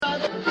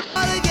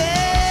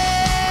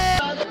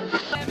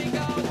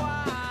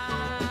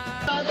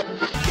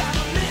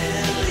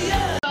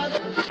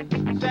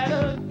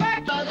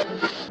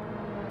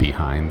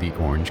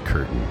the Orange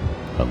Curtain,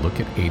 a look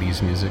at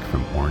 80s music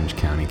from Orange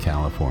County,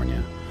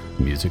 California.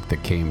 Music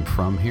that came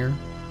from here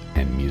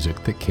and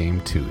music that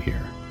came to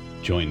here.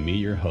 Join me,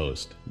 your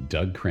host,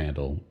 Doug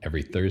Crandall,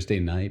 every Thursday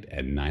night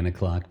at 9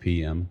 o'clock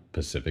p.m.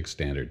 Pacific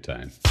Standard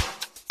Time.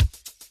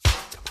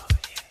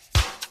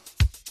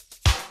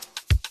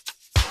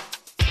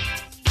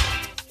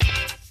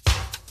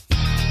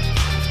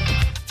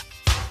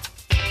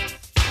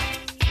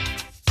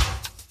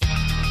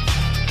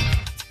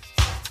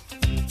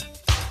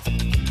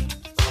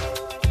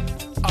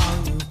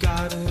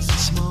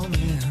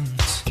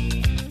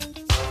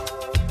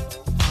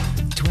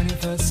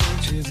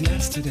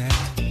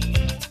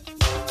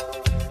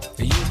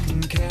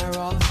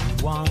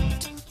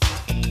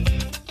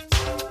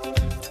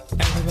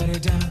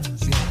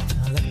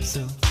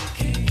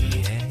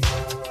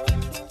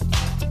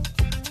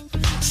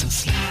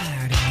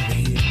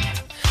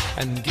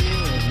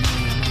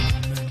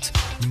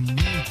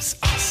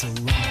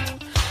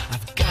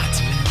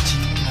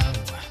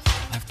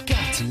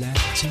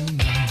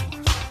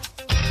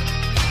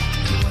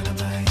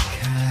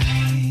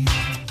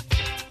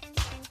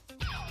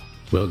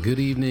 Well, good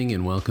evening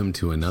and welcome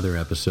to another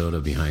episode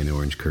of Behind the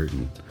Orange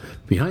Curtain.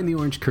 Behind the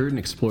Orange Curtain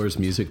explores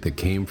music that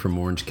came from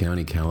Orange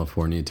County,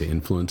 California to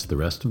influence the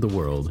rest of the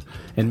world,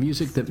 and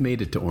music that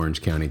made it to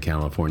Orange County,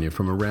 California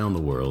from around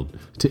the world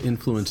to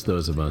influence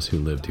those of us who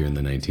lived here in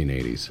the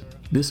 1980s.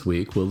 This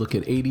week, we'll look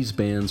at 80s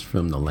bands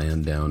from the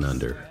land down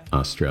under,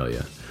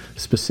 Australia,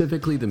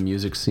 specifically the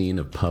music scene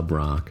of pub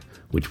rock,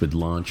 which would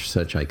launch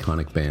such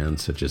iconic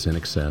bands such as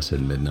INXS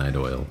and Midnight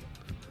Oil.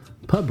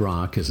 Pub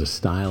rock is a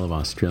style of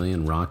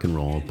Australian rock and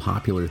roll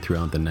popular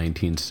throughout the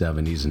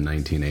 1970s and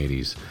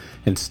 1980s,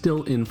 and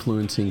still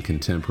influencing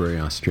contemporary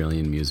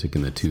Australian music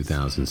in the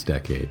 2000s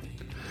decade.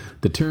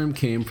 The term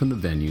came from the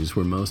venues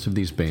where most of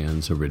these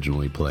bands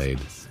originally played,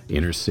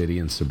 inner city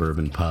and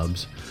suburban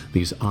pubs.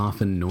 These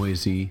often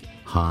noisy,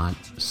 hot,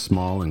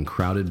 small, and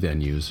crowded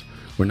venues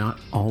were not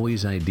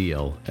always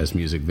ideal as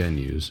music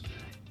venues,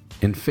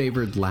 and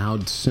favored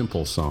loud,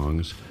 simple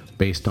songs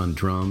based on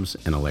drums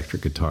and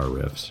electric guitar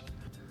riffs.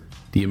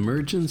 The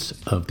emergence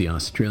of the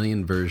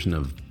Australian version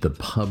of the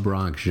pub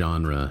rock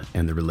genre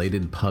and the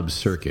related pub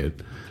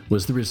circuit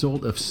was the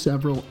result of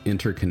several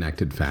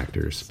interconnected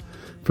factors.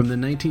 From the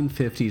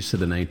 1950s to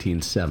the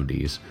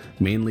 1970s,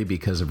 mainly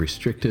because of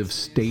restrictive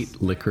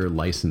state liquor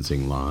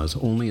licensing laws,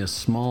 only a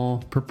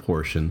small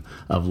proportion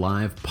of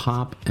live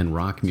pop and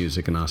rock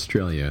music in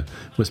Australia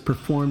was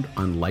performed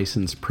on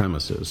licensed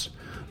premises,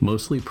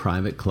 mostly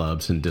private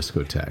clubs and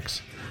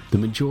discotheques. The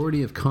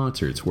majority of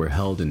concerts were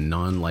held in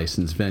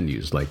non-licensed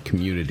venues like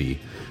community,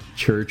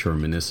 church, or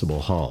municipal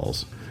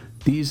halls.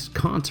 These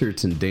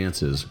concerts and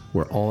dances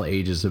were all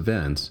ages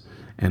events,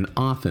 and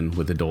often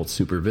with adult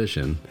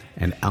supervision,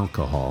 and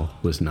alcohol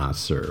was not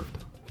served.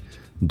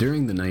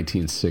 During the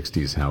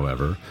 1960s,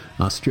 however,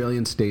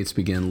 Australian states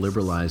began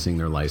liberalizing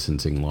their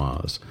licensing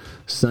laws.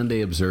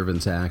 Sunday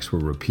observance acts were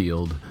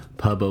repealed,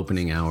 pub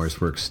opening hours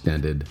were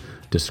extended,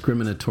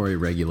 discriminatory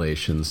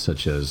regulations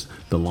such as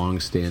the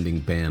long-standing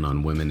ban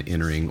on women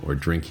entering or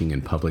drinking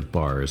in public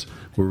bars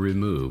were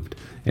removed,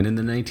 and in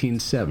the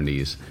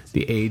 1970s,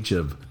 the age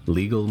of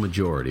legal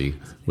majority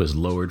was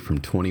lowered from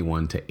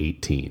 21 to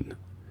 18.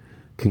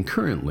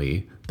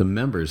 Concurrently, the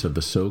members of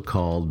the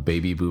so-called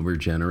baby boomer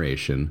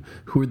generation,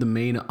 who were the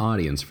main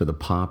audience for the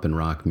pop and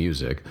rock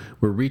music,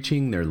 were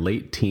reaching their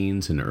late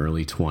teens and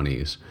early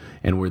 20s,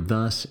 and were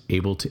thus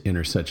able to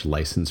enter such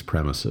licensed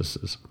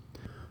premises.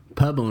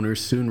 Pub owners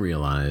soon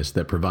realized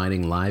that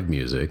providing live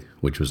music,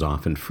 which was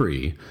often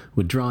free,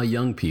 would draw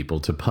young people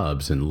to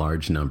pubs in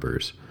large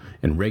numbers,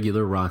 and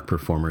regular rock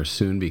performers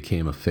soon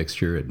became a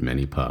fixture at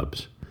many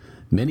pubs.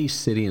 Many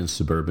city and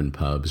suburban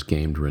pubs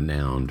gained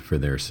renown for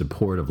their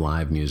support of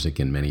live music,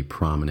 and many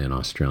prominent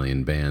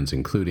Australian bands,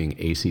 including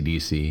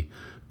AC/DC,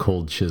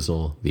 Cold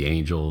Chisel, The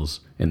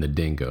Angels, and the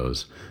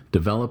Dingoes,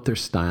 developed their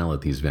style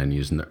at these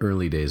venues in the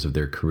early days of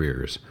their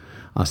careers.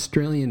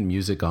 Australian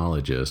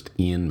musicologist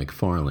Ian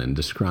McFarlane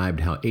described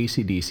how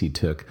AC/DC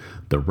took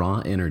the raw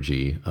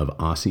energy of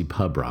Aussie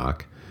pub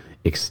rock,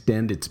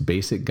 extend its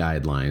basic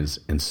guidelines,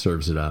 and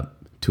serves it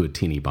up to a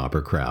teeny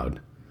bopper crowd.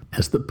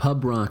 As the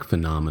pub rock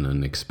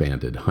phenomenon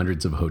expanded,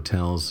 hundreds of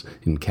hotels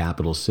in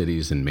capital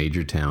cities and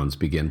major towns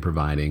began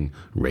providing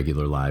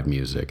regular live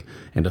music,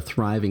 and a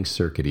thriving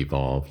circuit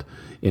evolved,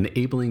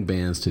 enabling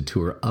bands to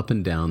tour up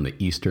and down the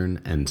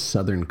eastern and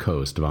southern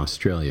coast of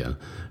Australia,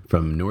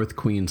 from North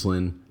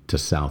Queensland to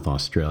South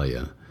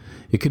Australia.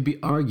 It could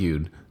be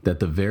argued that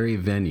the very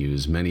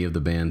venues many of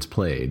the bands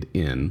played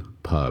in,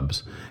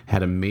 pubs,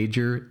 had a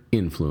major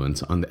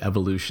influence on the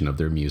evolution of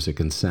their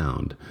music and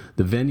sound.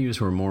 The venues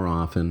were more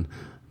often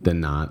than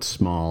not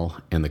small,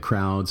 and the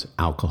crowds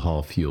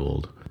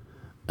alcohol-fueled.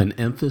 An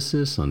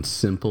emphasis on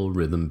simple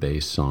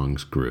rhythm-based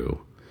songs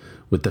grew.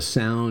 With the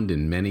sound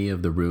in many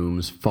of the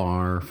rooms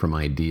far from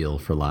ideal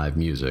for live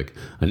music,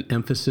 an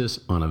emphasis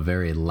on a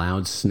very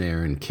loud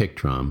snare and kick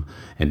drum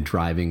and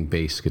driving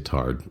bass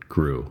guitar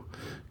grew.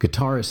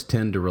 Guitarists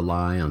tend to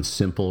rely on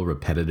simple,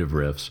 repetitive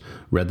riffs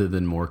rather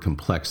than more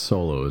complex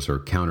solos or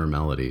counter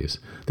melodies.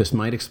 This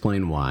might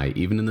explain why,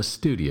 even in the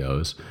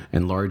studios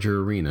and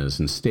larger arenas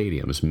and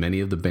stadiums,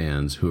 many of the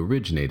bands who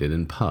originated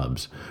in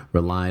pubs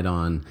relied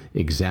on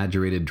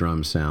exaggerated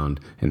drum sound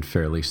and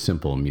fairly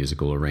simple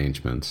musical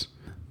arrangements.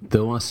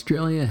 Though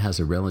Australia has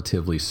a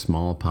relatively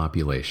small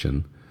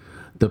population,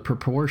 the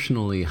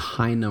proportionally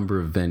high number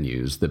of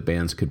venues that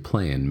bands could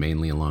play in,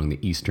 mainly along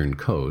the eastern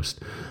coast,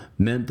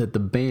 meant that the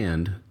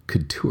band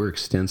could tour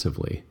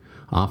extensively,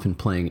 often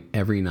playing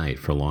every night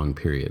for long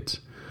periods.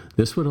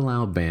 This would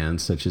allow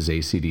bands such as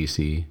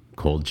AC/DC,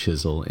 Cold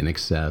Chisel,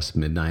 INXS,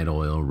 Midnight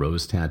Oil,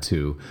 Rose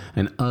Tattoo,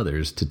 and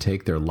others to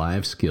take their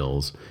live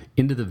skills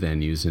into the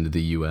venues into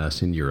the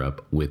US and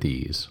Europe with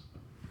ease.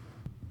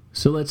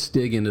 So let's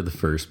dig into the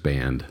first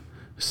band.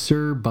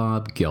 Sir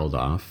Bob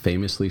Geldof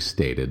famously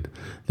stated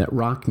that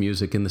rock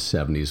music in the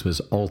 70s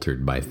was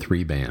altered by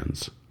three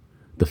bands,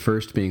 the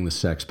first being the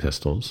Sex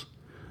Pistols,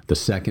 the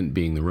second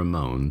being the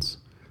Ramones,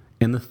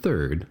 and the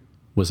third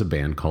was a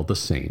band called the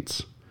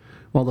Saints.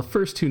 While the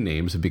first two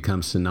names have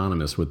become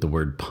synonymous with the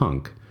word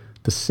punk,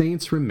 the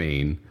Saints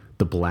remain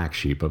the black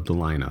sheep of the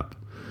lineup,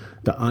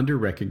 the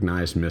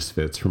under-recognized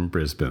misfits from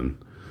Brisbane,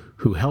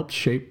 who helped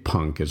shape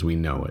punk as we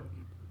know it.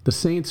 The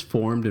Saints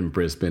formed in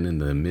Brisbane in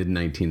the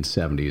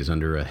mid-1970s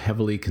under a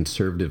heavily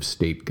conservative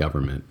state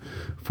government.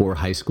 Four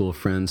high school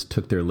friends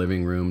took their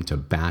living room to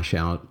bash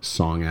out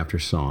song after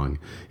song,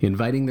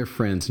 inviting their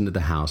friends into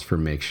the house for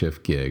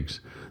makeshift gigs.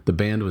 The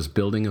band was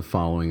building a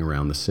following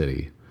around the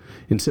city.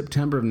 In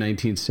September of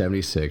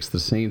 1976, the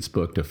Saints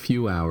booked a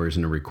few hours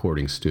in a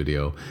recording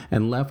studio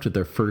and left with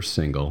their first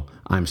single,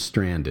 I'm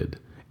Stranded,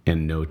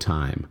 and No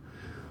Time.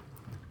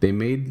 They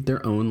made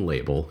their own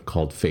label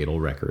called Fatal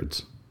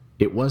Records.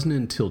 It wasn't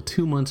until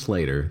 2 months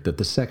later that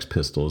the Sex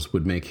Pistols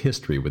would make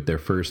history with their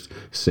first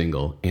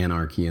single,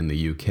 Anarchy in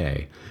the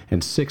UK,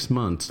 and 6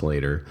 months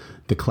later,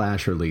 The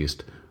Clash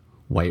released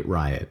White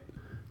Riot.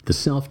 The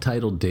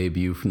self-titled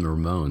debut from the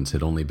Ramones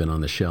had only been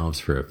on the shelves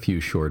for a few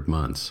short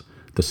months.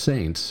 The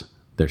Saints,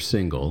 their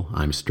single,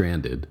 I'm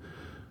Stranded,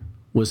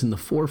 was in the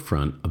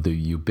forefront of the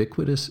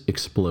ubiquitous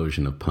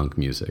explosion of punk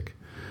music.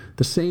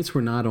 The Saints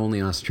were not only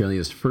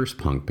Australia's first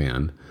punk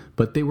band,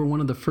 but they were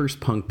one of the first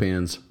punk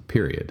bands,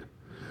 period.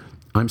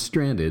 I'm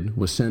Stranded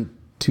was sent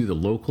to the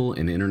local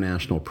and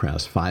international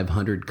press.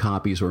 500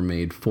 copies were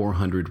made,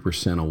 400 were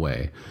sent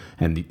away.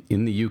 And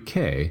in the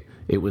UK,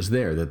 it was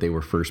there that they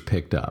were first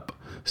picked up.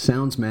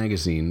 Sounds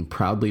magazine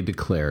proudly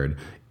declared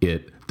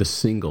it the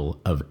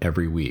single of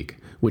every week,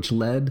 which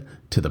led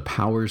to the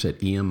powers at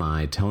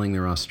EMI telling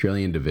their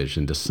Australian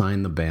division to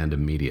sign the band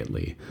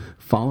immediately,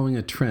 following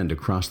a trend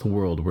across the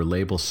world where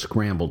labels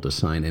scrambled to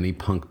sign any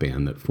punk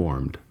band that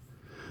formed.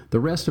 The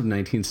rest of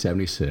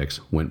 1976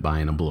 went by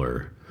in a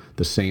blur.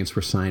 The Saints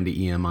were signed to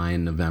EMI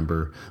in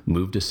November,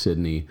 moved to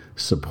Sydney,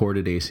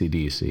 supported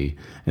AC/DC,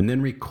 and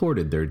then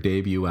recorded their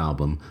debut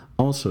album,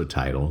 also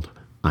titled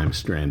I'm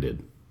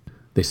Stranded.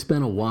 They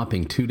spent a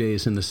whopping 2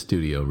 days in the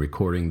studio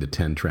recording the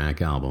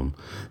 10-track album.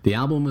 The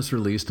album was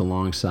released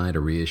alongside a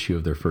reissue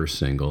of their first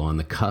single, on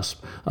the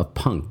cusp of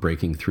punk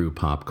breaking through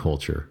pop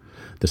culture.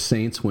 The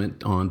Saints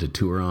went on to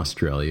tour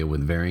Australia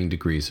with varying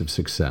degrees of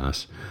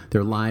success.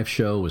 Their live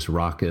show was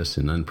raucous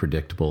and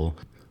unpredictable,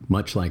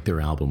 much like their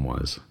album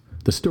was.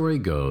 The story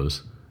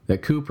goes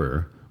that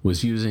Cooper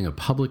was using a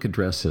public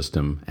address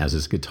system as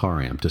his guitar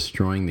amp,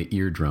 destroying the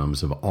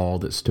eardrums of all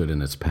that stood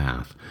in its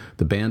path.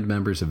 The band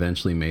members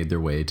eventually made their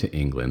way to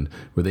England,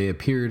 where they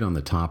appeared on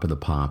the Top of the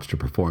Pops to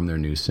perform their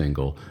new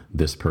single,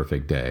 This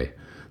Perfect Day.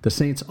 The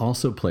Saints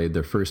also played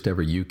their first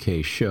ever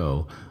UK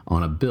show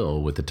on a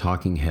bill with the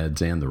Talking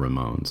Heads and the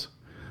Ramones.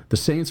 The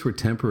Saints were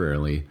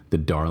temporarily the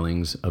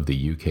darlings of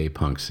the UK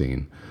punk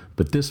scene,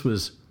 but this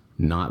was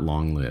not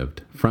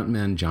long-lived.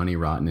 Frontmen Johnny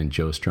Rotten and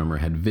Joe Strummer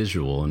had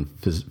visual and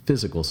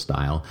physical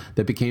style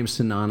that became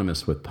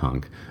synonymous with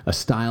punk, a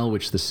style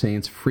which the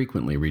Saints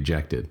frequently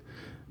rejected.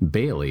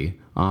 Bailey,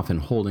 often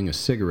holding a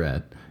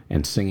cigarette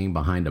and singing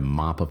behind a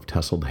mop of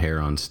tousled hair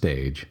on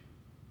stage,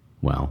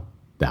 well,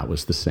 that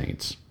was the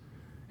Saints.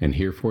 And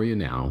here for you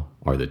now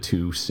are the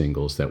two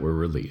singles that were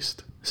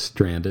released,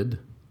 Stranded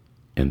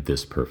and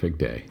This Perfect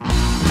Day.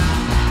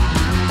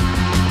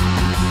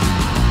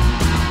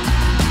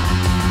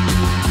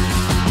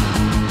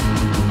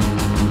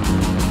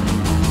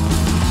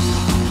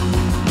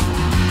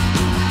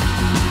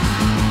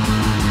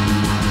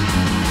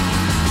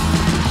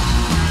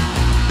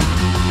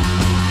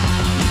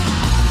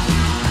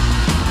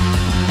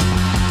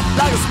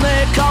 Like a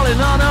snake calling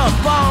on a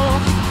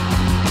phone,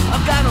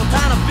 I've got no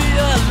time to be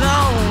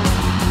alone.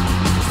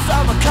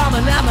 Summer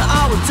coming at me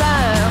all the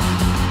time.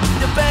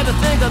 You better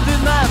think I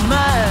lose my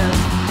mind,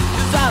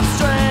 'cause I'm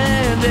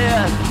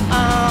stranded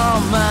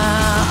on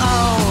my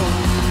own.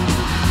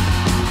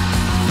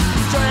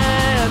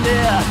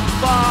 Stranded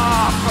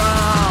far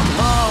from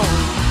home.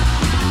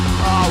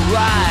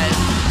 Alright.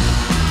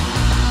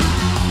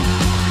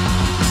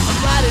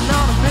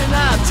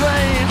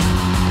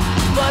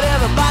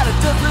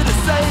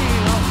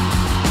 insane.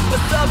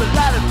 With something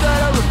like a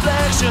dirty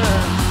reflection.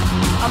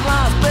 I'm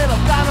lost, but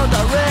I've got no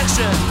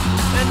direction.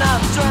 And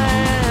I'm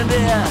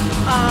stranded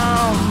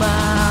on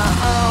my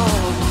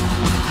own.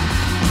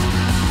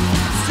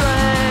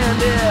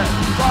 Stranded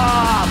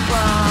far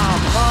from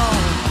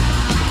home.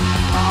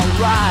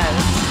 Alright.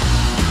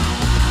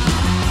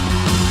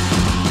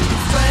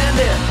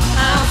 Stranded,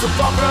 I'm so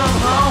far from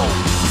home.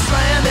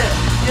 Stranded,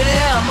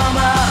 yeah, I'm on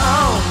my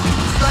own.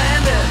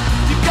 Stranded,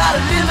 you gotta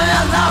leave me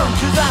alone.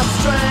 Cause I'm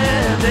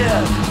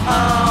stranded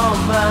on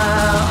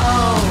my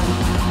own.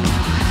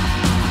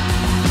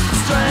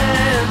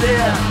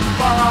 Stranded,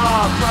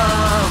 far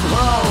from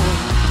home.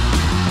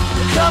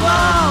 Come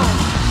on.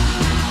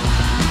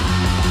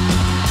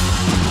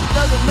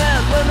 Doesn't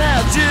matter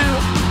without you.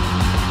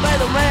 Play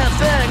the man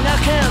thing I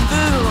can't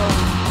do.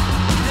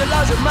 You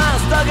lost your mind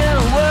stuck in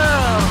a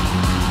world.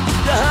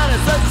 Your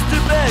honey's such a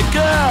stupid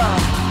girl.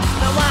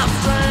 Now I'm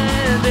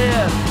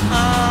stranded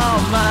on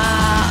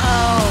my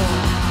own.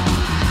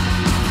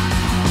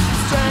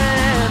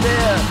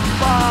 Stranded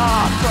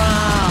far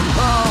from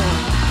home.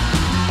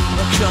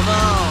 But come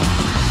on.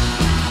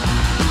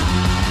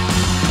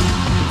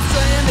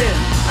 Stranded,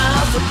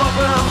 I'm so far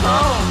from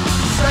home.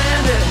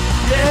 Stranded,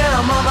 yeah,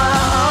 I'm on my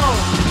own.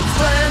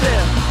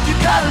 Stranded, you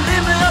gotta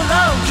leave me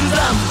alone. Cause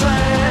I'm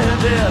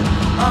stranded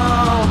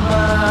on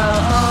my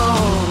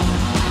own.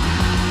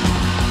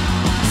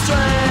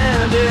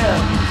 Stranded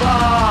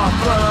far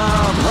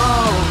from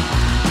home.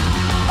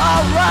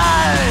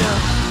 Alright.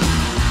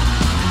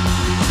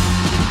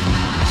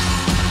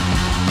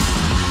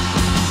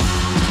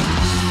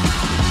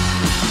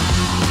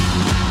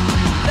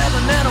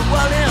 Living in a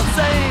world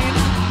insane.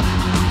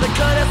 They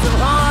cut it so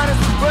hard as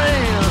the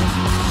brain.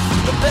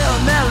 The bill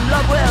never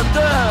love will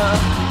do.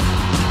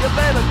 Your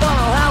baby don't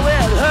know how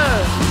it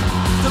hurts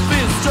to be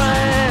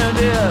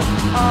stranded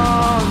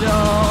on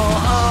your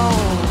own.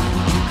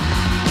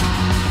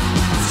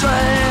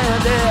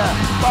 Stranded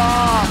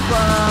far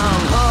from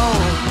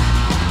home.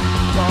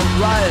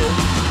 Alright.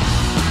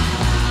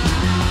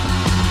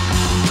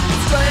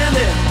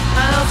 Stranded,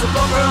 I'm so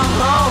far from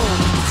home.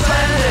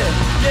 Stranded,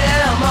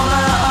 yeah, I'm on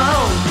my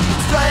own.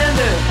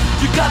 Stranded,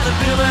 you got to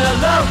leave me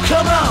alone.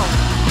 Come on.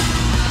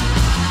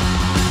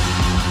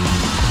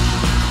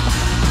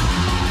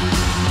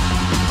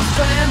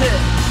 Stranded,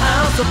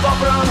 I'm so far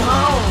from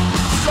home.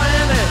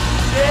 Stranded,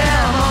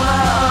 yeah, I'm on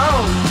my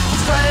own.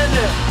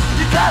 Stranded,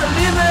 you gotta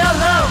leave me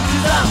alone.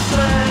 Cause I'm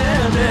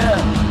stranded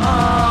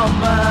on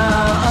my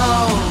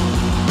own.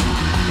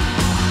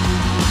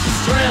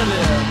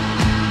 Stranded.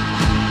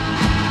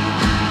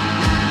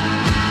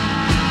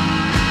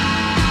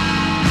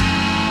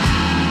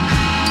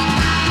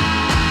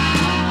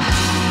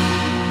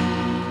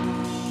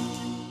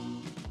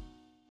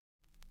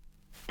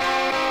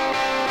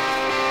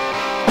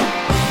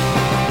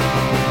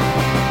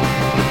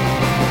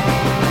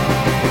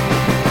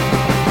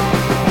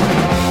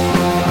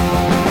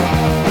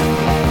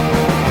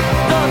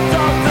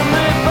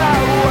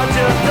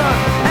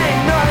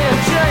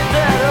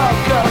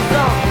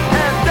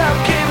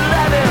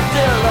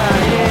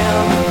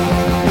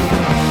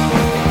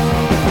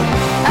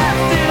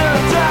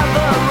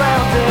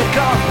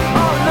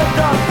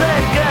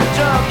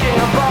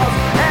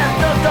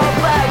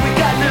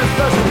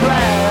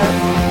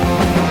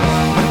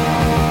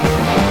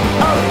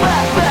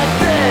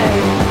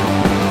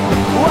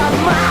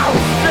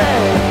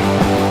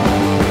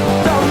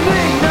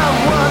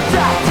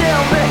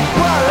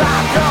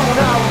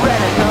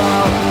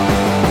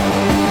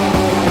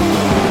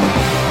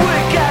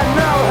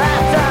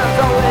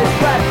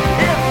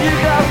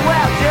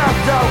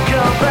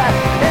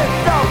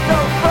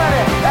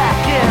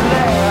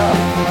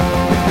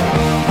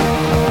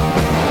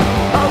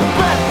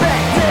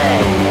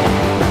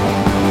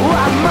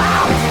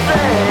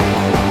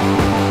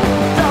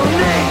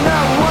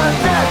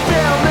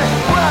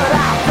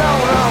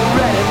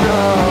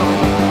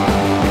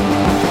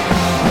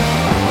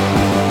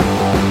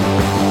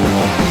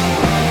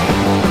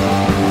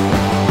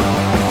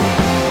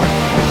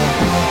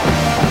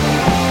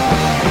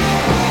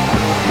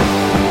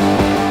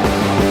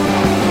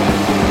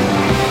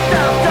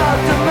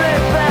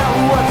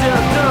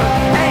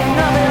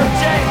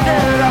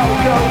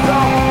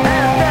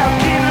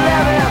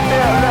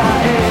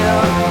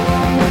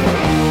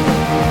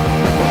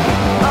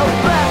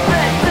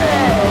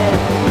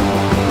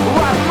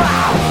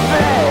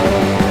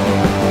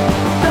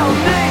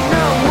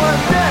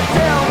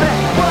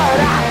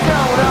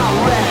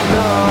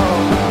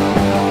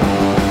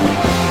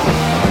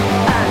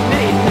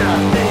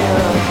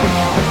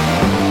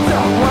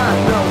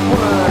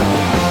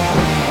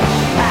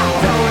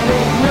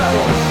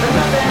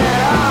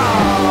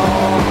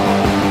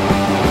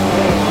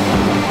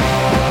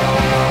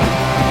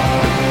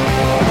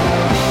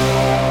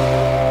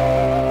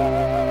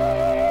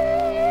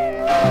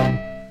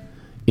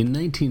 In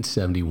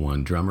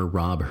 1971, drummer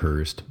Rob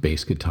Hurst,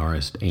 bass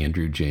guitarist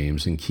Andrew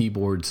James, and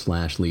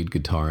keyboard/lead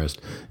guitarist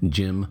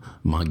Jim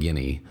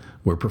Mogini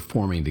were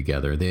performing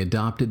together. They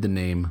adopted the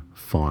name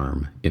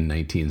Farm in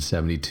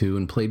 1972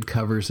 and played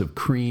covers of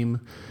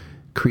Cream,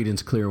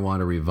 Creedence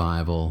Clearwater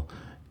Revival,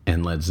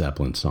 and Led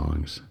Zeppelin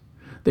songs.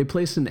 They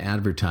placed an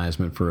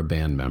advertisement for a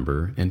band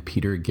member, and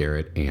Peter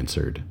Garrett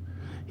answered.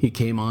 He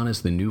came on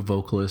as the new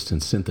vocalist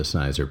and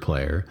synthesizer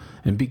player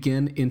and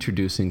began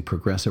introducing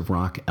progressive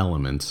rock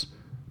elements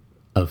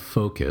of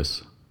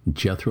Focus,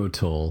 Jethro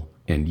Tull,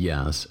 and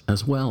Yes,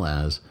 as well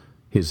as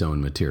his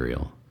own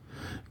material.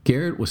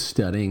 Garrett was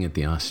studying at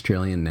the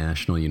Australian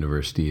National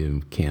University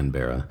of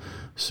Canberra,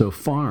 so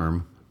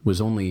Farm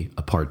was only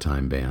a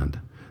part-time band.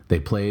 They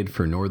played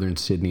for Northern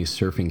Sydney's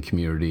surfing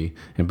community,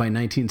 and by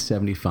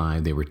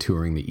 1975 they were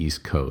touring the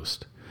East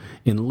Coast.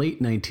 In late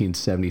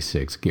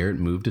 1976, Garrett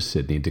moved to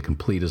Sydney to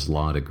complete his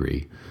law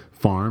degree.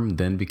 Farm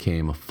then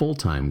became a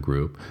full-time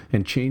group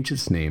and changed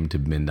its name to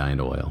Midnight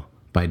Oil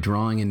by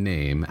drawing a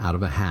name out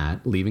of a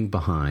hat, leaving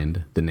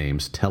behind the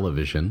names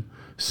Television,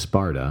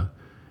 Sparta,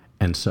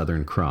 and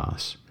Southern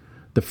Cross.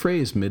 The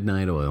phrase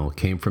Midnight Oil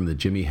came from the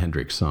Jimi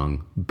Hendrix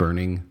song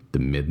Burning the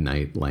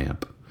Midnight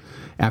Lamp.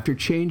 After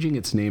changing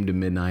its name to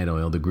Midnight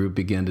Oil, the group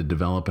began to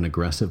develop an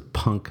aggressive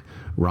punk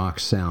rock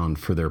sound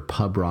for their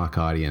pub rock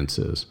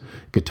audiences.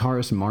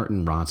 Guitarist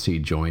Martin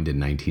Rotze joined in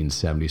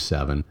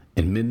 1977,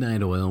 and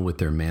Midnight Oil, with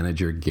their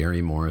manager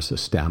Gary Morris,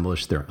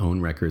 established their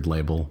own record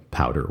label,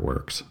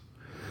 Powderworks.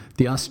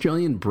 The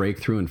Australian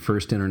breakthrough and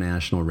first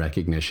international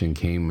recognition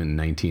came in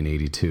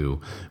 1982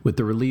 with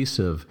the release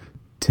of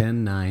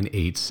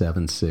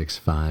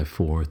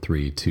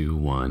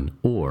 10-9-8-7-6-5-4-3-2-1,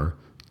 or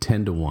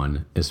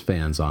 10-1 as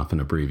fans often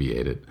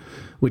abbreviate it,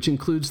 which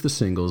includes the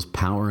singles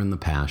Power and the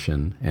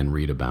Passion and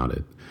Read About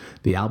It.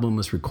 The album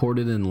was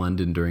recorded in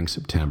London during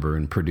September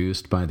and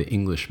produced by the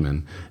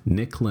Englishman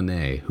Nick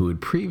Launay, who had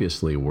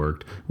previously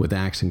worked with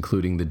acts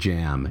including The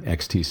Jam,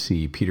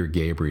 XTC, Peter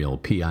Gabriel,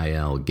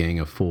 PIL, Gang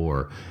of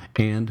Four,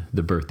 and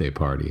The Birthday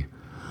Party.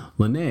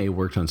 Launay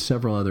worked on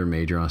several other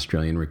major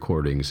Australian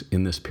recordings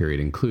in this period,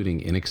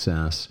 including In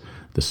Excess,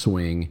 The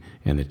Swing,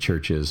 and The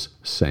Church's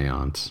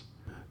Seance.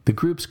 The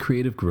group's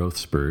creative growth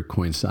spurt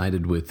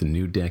coincided with the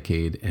new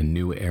decade and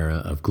new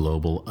era of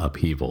global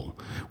upheaval,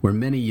 where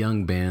many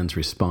young bands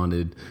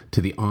responded to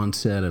the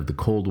onset of the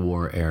Cold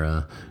War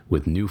era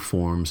with new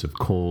forms of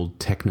cold,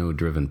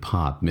 techno-driven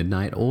pop.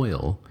 Midnight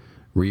Oil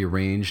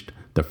rearranged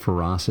the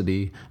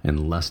ferocity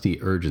and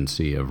lusty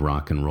urgency of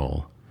rock and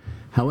roll.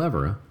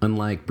 However,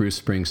 unlike Bruce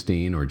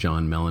Springsteen or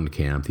John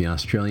Mellencamp, the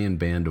Australian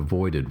band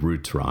avoided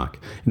roots rock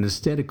and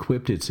instead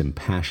equipped its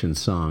impassioned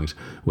songs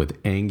with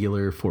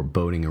angular,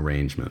 foreboding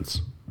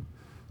arrangements.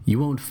 You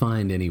won't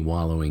find any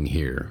wallowing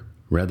here.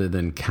 Rather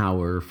than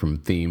cower from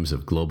themes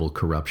of global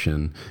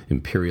corruption,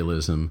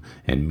 imperialism,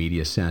 and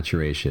media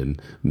saturation,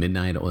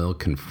 Midnight Oil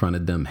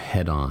confronted them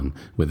head-on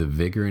with a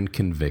vigor and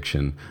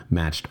conviction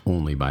matched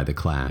only by The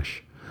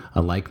Clash,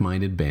 a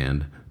like-minded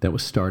band that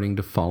was starting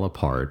to fall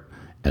apart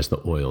as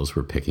the Oils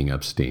were picking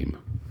up steam.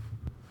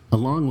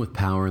 Along with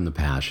Power and the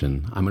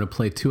Passion, I'm going to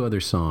play two other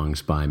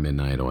songs by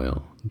Midnight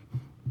Oil.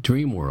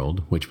 Dream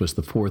World, which was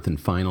the fourth and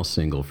final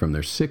single from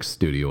their sixth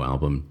studio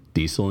album,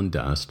 Diesel and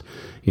Dust,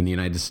 in the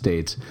United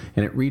States,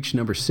 and it reached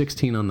number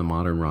 16 on the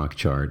modern rock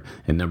chart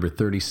and number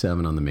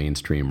 37 on the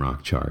mainstream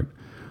rock chart.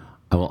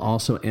 I will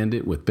also end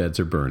it with Beds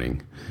Are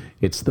Burning.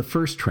 It's the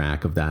first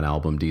track of that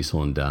album,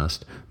 Diesel and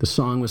Dust. The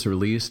song was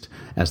released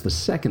as the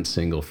second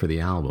single for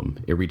the album.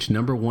 It reached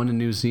number 1 in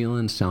New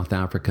Zealand, South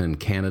Africa, and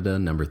Canada,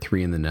 number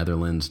 3 in the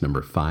Netherlands,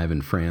 number 5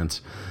 in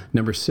France,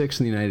 number 6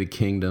 in the United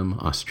Kingdom,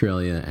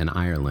 Australia, and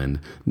Ireland,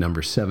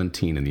 number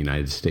 17 in the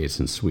United States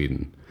and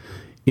Sweden.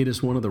 It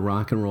is one of the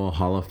Rock and Roll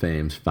Hall of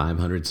Fame's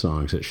 500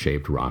 songs that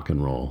shaped rock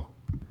and roll.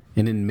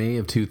 And in May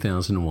of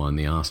 2001,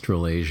 the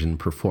Australasian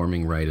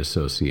Performing Right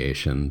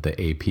Association, the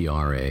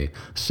APRA,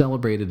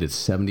 celebrated its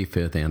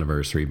 75th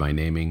anniversary by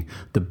naming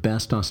the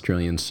best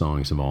Australian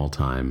songs of all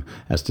time,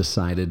 as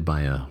decided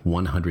by a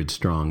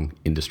 100-strong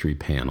industry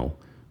panel.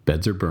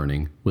 Beds Are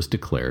Burning was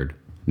declared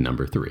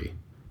number 3.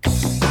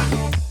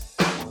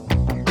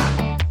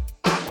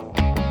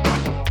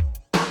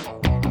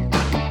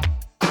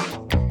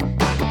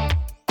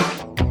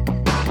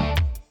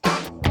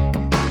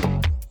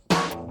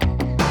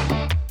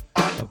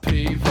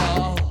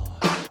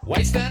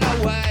 Wasting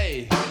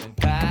away in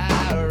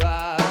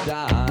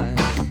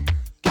paradise,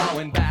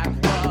 going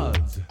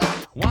backwards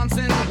once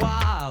in a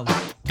while,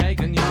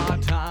 taking your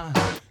time,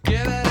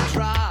 give it a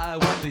try.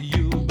 What do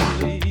you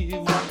believe?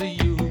 What do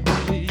you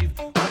believe?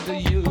 What do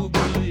you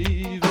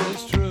believe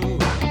is true?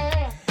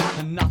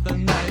 And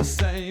nothing they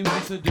say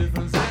makes a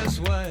difference this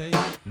way.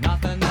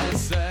 Nothing they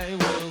say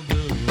will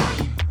do.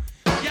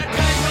 You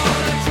take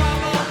all the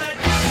trouble that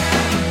you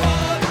can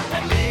afford.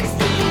 At least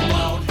you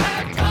won't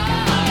have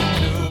time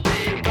to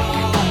be.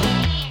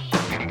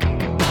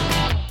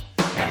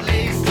 At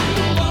least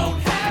you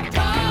won't have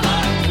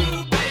time to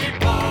be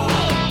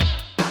born.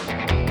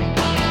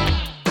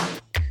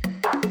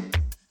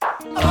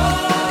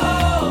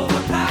 Oh,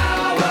 the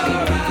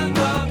power and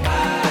the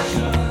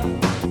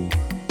passion.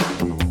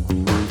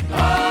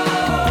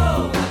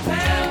 Oh, the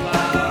tempo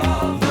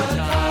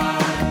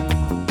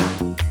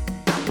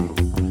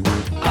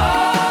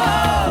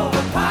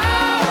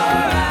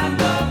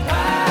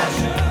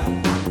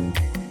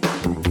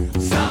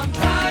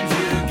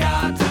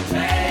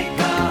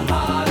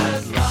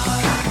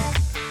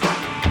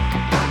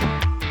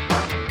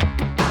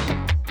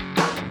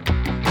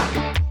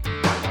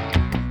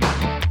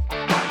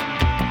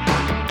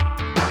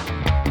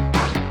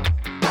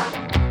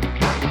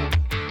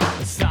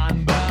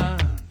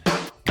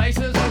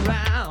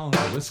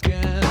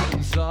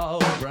skin's all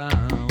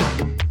brown.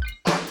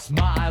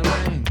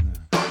 Smiling,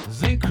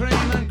 zinc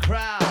cream and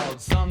crowd.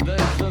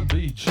 Sundays the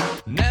beach,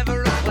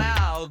 never a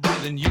cloud.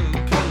 Breathing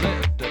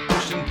eucalyptus,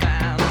 pushing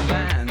pound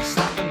van.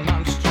 Slapping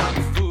lunch,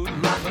 junk food,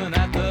 laughing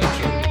at the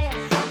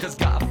truth. Cause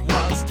golf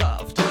was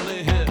tough till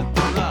he hit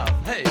the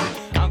rough. Hey,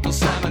 Uncle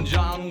Sam and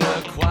John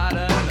were quite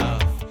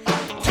enough.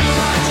 Too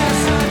much of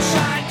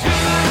sunshine, too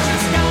much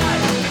of sky.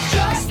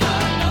 Just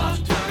enough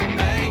to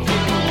make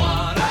you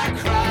wanna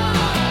cry.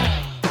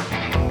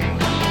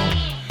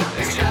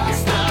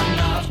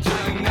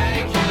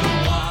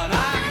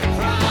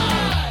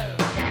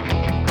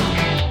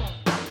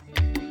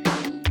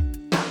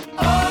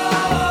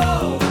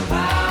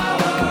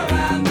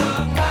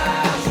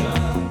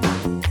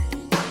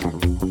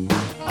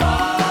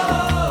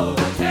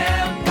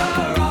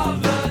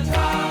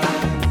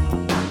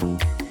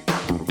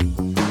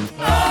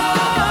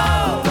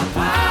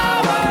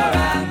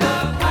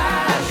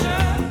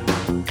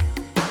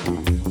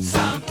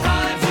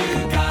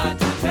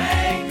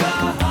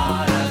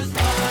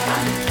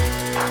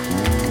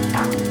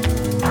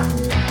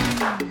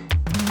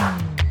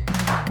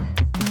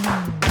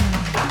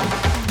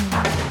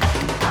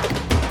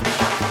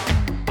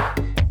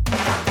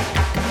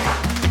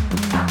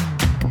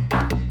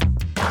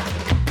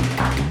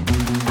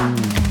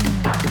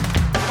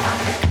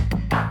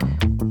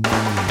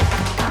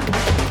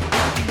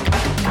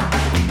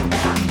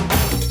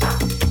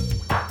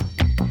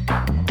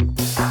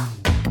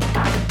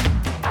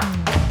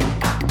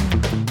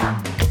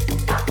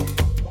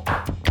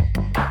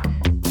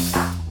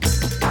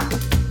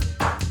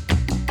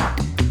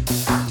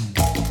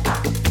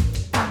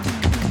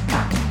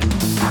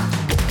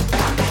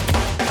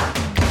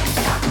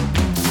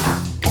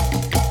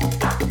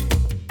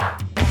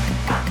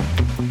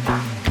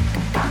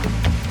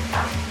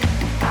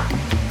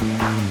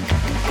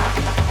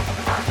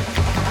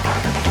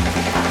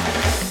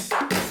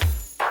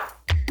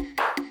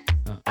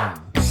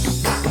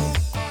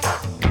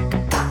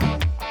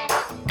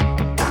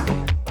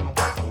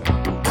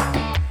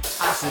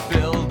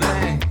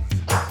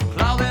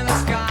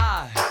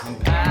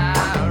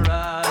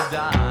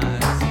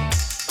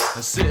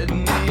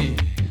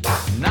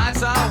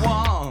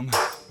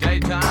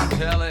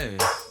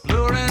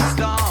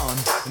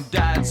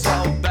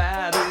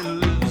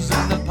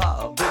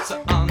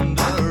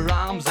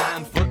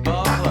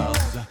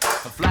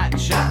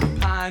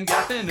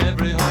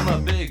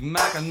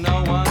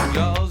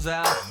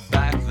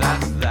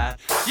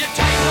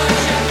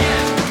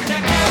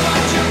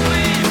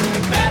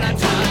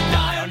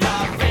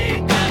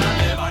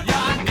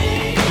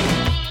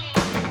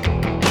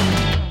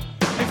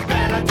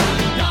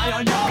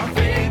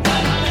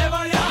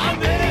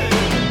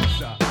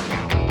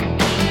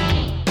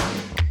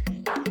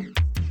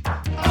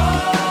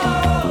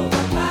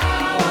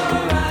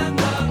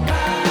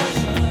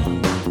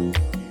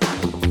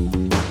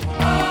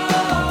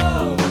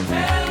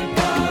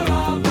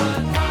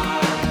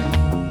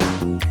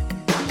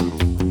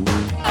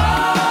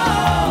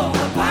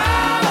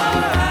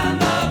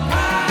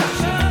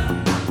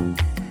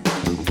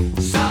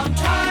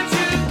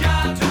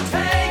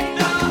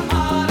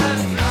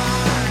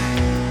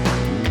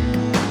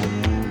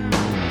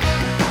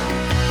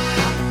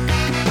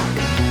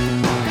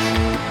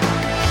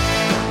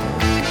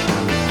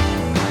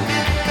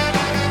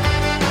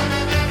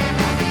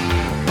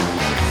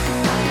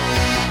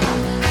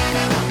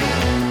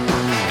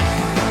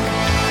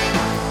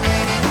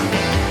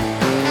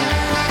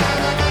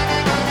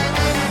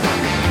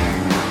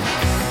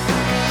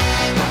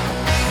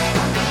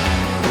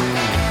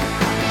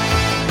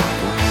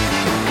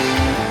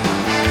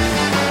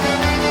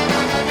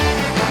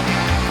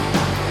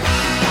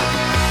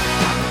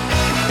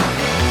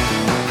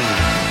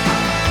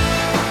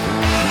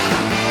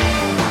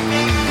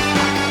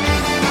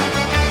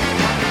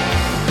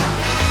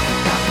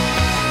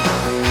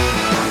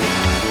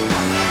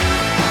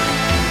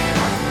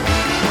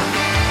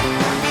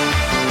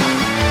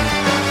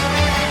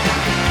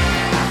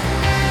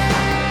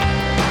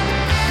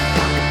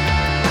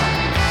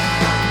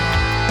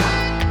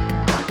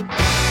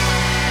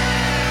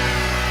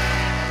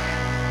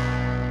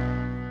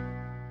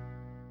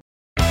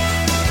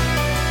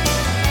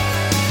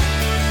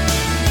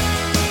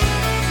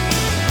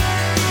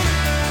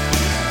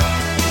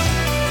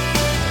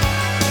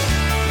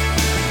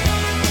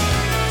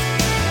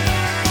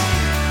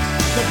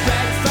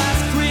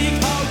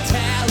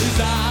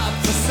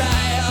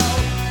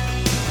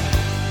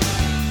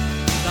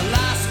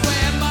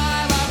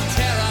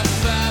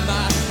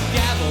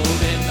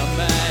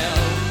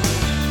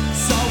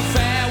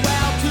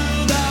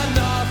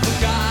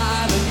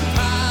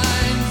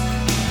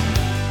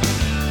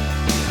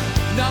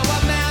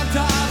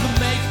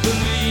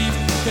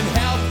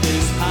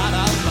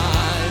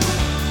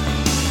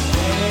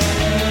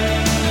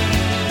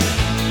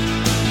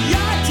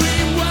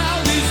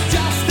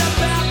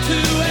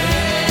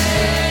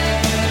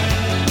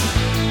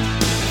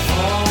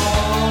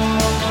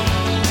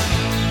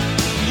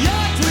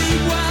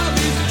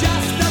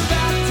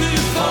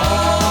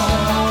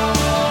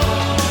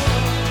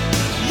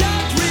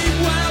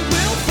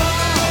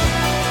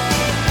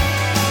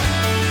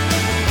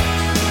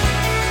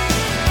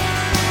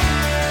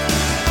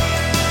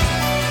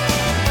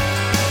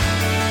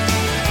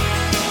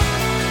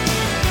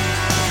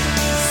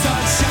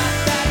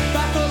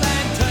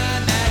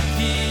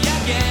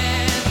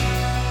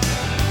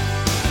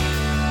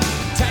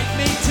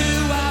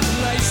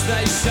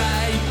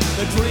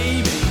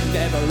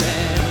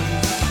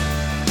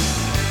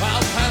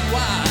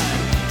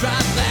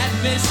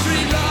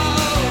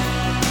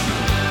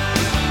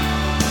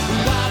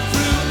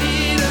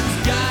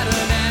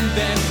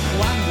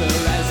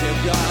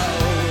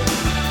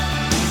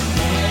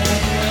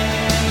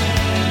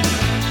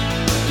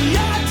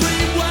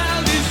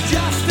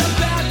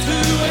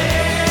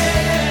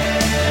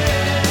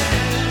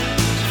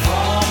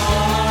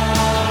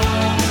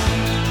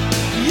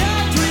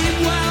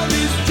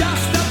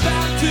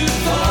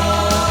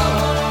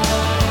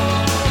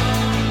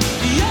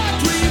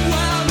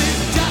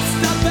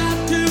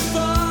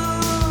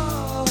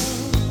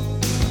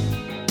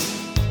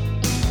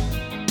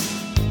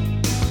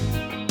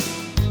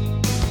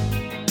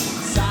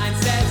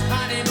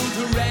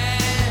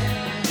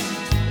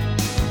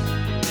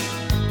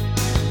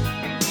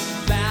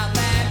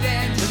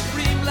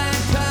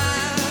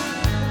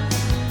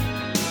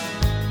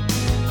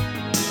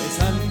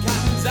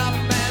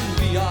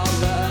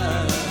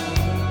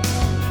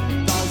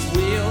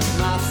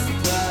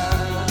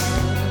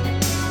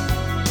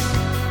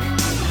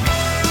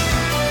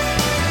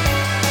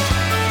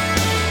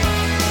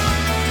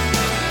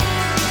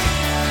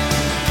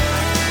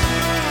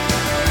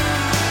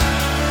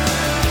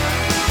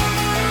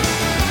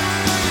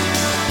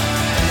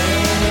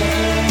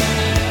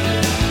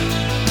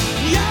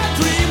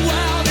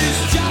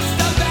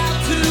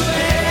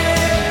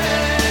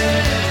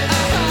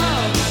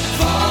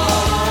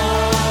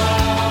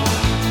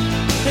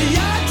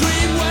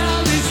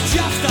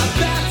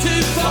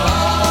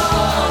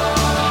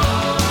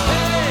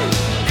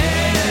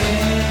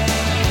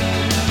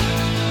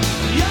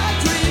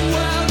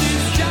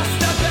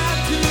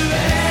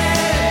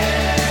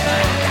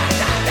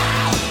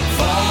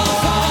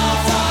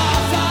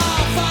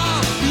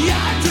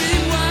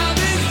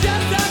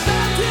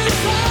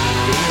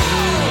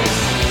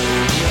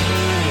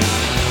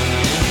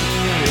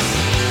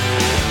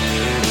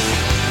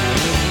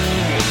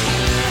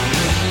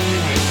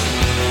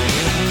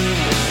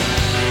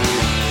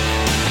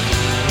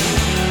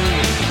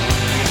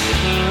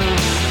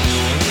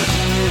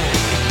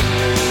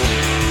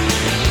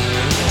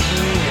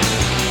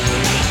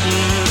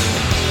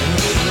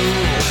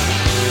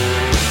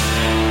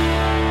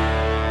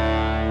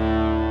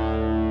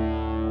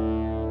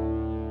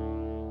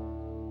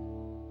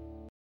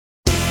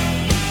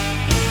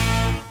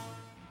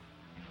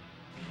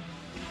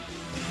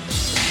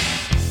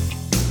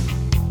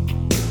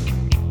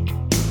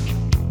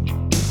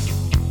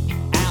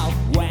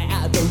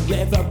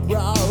 river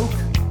broke,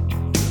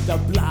 the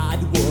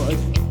bloodwood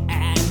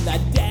and the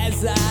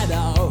desert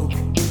oak,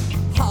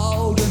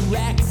 holding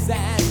wrecks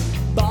and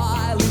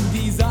boiling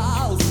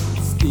diesels,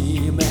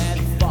 steaming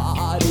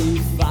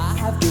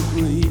 45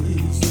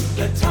 degrees.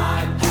 The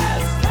time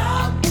has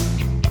come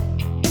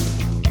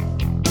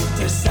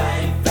to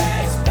save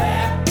fair's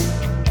fare,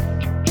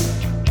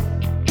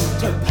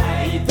 to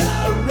pay the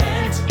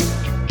rent,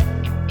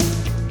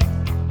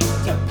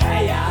 to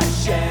pay our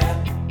share.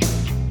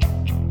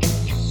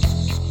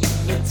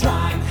 The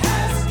time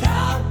has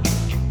come,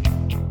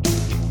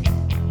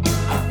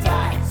 a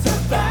fact's a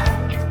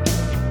fact,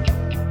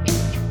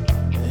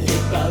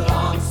 it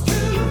belongs to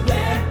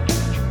them,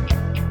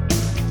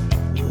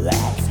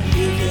 let's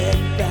give it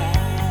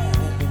back.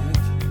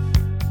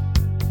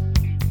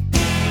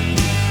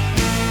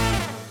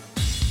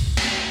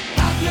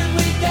 How can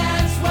we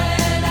dance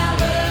when our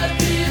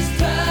earth is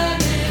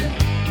turning?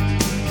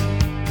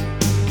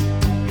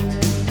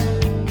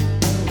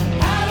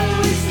 How do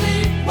we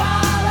sleep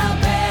while our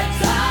beds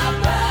are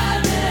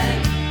burning?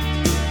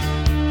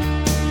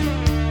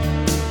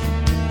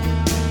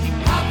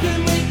 How can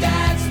we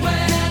dance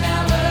when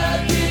our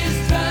earth is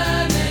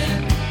turning?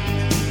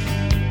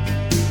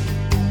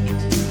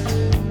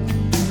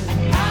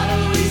 How do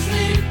we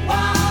sleep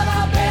while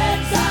our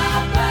beds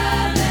are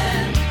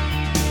burning?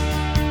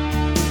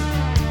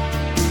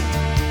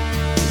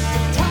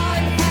 The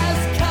time has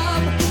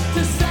come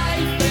to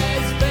save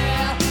fair's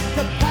fair,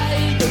 to pay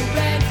the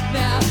rent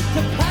now,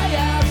 to pay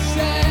our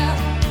share.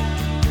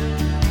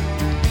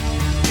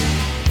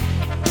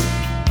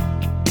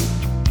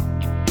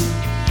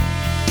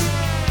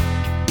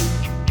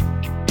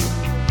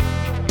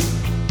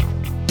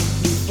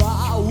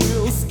 Before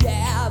we'll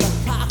scare the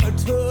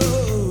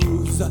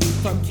cockatoos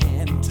from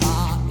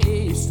Kentar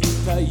East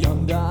to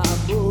yonder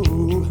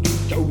Moo,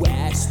 the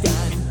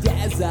western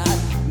desert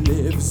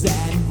lives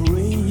and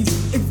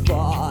breathes in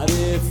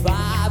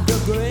 45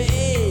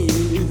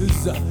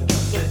 degrees.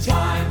 The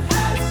time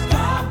has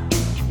come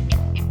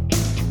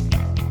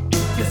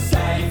to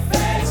save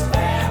fair's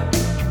fair,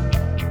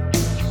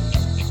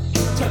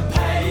 to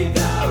pay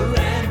the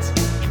rent,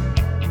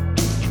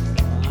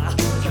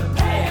 to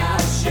pay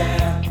our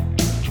share.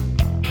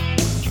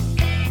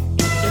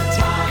 The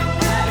time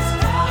has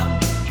come,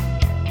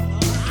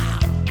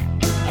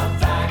 a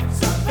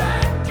fact's a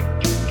fact,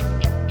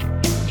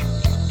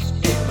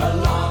 it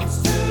belongs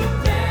to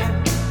them,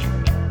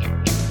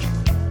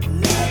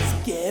 let's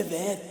give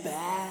it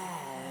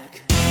back.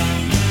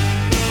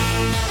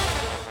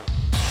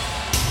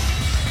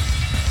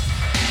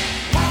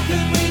 How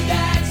can we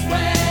dance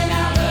when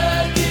our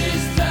earth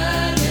is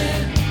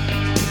turning?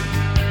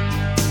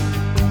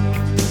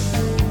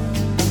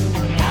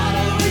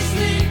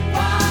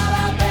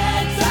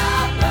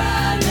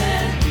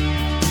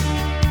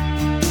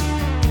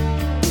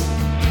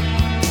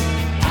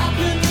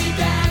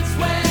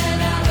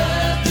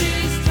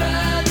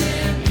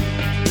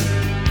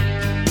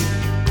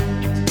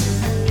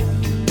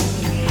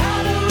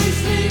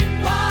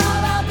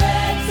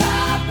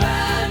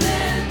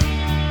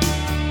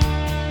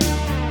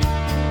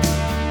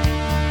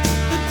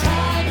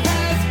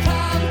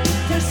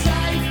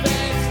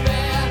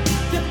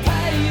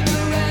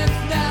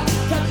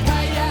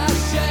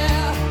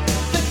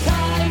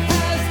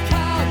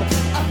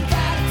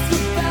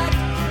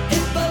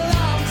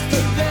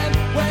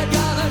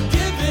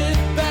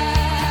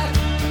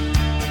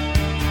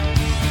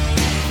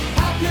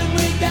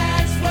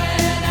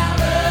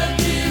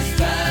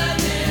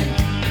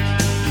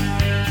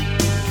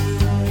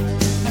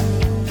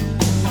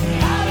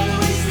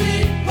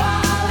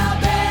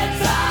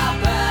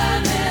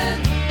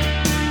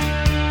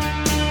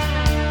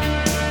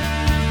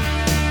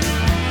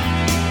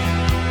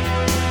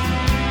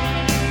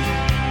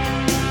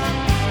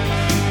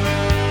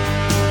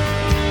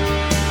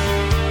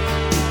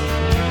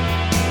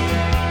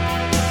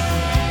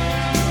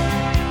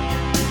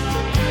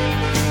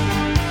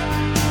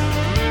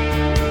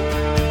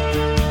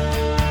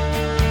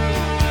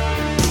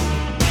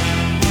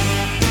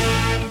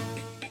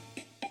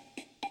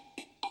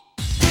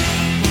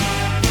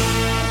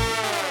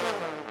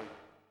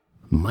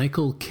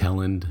 Michael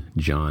Kelland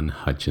John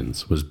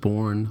Hutchins was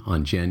born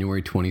on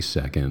January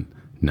 22nd,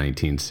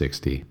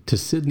 1960, to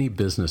Sydney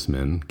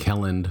businessman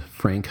Kelland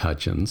Frank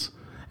Hutchins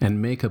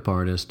and makeup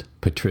artist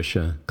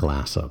Patricia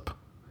Glassop.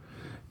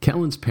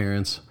 Kelland's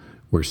parents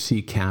were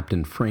Sea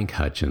Captain Frank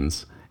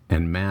Hutchins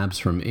and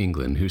Mabs from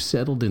England, who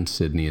settled in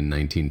Sydney in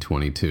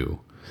 1922.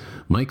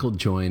 Michael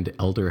joined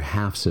elder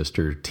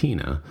half-sister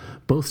Tina.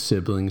 Both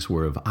siblings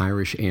were of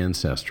Irish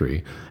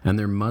ancestry and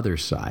their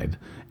mother's side,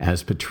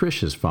 as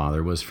Patricia's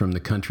father was from the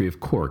country of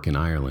Cork in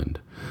Ireland.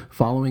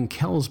 Following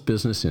Kell's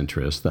business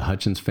interests, the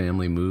Hutchins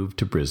family moved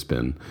to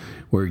Brisbane,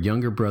 where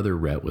younger brother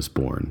Rhett was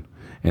born,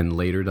 and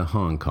later to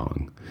Hong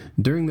Kong.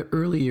 During the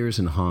early years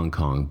in Hong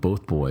Kong,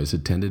 both boys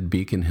attended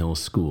Beacon Hill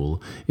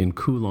School in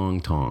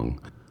Kulong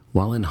Tong.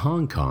 While in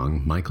Hong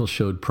Kong, Michael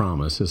showed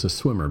promise as a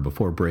swimmer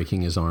before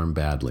breaking his arm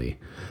badly.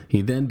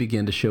 He then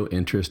began to show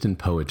interest in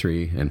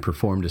poetry and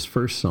performed his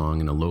first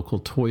song in a local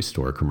toy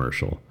store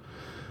commercial.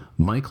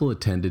 Michael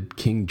attended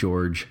King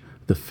George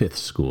V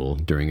School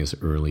during his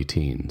early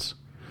teens.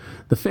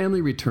 The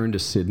family returned to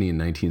Sydney in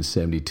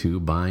 1972,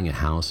 buying a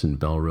house in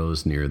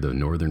Belrose near the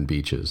northern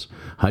beaches.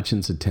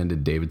 Hutchins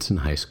attended Davidson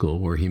High School,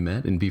 where he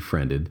met and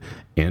befriended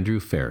Andrew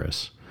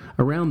Ferris.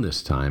 Around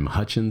this time,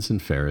 Hutchins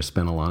and Ferris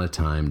spent a lot of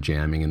time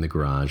jamming in the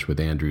garage with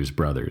Andrew's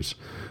brothers.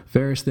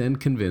 Ferris then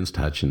convinced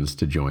Hutchins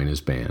to join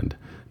his band,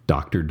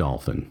 Dr.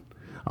 Dolphin,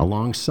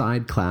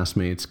 alongside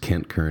classmates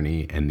Kent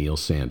Kearney and Neil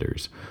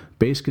Sanders.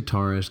 Bass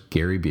guitarist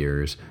Gary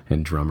Beers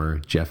and drummer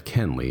Jeff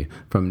Kenley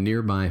from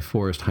nearby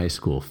Forest High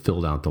School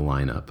filled out the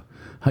lineup.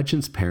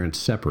 Hutchins' parents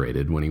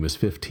separated when he was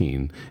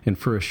 15, and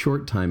for a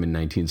short time in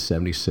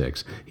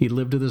 1976, he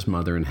lived with his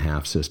mother and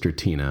half-sister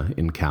Tina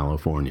in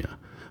California.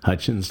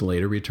 Hutchins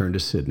later returned to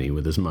Sydney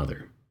with his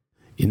mother.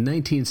 In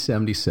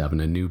 1977,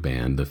 a new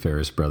band, the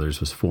Ferris Brothers,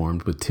 was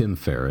formed with Tim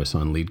Ferris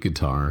on lead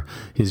guitar,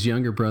 his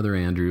younger brother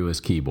Andrew as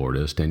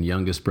keyboardist, and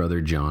youngest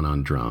brother John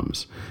on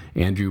drums.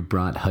 Andrew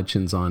brought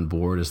Hutchins on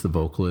board as the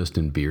vocalist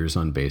and Beers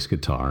on bass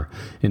guitar,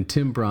 and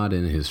Tim brought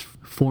in his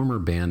former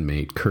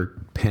bandmate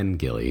Kurt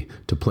Pengilly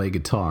to play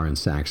guitar and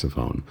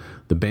saxophone.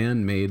 The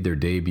band made their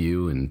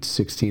debut on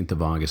 16th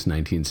of August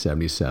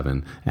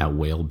 1977 at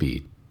Whale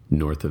Beach,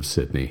 north of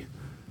Sydney.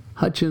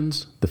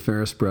 Hutchins, the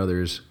Ferris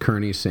Brothers,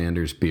 Kearney,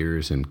 Sanders,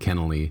 Beers, and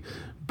Kennelly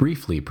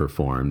briefly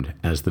performed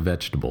as the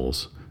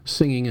Vegetables,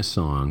 singing a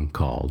song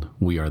called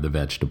We Are the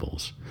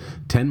Vegetables.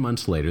 10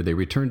 months later, they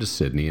returned to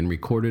Sydney and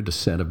recorded a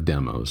set of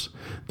demos.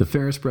 The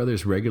Ferris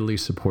Brothers regularly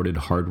supported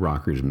hard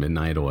rockers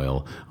Midnight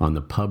Oil on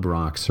the pub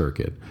rock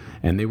circuit,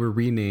 and they were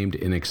renamed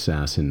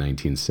INXS in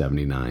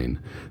 1979.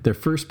 Their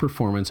first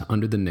performance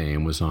under the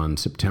name was on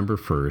September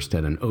 1st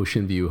at an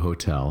Ocean View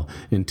Hotel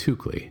in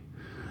Toukley.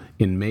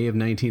 In May of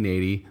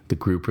 1980, the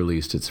group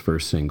released its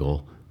first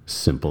single,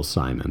 Simple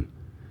Simon,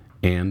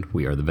 and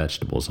We Are the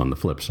Vegetables on the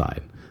flip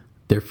side.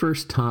 Their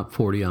first top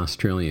 40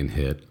 Australian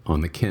hit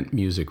on the Kent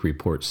Music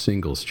Report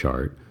singles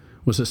chart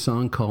was a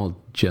song called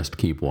Just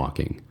Keep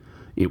Walking.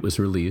 It was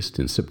released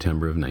in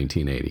September of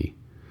 1980.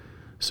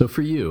 So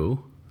for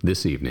you,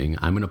 this evening,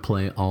 I'm going to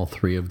play all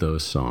three of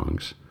those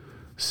songs,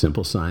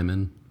 Simple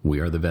Simon, We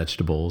Are the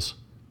Vegetables,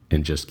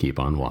 and Just Keep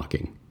on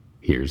Walking.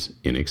 Here's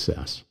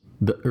INXS.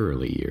 The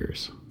early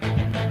years.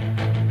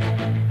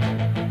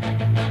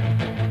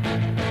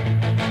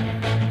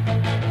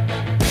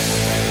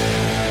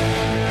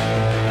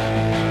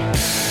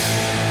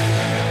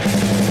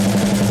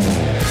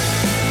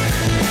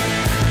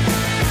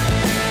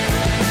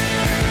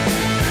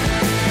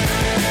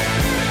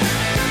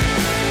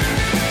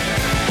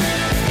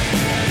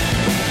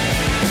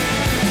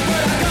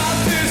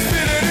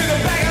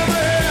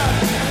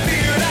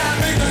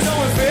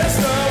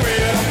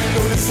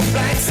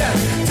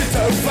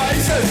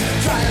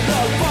 Trying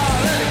to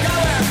fall and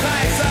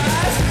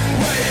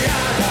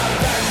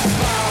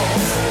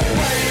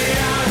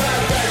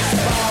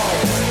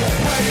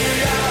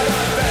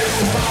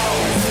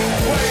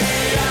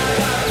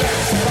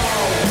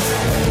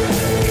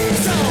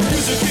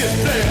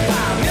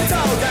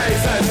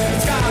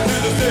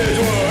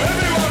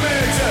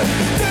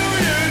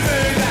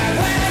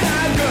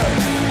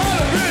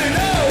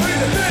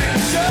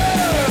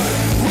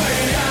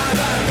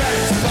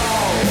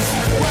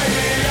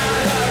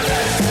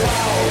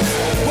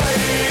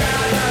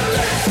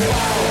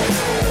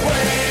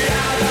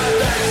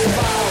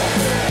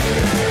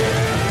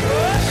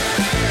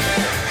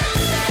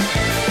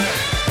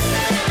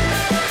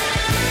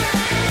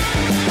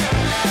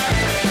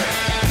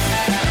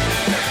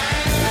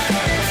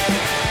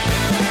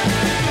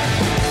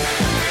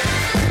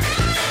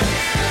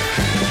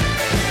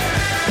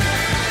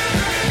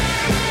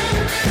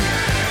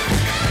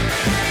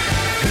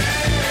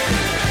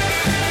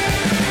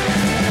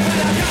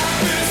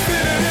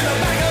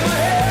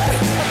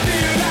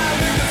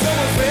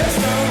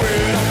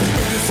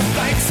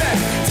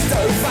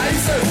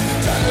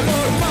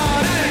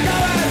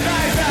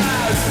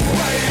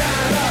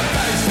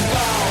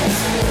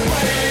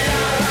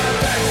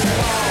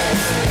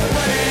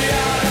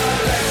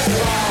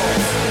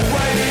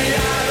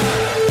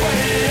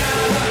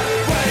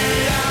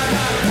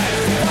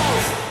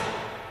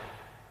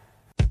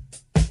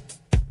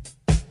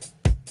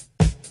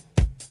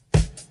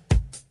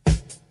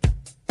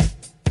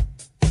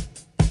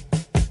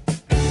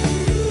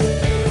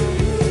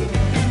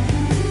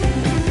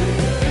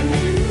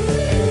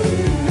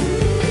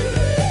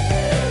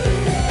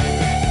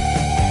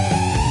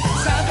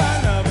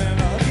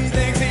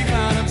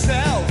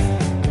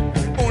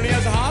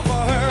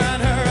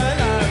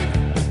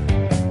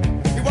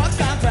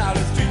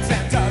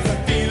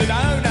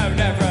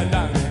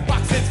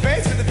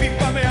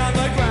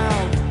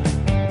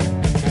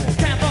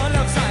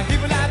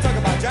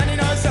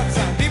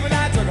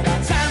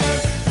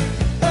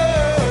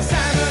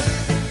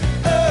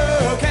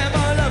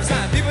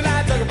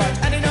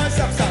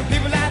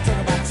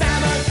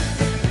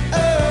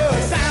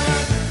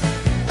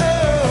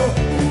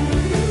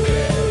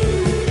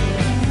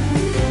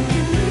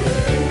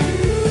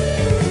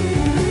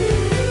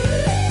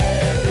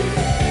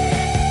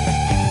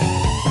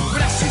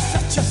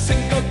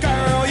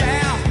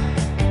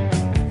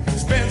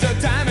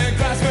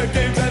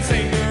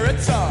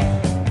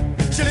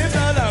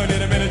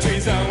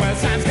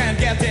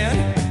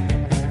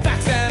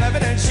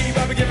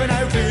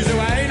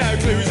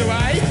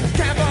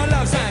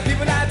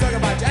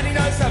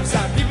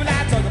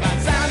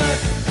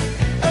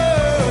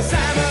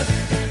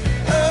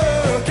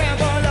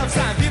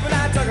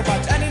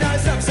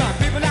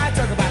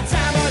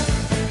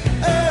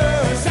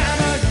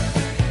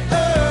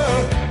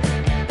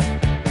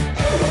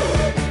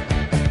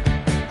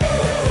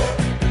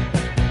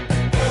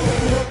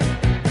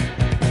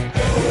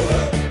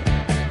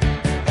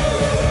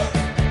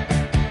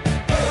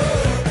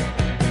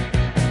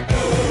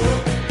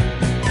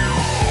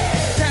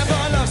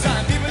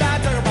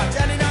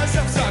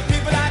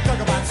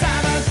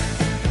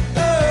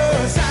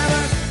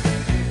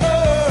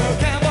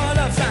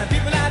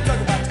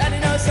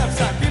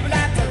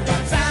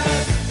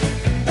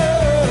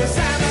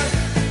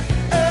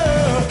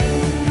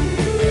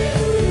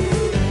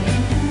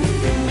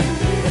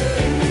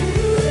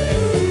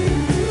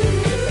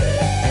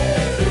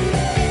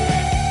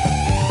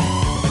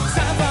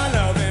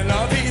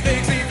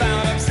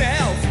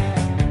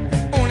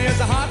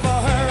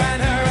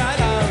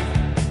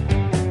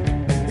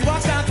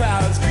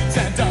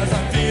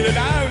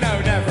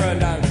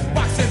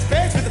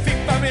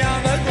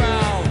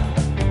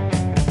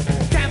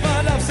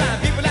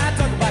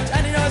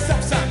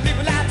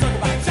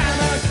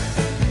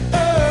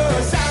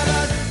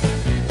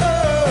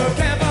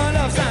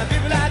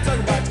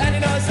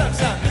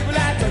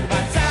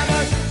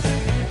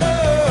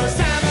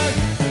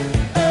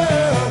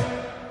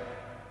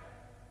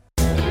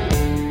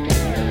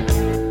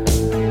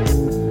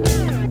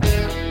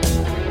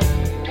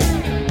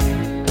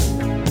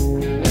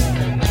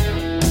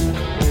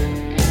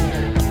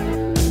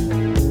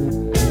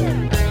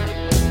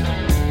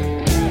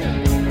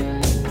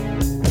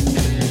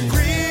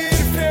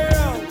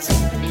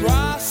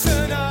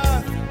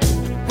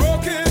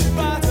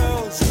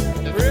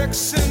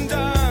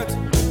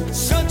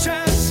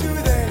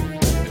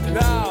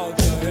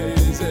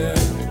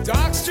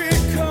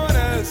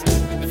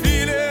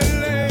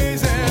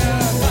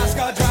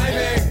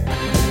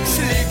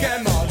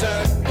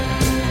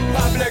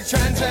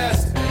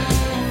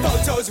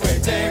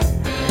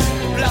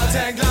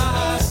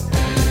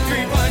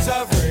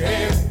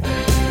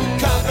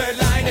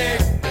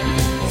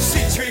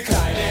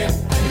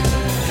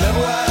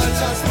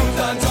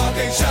smooth on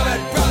talking, shove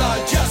it,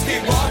 brother, just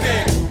keep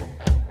walking.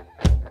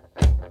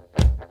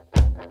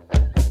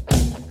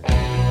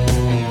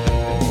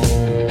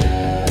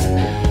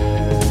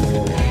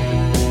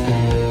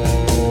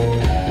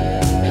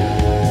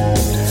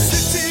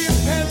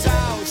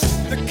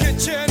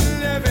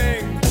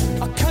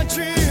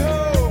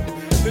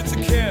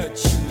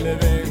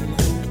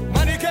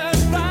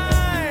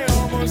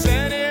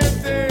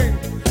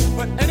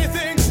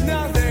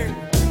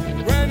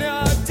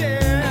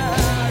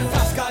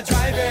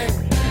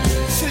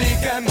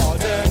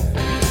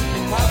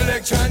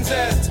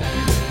 Transit,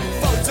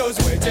 photos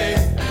waiting,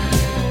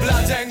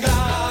 blood and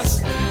glass,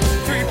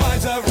 3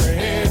 pints of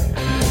rain,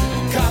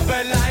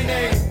 carpet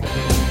lining,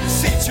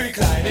 seats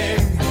reclining.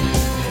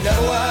 No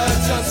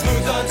words on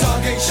smooth on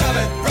talking, shove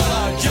it,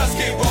 brother, just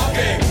keep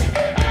walking.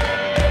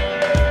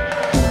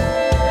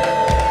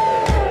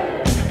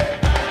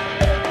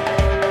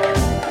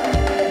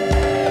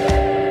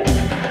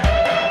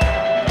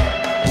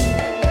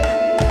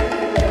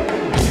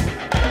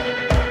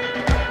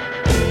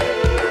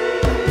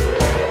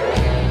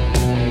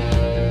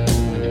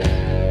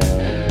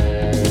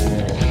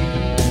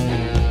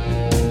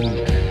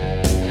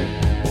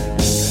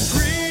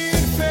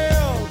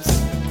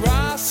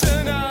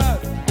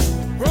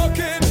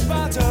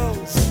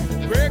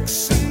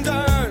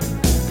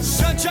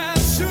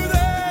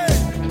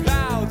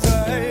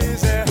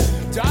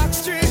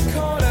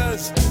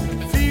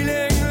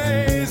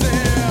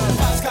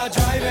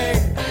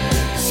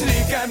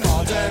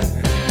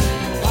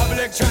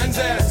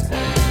 Transit,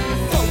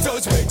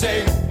 photos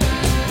waiting,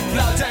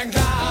 blood and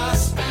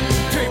glass,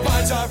 3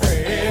 pints of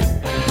rain,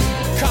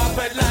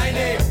 carpet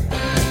lining,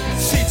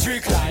 seats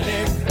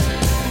reclining.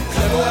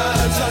 Clever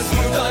words on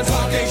smooth on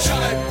talking,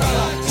 shove it,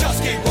 brother,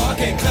 just keep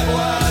walking. Clever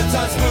words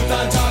on smooth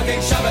on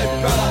talking, shove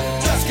it,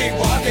 brother, just keep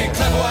walking.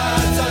 Clever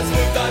words on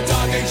smooth on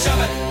talking,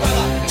 shove it,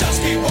 brother,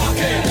 just keep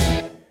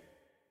walking.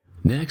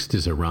 Next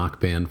is a rock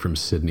band from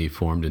Sydney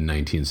formed in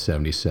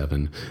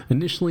 1977.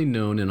 Initially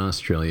known in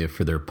Australia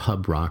for their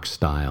pub rock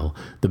style,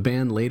 the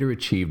band later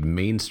achieved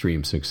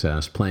mainstream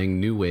success playing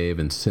new wave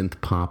and synth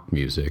pop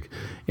music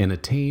and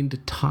attained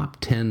top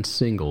 10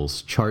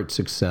 singles chart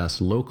success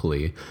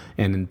locally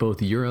and in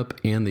both Europe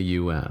and the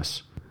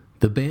US.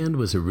 The band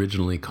was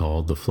originally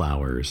called The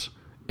Flowers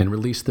and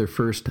released their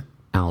first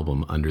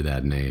album under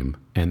that name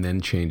and then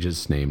changed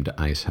its name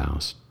to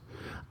Icehouse.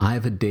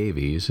 Iva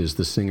Davies is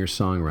the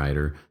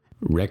singer-songwriter,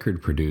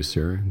 record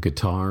producer,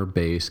 guitar,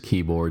 bass,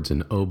 keyboards,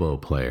 and oboe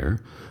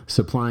player,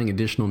 supplying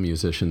additional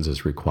musicians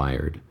as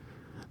required.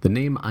 The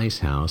name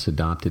Icehouse,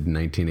 adopted in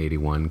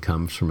 1981,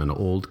 comes from an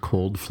old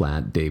cold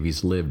flat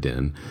Davies lived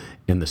in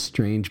and the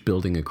strange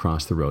building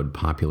across the road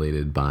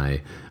populated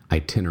by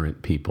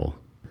itinerant people.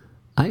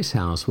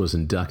 Icehouse was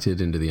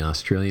inducted into the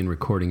Australian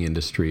Recording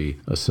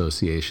Industry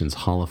Association's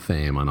Hall of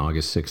Fame on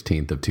August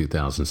 16th of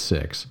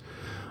 2006.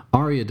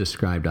 Aria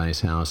described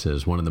Icehouse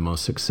as one of the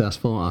most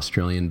successful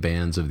Australian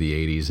bands of the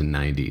 80s and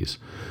 90s.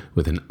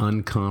 With an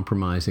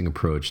uncompromising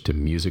approach to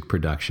music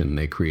production,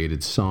 they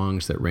created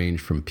songs that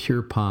ranged from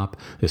pure pop,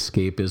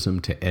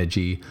 escapism to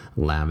edgy,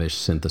 lavish,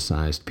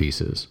 synthesized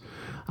pieces.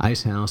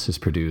 Icehouse has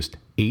produced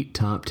 8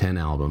 top 10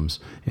 albums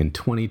and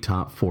 20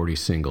 top 40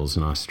 singles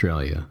in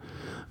Australia,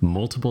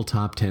 multiple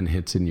top 10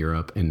 hits in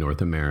Europe and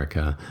North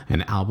America,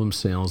 and album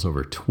sales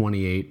over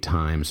 28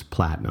 times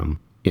platinum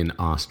in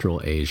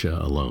Australasia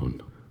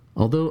alone.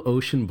 Although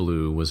Ocean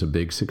Blue was a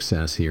big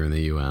success here in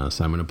the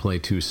U.S., I'm going to play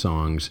 2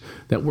 songs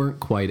that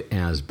weren't quite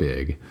as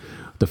big.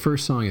 The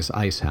first song is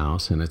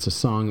Icehouse, and it's a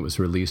song that was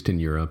released in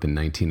Europe in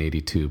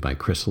 1982 by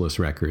Chrysalis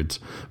Records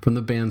from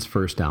the band's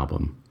first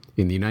album.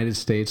 In the United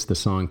States, the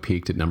song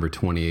peaked at number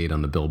 28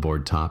 on the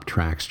Billboard Top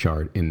Tracks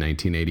chart in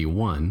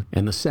 1981,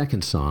 and the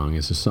second song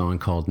is a song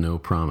called No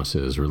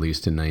Promises,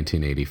 released in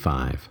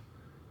 1985.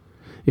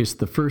 It's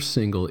the first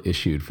single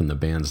issued from the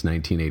band's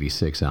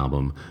 1986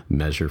 album,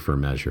 Measure for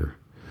Measure.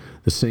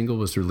 The single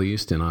was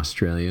released in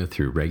Australia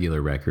through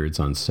Regular Records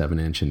on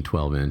 7-inch and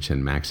 12-inch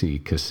and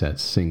maxi cassette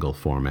single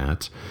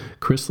formats.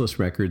 Chrysalis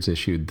Records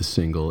issued the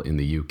single in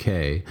the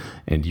UK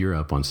and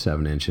Europe on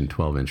 7-inch and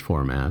 12-inch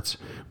formats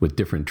with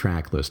different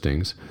track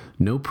listings.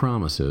 No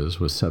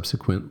Promises was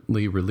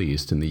subsequently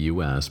released in the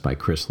US by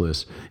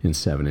Chrysalis in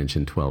 7-inch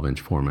and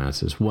 12-inch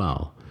formats as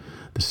well.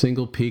 The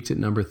single peaked at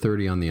number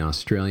 30 on the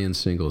Australian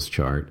singles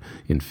chart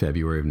in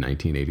February of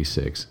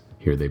 1986.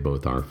 Here they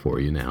both are for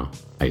you now.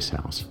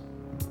 Icehouse.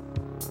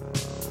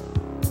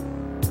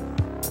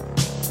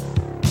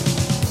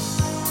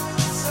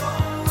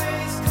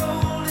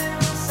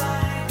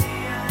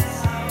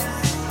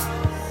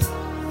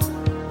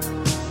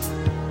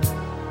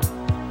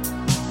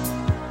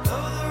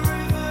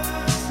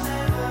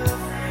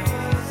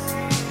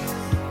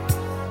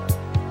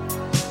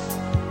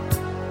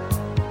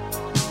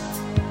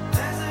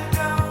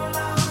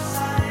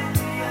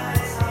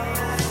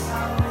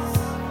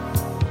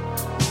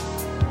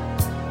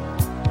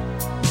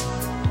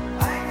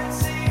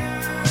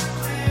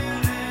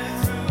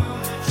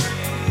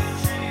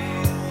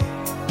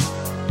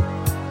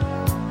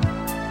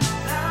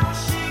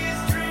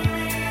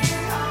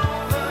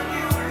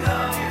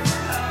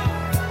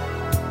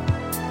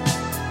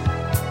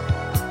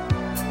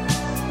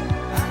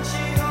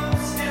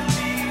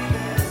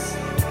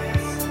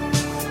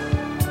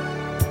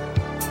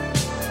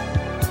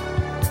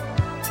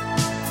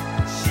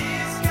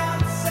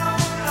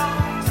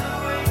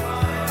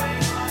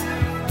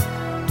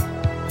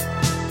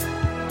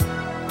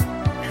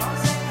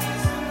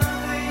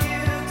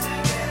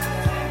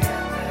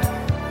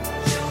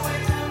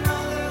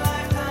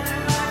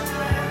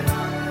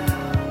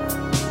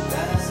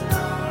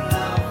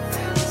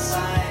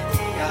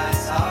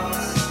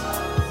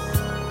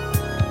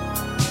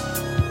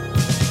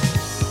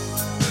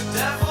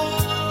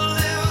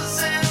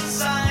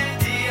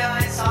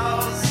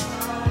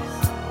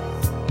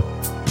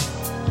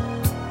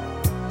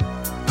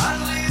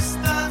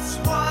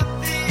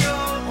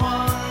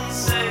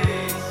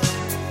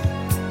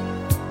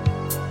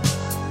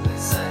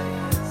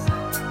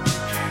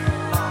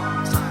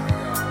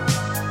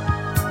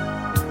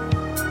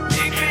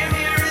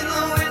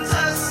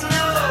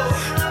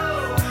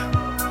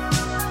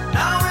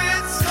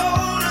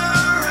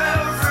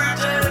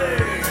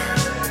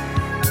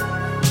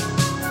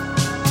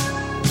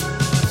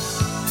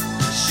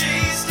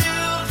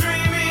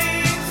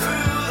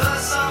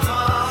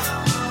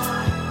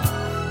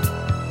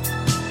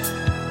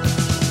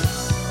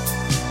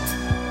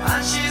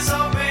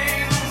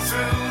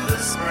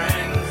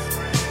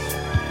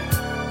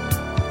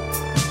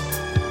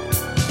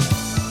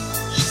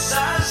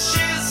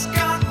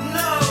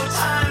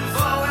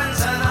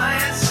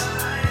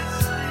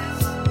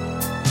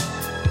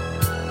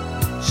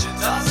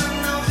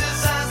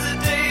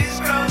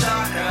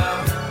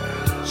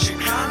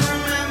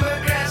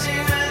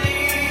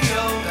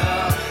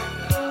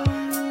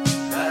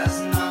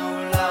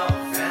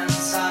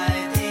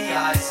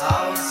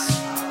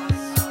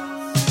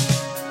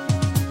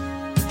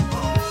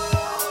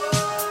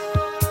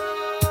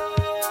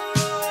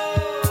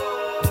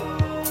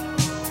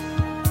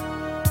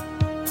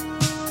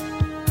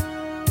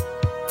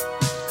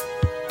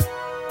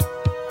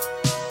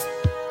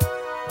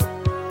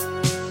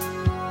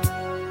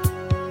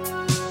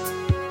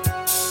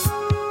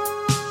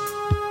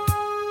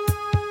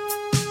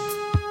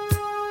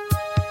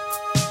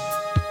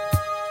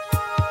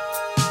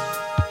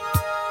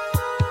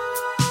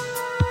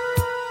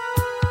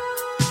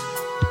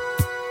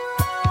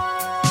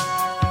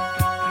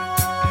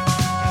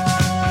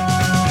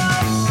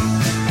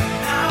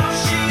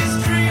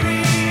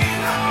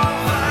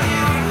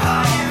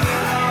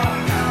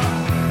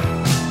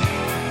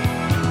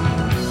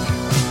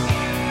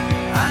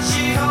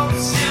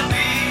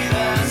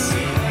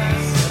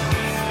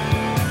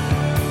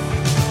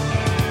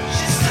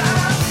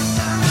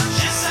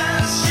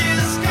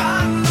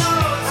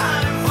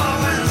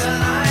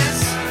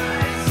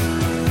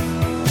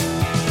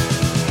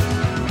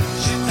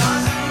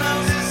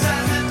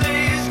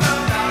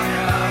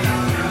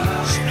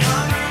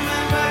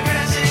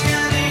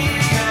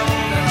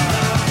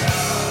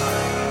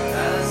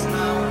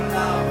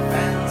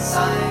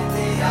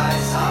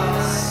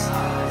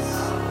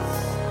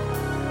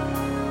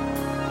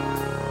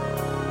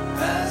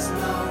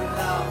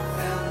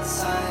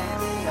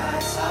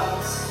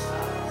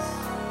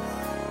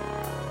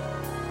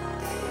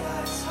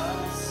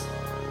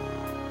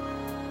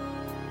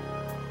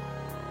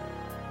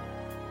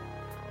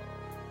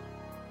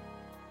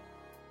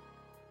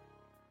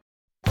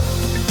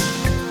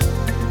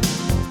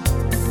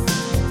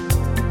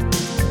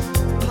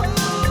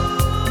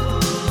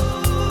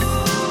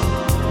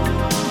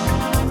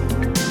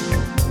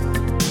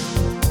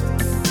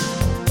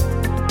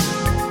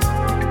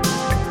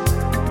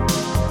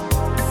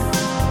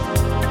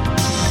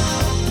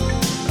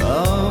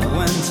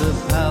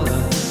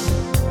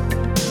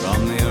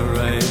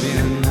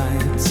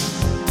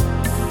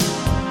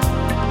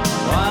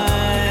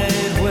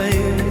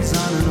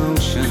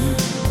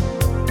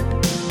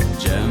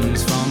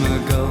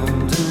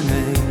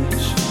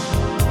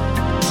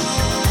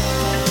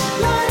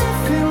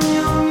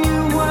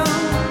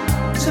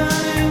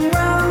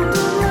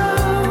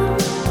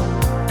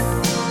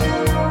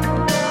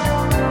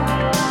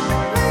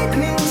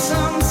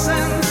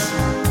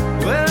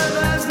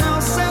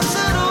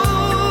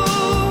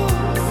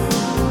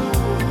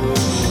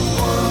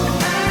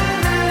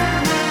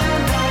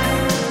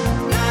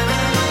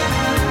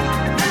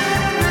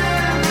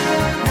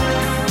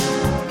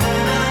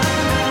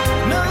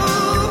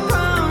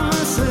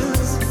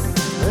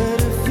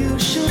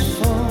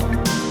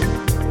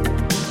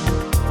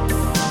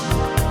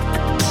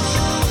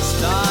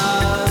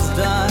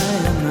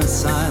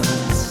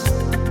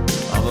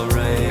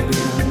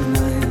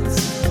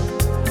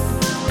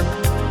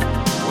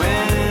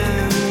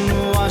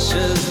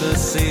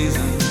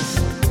 seasons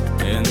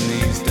in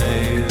these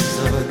days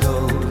of a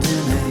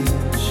golden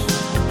age.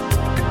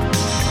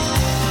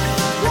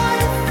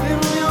 Life in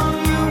your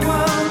new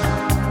world,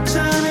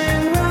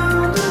 turning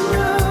round and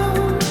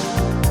round,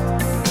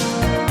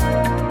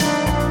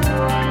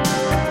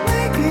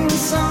 making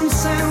some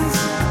sense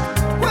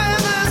where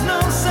there's no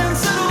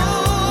sense at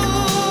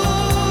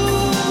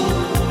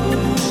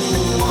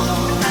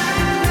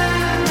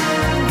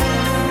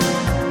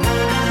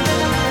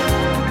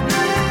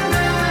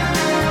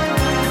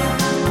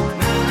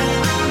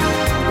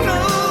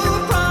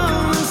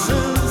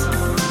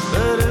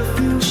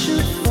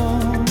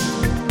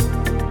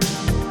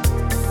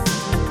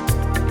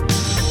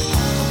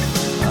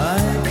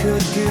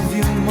give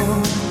you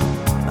more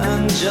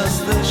than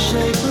just the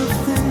shape of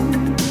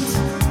things.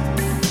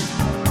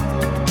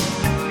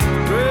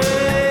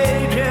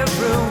 Break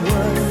every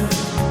word,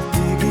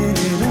 begin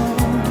it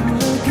all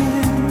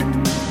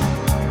again.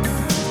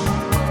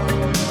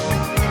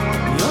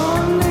 Your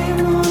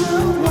name on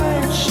a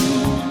white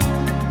sheet,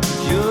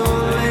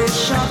 purely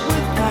shot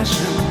with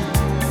passion.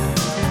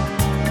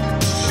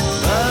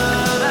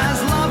 But as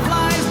love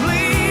lies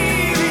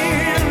bleeding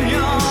in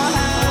your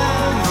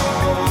hands,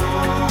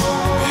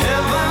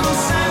 heaven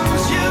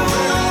sends you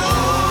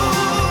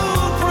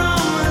no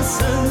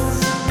promises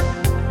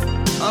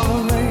of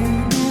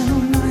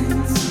Arabian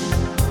Nights.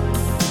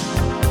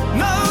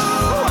 No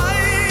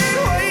white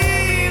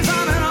waves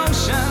on an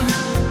ocean,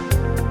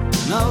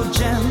 no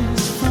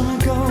gems from a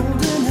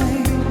golden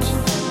age.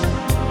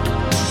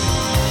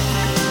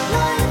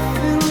 Life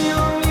in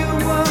your new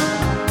world,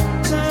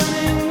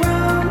 turning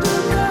round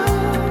and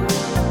round.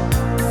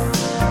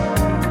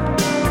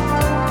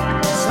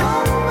 So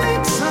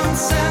make some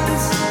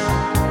sense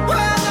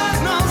where there's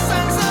no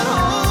sense at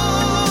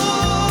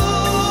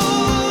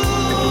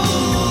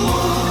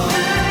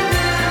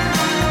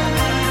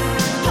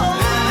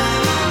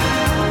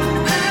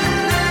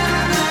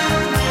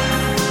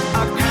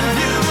I give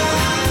you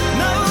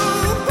no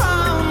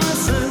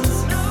promises,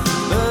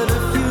 but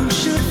if you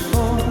should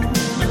fall,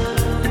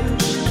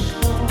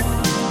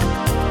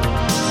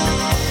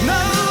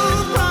 no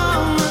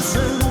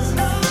promises,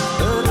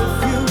 but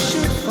if you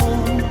should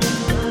fall,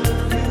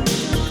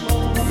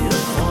 you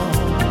fall.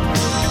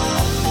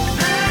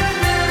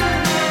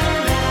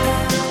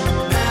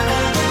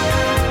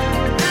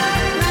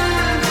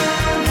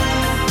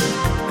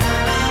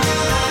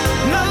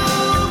 No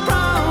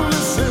promises,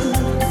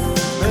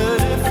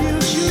 but if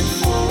you should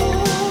fall.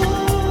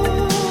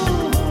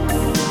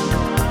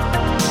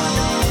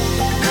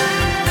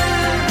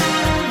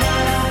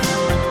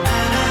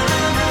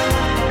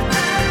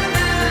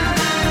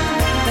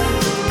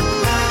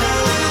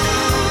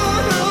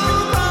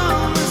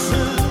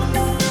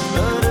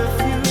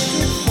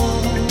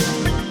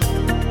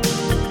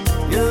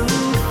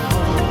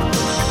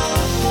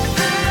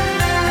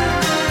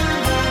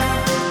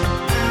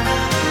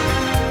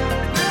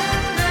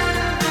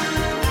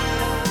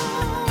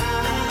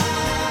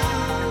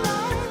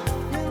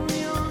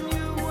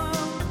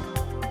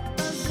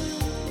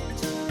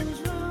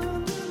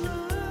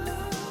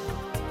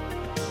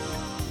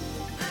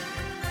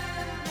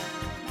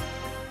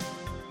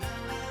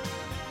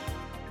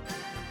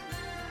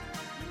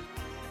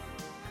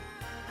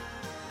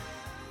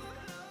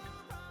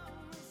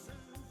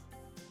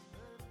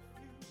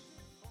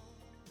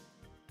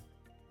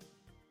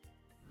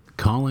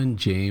 Colin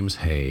James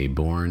Hay,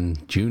 born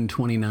June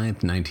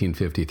 29th,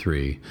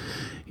 1953.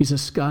 He's a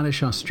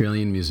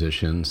Scottish-Australian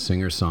musician,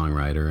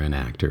 singer-songwriter, and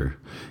actor.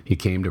 He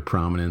came to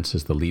prominence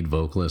as the lead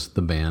vocalist of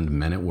the band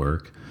Men at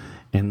Work,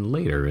 and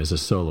later as a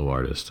solo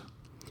artist.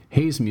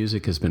 Hay's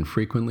music has been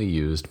frequently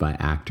used by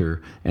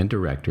actor and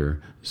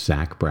director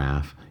Zach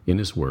Braff in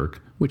his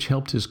work, which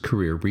helped his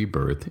career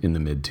rebirth in the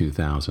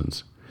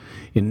mid-2000s.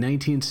 In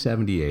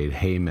 1978,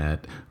 Hay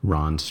met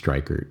Ron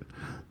Strykert.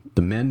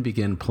 The men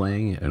began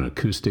playing an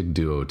acoustic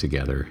duo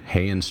together.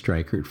 Hay and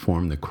Strykert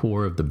formed the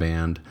core of the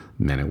band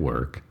Men at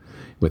Work,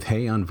 with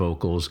Hay on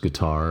vocals,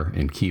 guitar,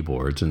 and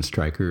keyboards, and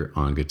Strykert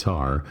on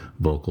guitar,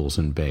 vocals,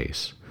 and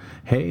bass.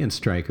 Hay and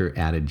Strykert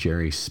added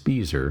Jerry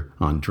Speezer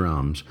on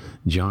drums,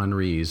 John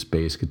Rees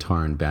bass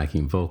guitar and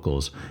backing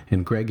vocals,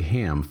 and Greg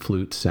Ham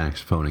flute,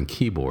 saxophone, and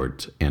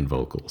keyboards and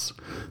vocals.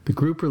 The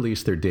group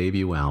released their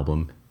debut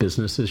album,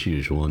 Business as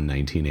Usual, in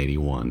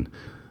 1981.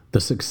 The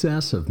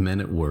success of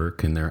Men at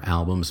Work and their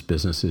albums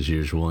Business as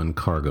Usual and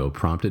Cargo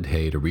prompted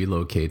Hay to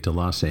relocate to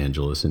Los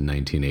Angeles in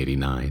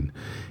 1989.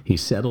 He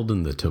settled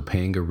in the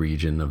Topanga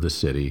region of the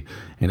city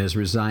and has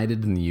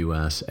resided in the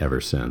U.S. ever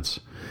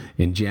since.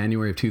 In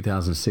January of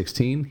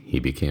 2016, he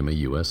became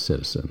a U.S.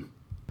 citizen.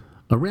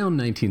 Around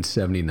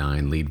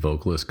 1979, lead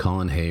vocalist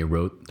Colin Hay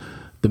wrote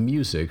the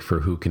music for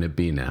Who Can It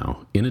Be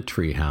Now in a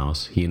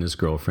treehouse he and his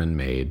girlfriend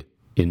made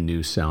in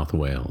New South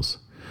Wales.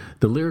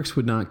 The lyrics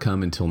would not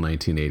come until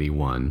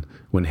 1981,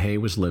 when Hay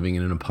was living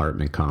in an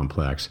apartment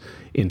complex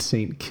in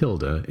St.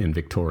 Kilda in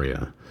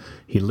Victoria.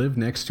 He lived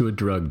next to a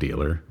drug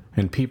dealer,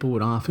 and people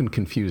would often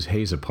confuse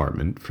Hay's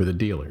apartment for the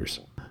dealer's.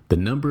 The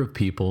number of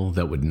people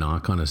that would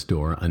knock on his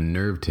door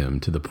unnerved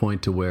him to the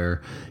point to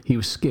where he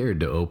was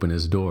scared to open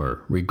his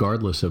door,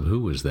 regardless of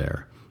who was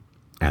there.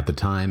 At the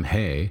time,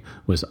 Hay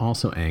was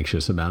also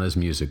anxious about his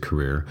music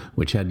career,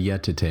 which had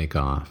yet to take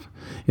off.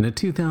 In a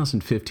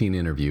 2015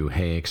 interview,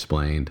 Hay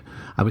explained,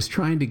 "I was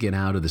trying to get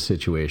out of the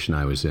situation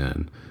I was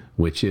in,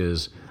 which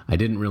is I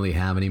didn't really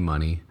have any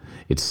money.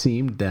 It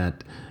seemed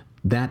that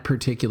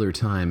particular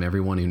time,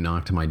 everyone who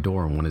knocked on my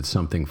door wanted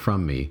something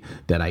from me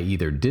that I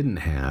either didn't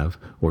have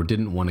or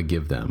didn't want to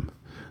give them.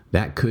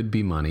 That could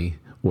be money,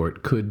 or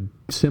it could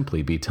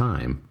simply be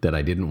time that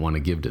I didn't want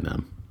to give to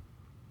them."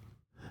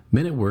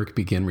 Men at Work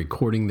began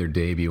recording their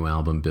debut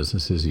album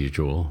Business as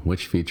Usual,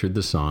 which featured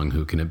the song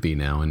Who Can It Be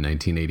Now in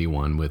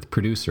 1981 with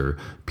producer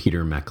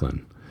Peter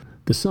Mecklin.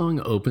 The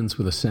song opens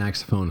with a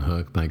saxophone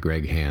hook by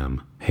Greg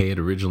Ham. Hay had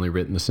originally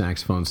written the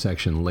saxophone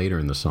section later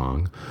in the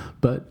song,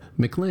 but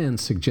McLean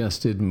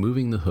suggested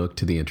moving the hook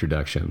to the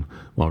introduction.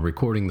 While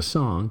recording the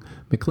song,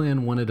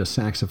 McLean wanted a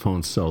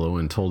saxophone solo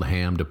and told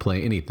Ham to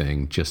play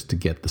anything just to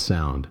get the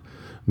sound.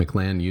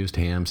 McLean used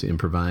Ham's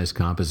improvised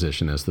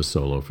composition as the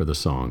solo for the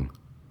song.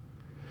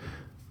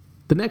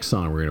 The next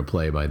song we're going to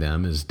play by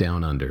them is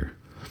Down Under.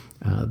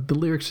 The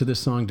lyrics to this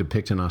song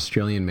depict an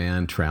Australian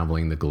man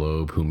traveling the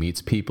globe who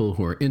meets people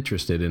who are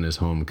interested in his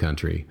home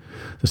country.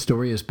 The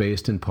story is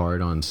based in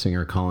part on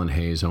singer Colin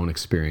Hay's own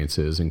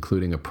experiences,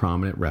 including a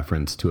prominent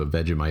reference to a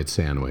Vegemite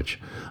sandwich,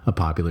 a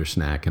popular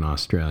snack in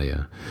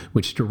Australia,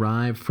 which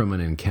derived from an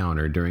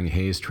encounter during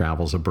Hay's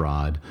travels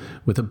abroad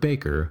with a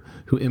baker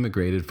who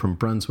immigrated from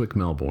Brunswick,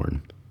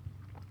 Melbourne.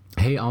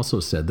 Hay also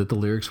said that the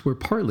lyrics were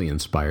partly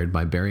inspired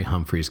by Barry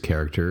Humphrey's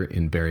character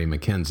in Barry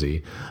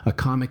Mackenzie, a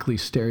comically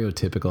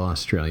stereotypical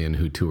Australian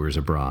who tours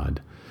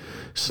abroad.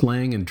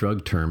 Slang and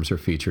drug terms are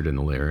featured in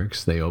the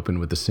lyrics. They open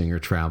with the singer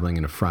traveling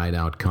in a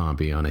fried-out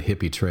combi on a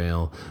hippie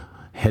trail,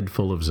 head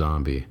full of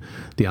zombie.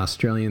 The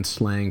Australian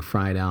slang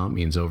fried out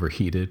means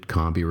overheated.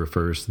 Combi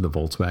refers to the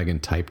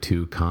Volkswagen Type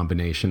 2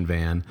 combination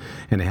van,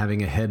 and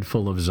having a head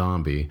full of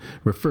zombie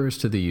refers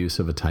to the use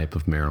of a type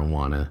of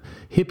marijuana.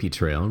 Hippie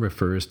trail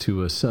refers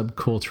to a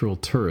subcultural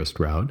tourist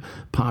route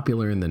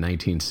popular in the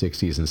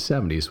 1960s and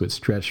 70s, which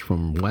stretched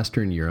from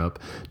Western Europe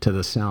to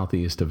the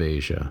southeast of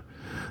Asia.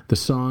 The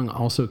song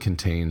also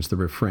contains the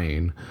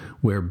refrain,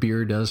 "Where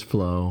beer does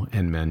flow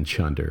and men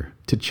chunder."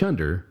 To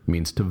chunder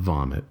means to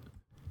vomit.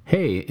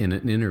 Hay, in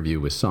an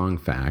interview with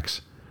Songfacts,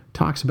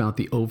 talks about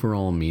the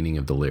overall meaning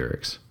of the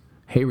lyrics.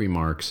 Hay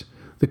remarks,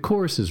 "The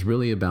chorus is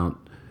really about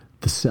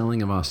the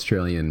selling of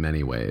Australia in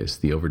many ways,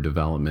 the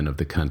overdevelopment of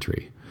the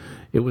country.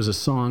 It was a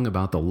song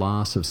about the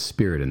loss of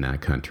spirit in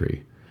that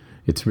country.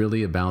 It's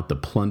really about the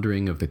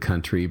plundering of the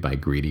country by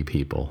greedy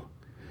people.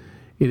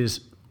 It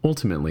is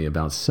ultimately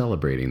about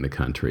celebrating the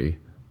country,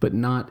 but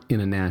not in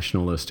a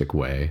nationalistic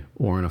way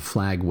or in a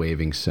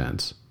flag-waving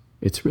sense.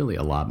 It's really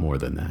a lot more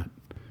than that."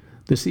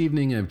 This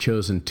evening I've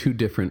chosen two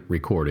different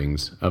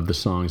recordings of the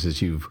songs as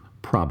you've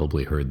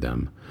probably heard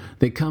them.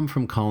 They come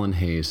from Colin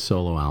Hay's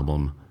solo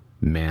album,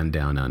 Man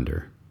Down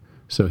Under.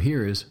 So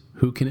here is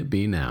Who Can It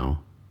Be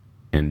Now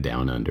and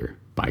Down Under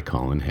by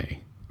Colin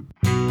Hay.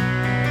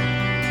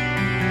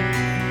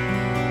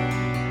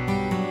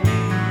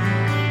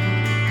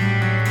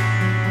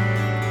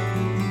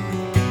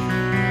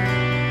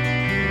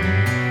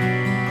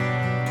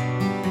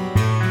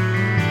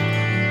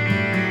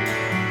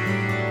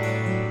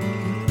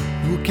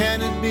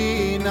 Can it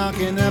be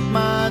knocking at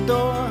my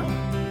door?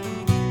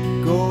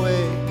 Go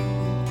away,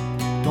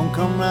 don't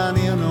come round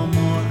here no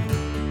more.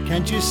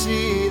 Can't you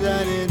see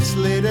that it's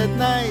late at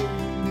night?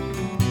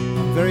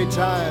 I'm very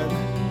tired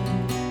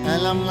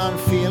and I'm not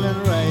feeling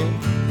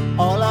right.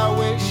 All I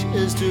wish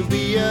is to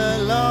be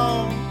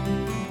alone.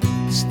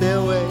 Stay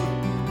away,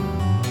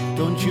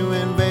 don't you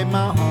invade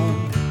my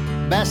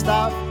home. Best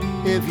off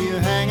if you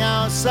hang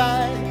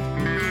outside.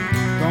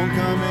 Don't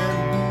come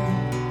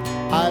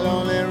in, I'll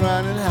only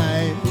run and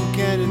hide. Who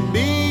can it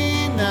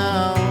be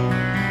now?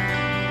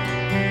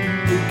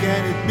 Who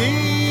can it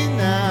be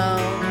now?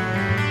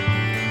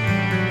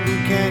 Who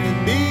can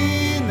it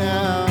be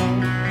now?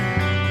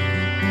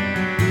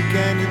 Who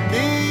can it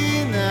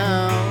be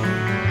now?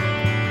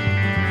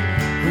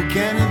 Who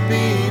can it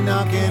be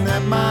knocking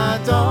at my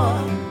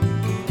door?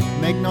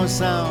 Make no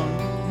sound,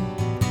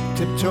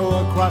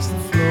 tiptoe across the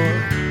floor.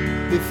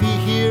 If he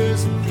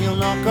hears, he'll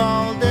knock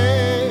all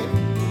day.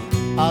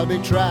 I'll be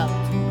trapped,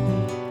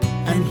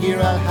 and here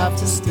I'll have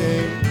to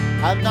stay.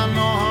 I've done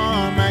no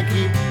harm, I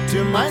keep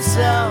to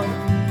myself.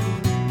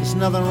 There's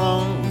nothing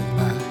wrong with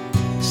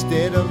my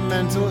state of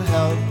mental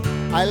health.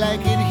 I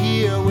like it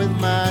here with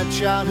my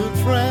childhood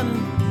friend.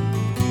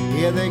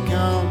 Here they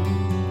come,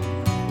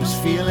 those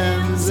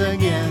feelings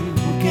again.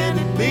 Who can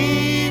it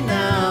be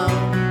now?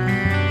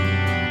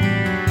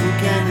 Who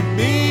can it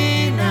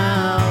be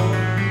now?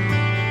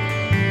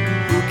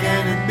 Who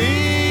can it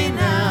be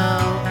now?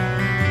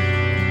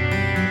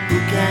 Who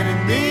can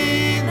it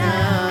be now?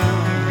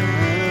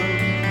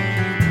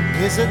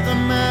 Is it the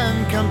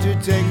man come to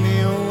take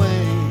me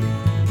away?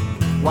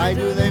 Why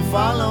do they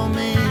follow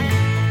me?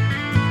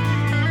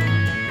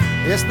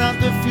 It's not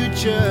the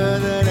future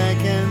that I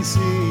can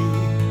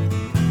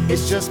see.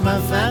 It's just my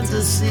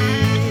fantasy.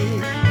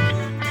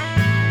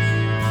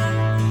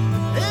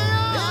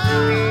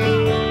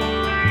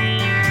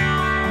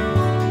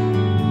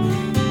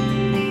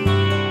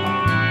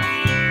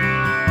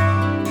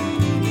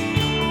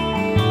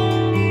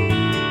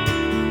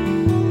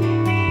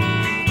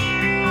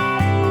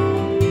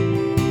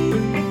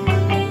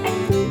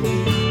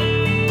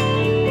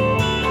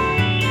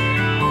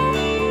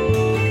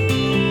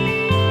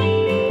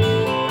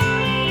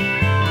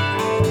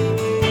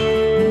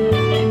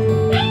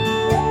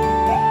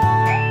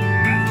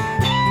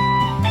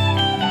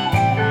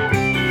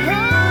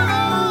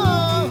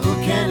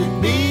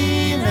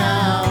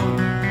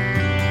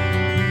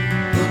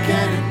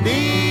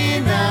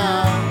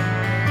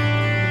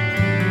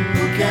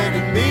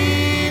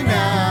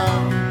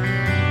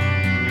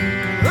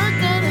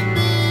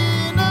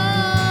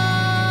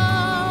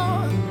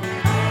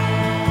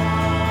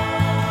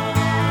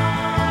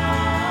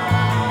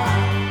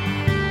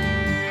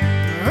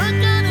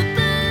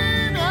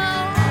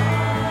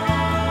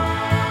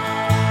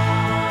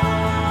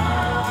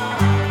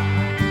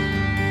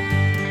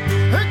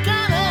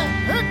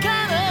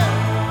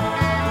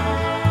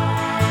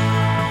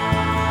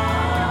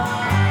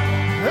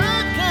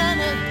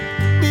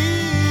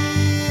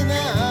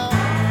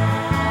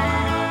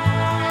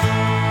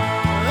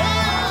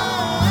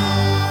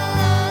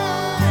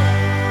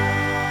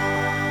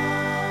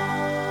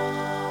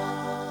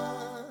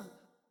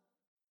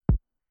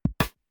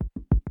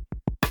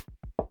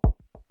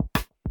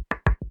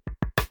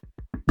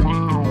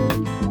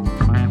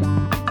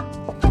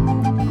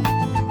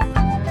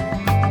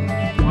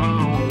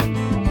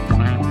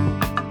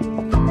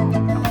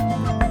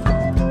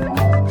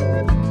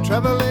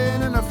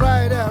 Traveling in a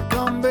fried out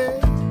combi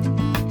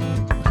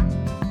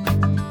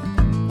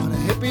on a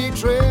hippie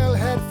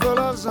trailhead full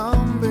of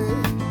zombies.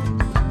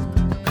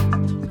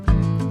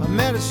 I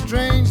met a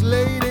strange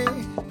lady,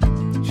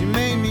 she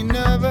made me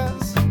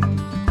nervous.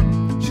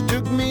 She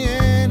took me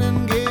in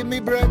and gave me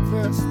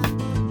breakfast.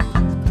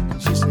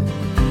 She said,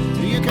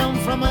 do you come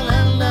from a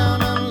land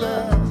down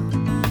under?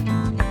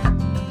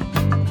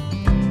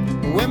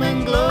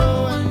 Women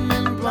glow and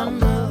men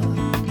plunder.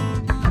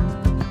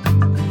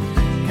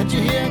 Can't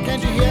you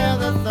hear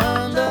the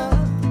thunder?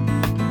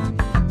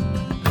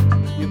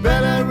 You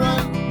better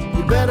run,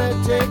 you better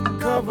take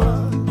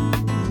cover.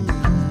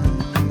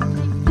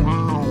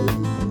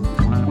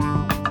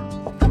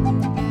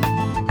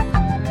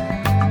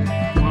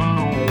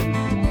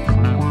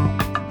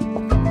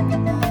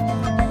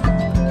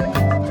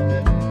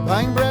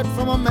 Buying bread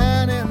from a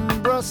man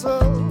in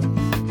Brussels.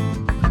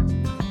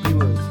 He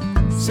was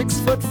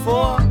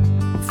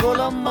 6'4",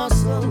 full of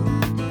muscle.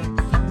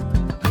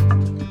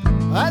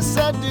 I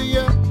said, do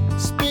you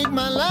speak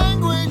my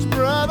language,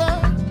 brother?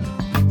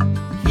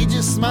 He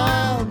just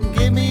smiled and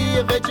gave me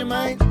a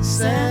Vegemite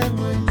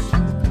sandwich.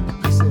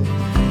 He said,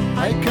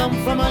 I come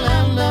from a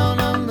land down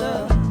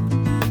under.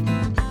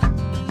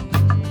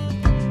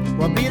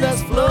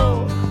 Wabidas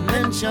flow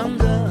and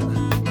chunder.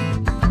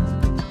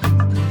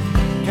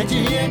 Can't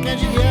you hear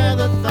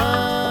the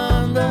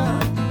thunder?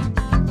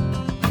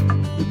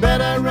 You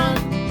better run,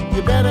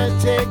 you better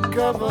take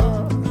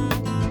cover.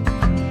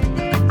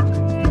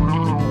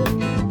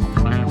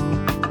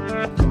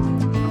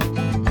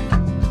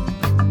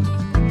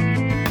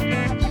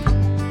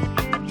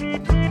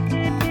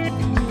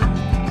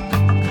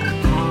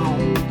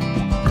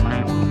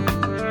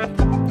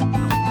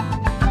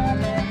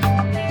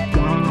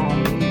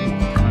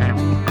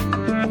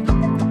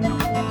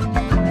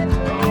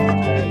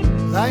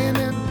 Lying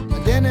in a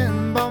den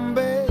in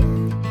Bombay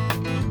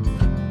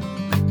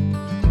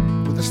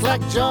with a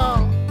slack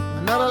jaw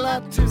and not a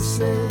lot to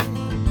say.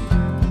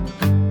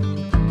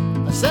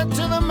 I said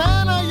to the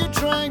man, are you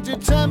trying to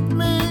tempt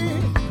me?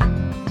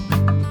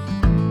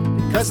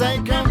 Because I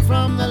come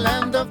from the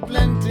land of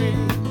plenty.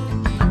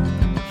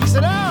 He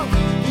said, oh,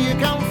 do you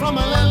come from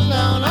a land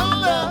down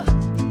under?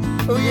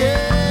 Oh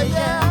yeah,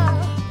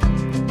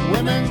 yeah.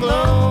 Women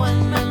glow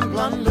and men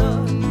plunder.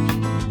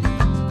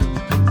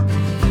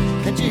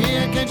 Can't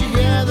you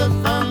hear the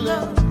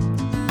thunder?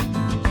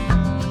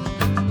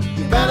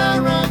 You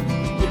better run,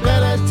 you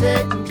better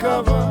take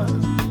cover.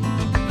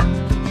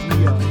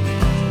 We are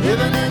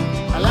living in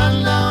a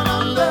land down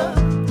under.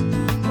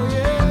 Oh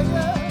yeah,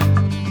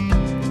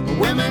 yeah.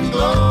 Women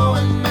glow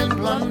and men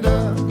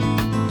plunder.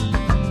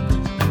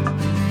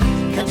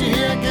 Can't you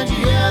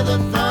hear the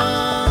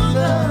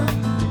thunder?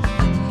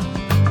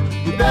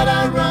 You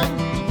better run,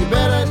 you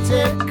better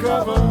take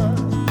cover.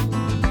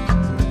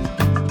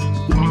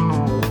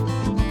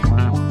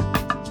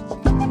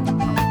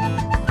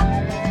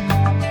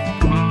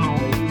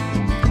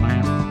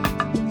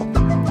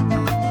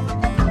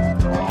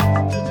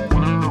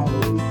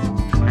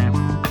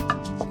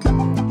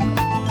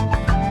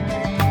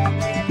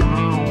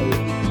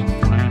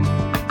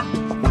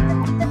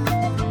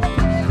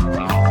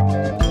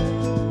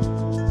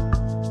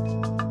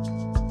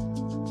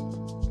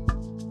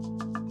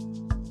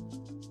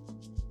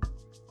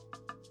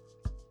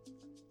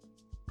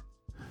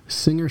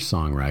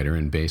 Singer-songwriter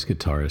and bass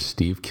guitarist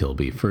Steve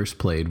Kilbey first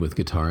played with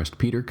guitarist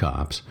Peter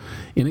Copps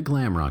in a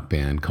glam rock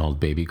band called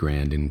Baby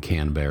Grand in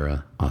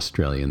Canberra,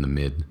 Australia in the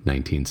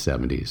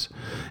mid-1970s.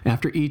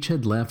 After each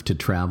had left to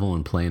travel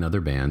and play in other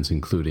bands,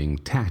 including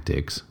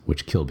Tactics,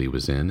 which Kilbey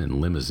was in,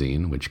 and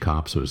Limousine, which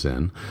Copps was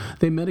in,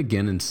 they met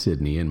again in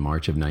Sydney in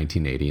March of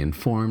 1980 and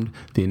formed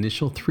the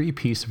initial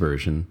three-piece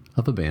version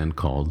of a band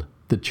called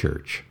The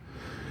Church,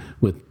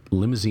 with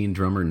Limousine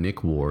drummer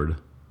Nick Ward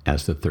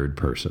as the third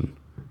person.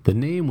 The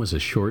name was a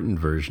shortened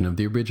version of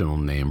the original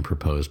name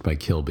proposed by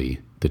Kilbey,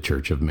 The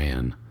Church of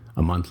Man.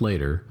 A month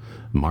later,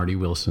 Marty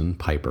Wilson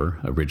Piper,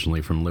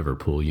 originally from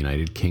Liverpool,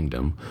 United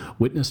Kingdom,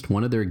 witnessed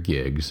one of their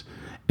gigs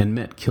and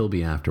met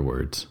Kilbey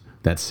afterwards.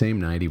 That same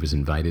night, he was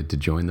invited to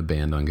join the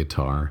band on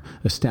guitar,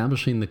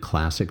 establishing the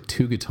classic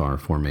two-guitar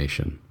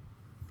formation.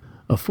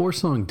 A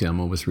 4-song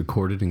demo was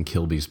recorded in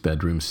Kilbey's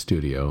bedroom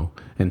studio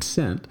and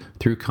sent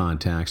through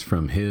contacts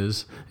from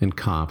his and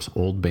Copps'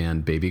 old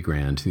band Baby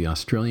Grand to the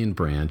Australian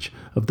branch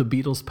of the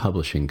Beatles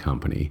publishing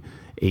company,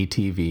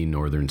 ATV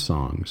Northern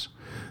Songs.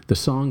 The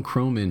song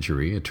Chrome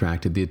Injury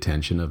attracted the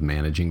attention of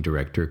managing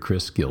director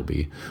Chris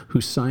Gilby,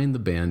 who signed the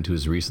band to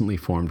his recently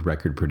formed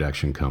record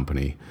production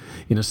company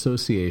in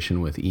association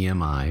with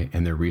EMI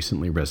and their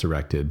recently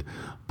resurrected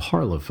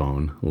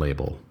Parlophone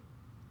label.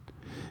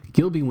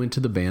 Gilby went to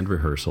the band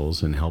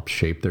rehearsals and helped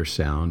shape their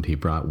sound. He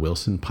brought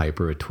Wilson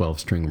Piper a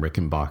 12-string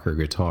Rickenbacker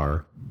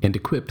guitar and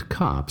equipped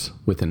Copps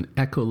with an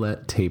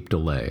Ecolet tape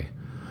delay.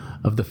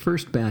 Of the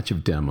first batch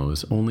of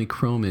demos, only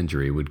Chrome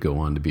Injury would go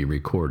on to be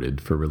recorded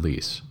for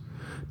release.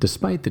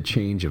 Despite the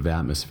change of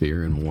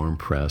atmosphere and warm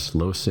press,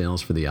 low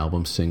sales for the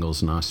album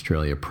singles in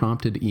Australia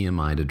prompted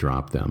EMI to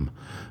drop them.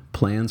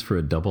 Plans for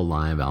a double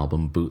live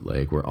album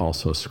bootleg were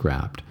also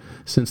scrapped.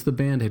 Since the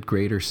band had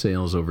greater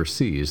sales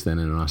overseas than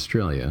in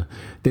Australia,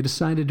 they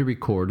decided to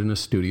record in a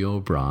studio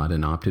abroad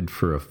and opted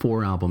for a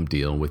 4-album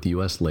deal with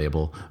U.S.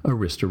 label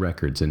Arista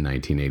Records in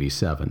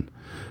 1987.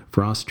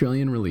 For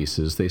Australian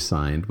releases, they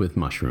signed with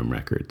Mushroom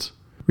Records.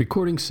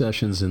 Recording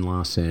sessions in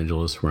Los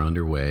Angeles were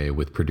underway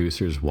with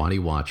producers Waddy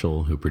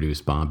Watchell, who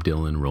produced Bob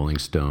Dylan, Rolling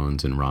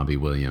Stones, and Robbie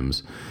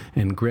Williams,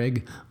 and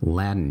Greg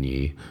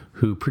Ladany,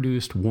 who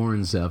produced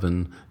Warren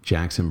Zevon,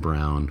 Jackson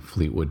Browne,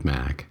 Fleetwood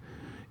Mac.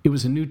 It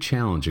was a new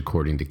challenge,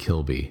 according to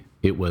Kilbey.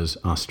 It was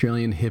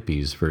Australian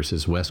hippies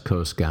versus West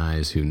Coast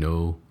guys who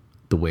know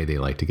the way they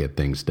like to get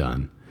things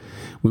done.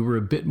 We were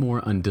a bit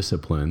more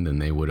undisciplined than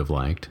they would have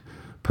liked.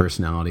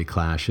 Personality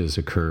clashes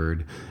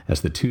occurred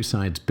as the two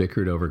sides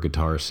bickered over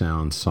guitar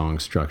sounds, song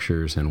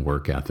structures, and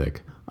work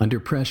ethic. Under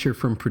pressure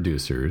from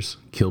producers,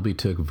 Kilbey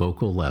took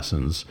vocal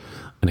lessons,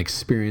 an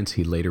experience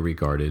he later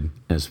regarded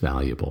as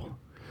valuable.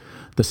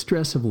 The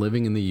stress of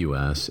living in the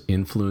U.S.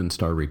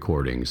 influenced our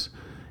recordings,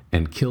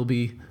 and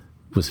Kilbey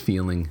was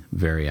feeling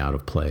very out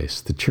of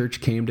place. The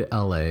Church came to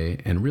L.A.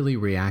 and really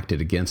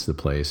reacted against the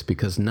place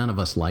because none of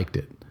us liked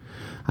it.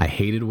 I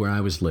hated where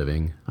I was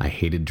living. I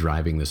hated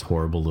driving this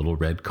horrible little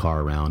red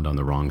car around on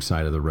the wrong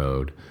side of the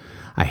road.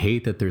 I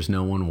hate that there's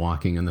no one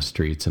walking in the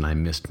streets, and I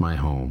missed my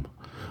home.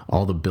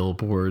 All the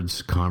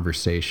billboards,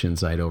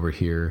 conversations I'd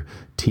overhear,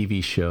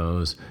 TV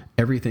shows,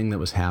 everything that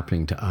was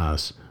happening to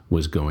us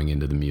was going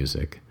into the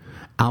music.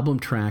 Album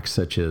tracks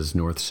such as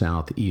North,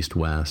 South, East,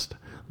 West,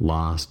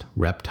 Lost,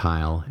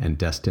 Reptile, and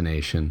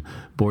Destination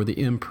bore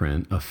the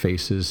imprint of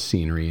faces,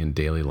 scenery, and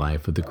daily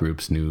life of the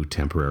group's new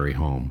temporary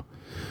home.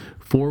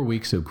 4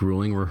 weeks of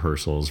grueling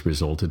rehearsals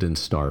resulted in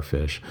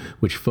Starfish,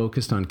 which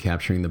focused on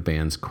capturing the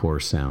band's core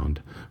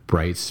sound.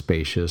 Bright,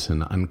 spacious,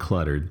 and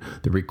uncluttered,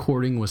 the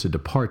recording was a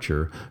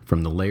departure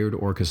from the layered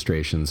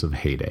orchestrations of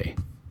Heyday.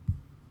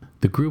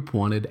 The group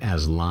wanted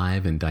as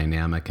live and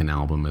dynamic an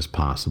album as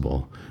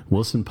possible.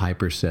 Wilson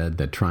Piper said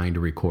that trying to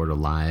record a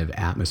live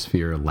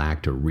atmosphere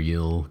lacked a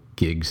real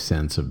gig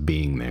sense of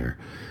being there.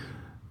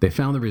 They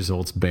found the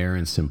results bare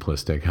and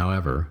simplistic.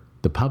 However,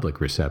 the public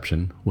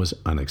reception was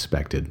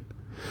unexpected.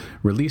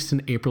 Released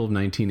in April of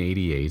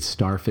 1988,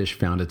 Starfish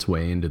found its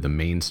way into the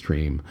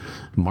mainstream,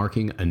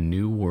 marking a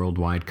new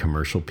worldwide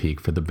commercial peak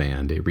for the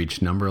band. It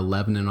reached number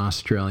 11 in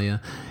Australia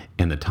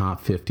and the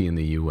top 50 in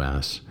the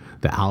U.S.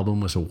 The album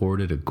was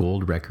awarded a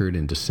gold record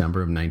in December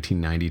of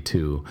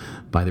 1992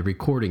 by the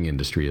Recording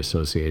Industry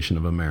Association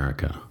of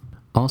America.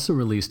 Also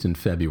released in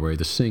February,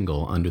 the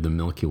single Under the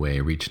Milky Way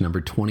reached number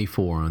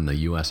 24 on the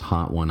U.S.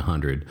 Hot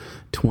 100,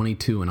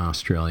 22 in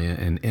Australia,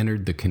 and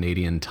entered the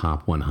Canadian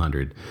Top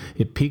 100.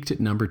 It peaked at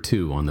number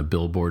 2 on the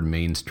Billboard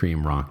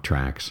Mainstream Rock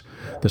Tracks.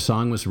 The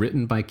song was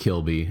written by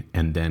Kilbey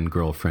and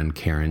then-girlfriend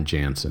Karen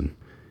Jansen.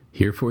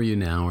 Here for you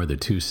now are the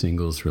 2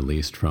 singles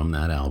released from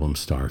that album,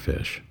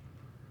 Starfish: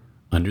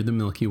 Under the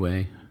Milky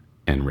Way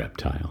and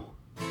Reptile.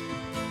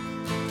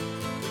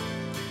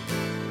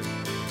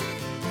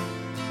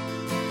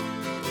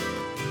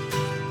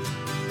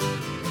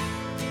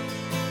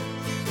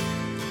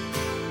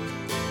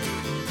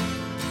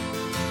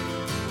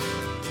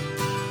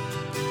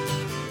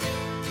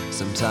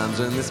 Sometimes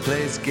when this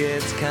place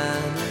gets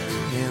kinda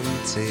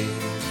empty,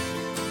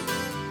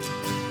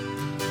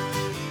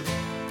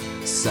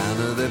 sound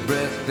of their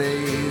breath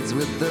fades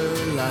with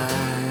the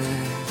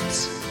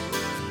lights.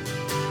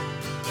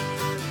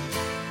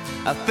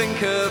 I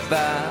think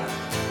about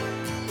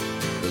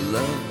the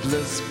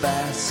loveless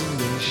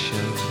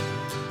fascination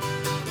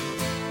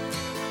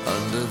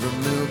under the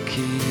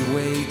Milky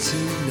Way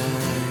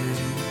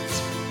tonight.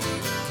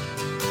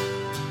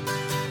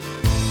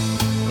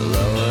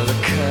 Lower the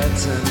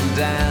curtain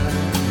down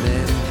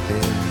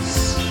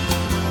Memphis.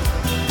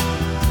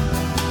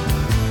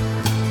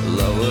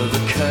 Lower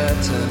the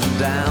curtain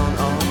down,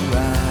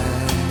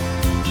 alright.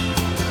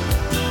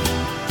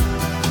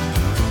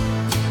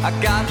 I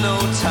got no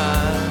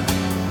time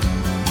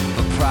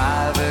for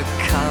private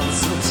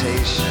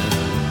consultation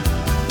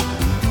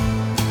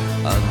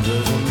under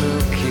the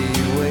Milky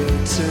Way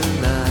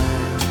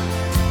tonight.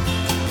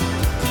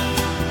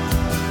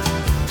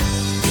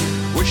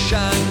 Wish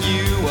I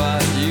knew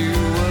what you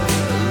were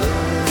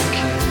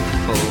looking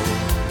for.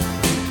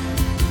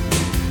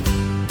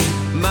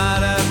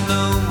 Might have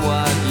known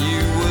what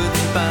you would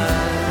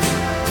find.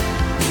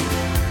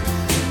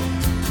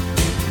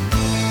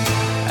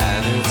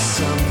 And it's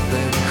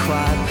something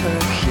quite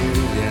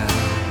peculiar,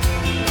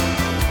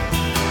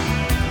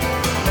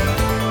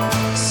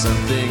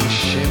 something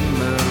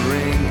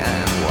shimmering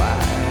and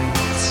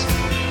white.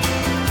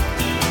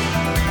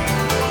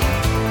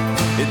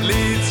 It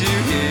leads you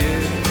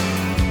here,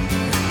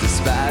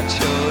 despite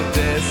your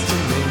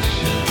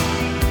destination,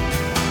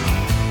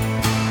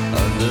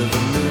 under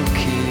the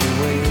Milky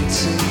Way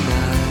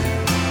tonight.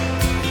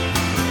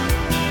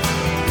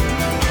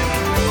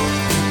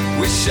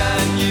 Wish I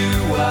knew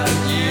what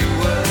you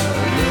were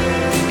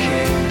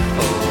looking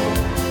for.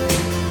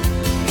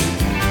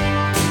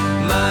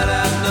 Might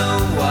have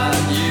known what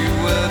you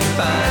would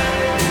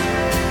find.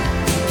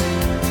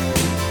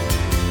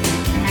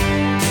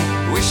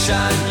 Wish I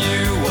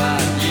knew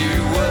what you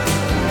were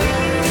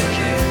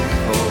looking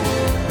for.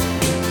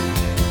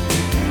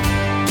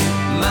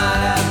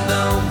 Might have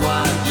known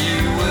what you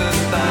would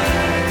find.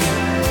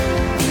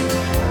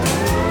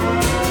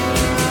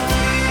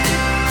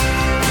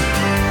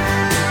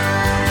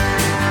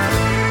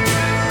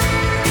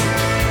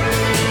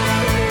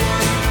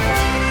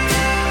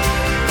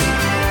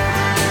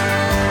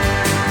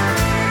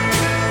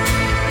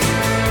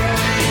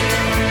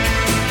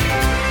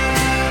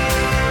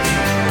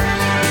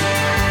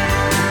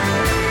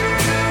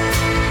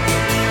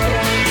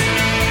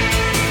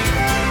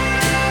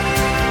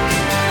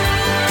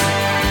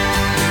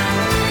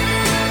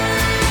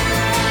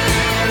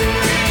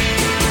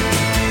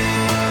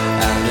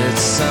 And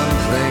it's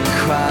something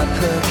quite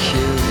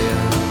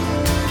peculiar,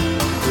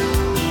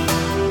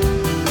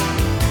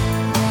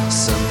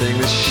 something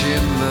that's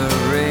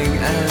shimmering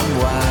and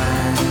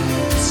white.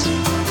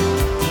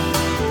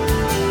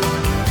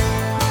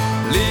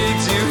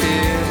 Leads you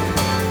here,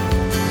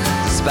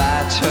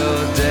 despite your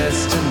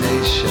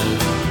destination,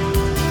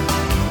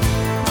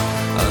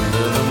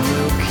 under the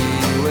Milky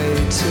Way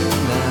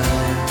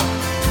tonight.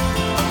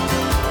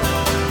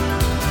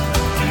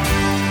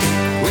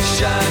 Wish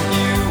I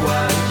knew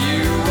what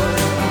you were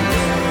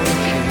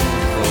looking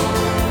for.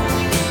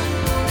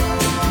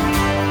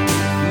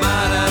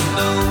 Might have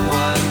known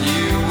what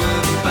you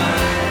would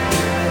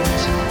find.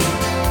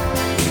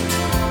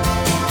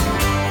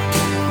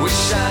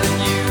 Wish I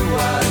knew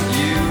what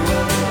you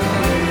were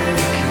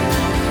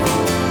looking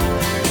for.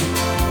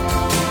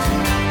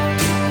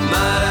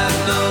 Might have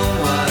known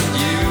what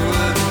you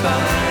would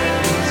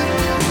find.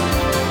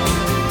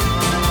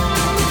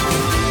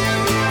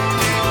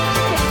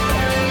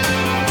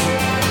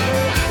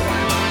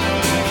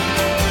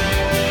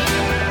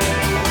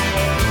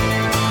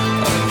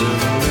 Under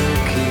the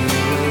Milky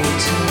Way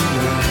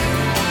tonight.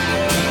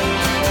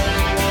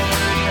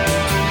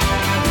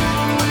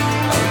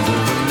 Under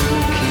the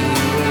Milky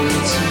Way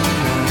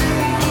tonight.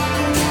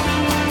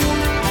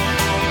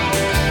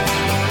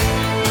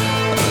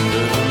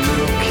 Under the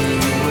Milky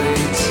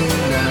Way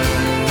tonight.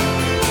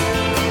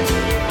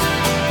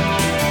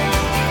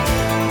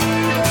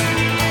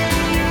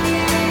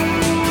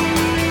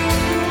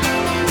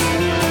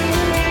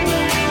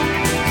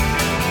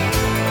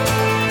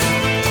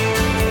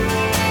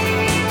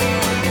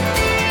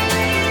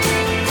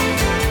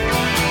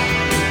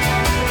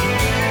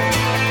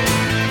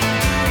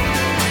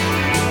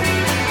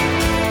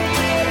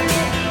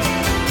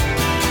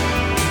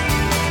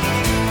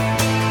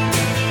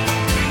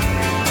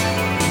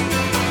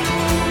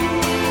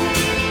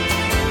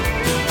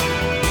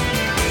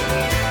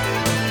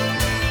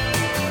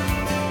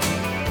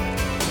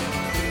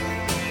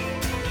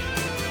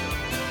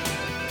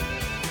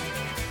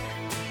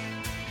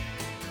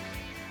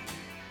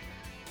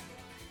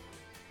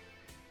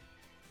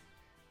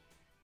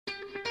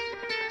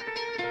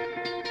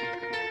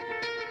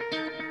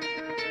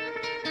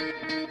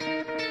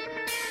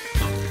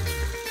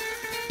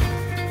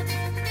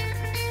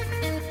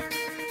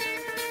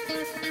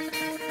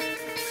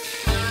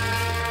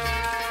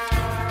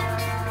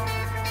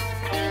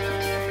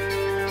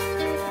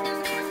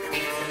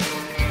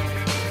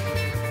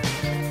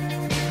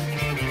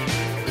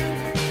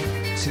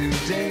 Too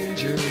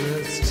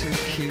dangerous to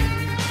keep,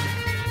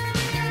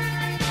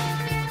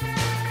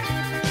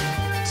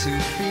 too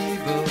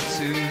feeble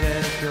to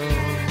let go.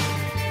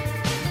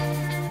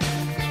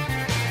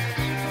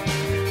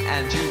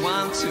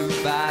 to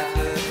bite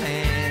the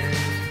hand.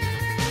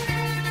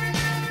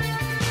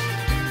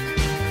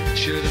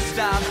 Should have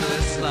stopped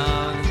this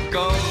long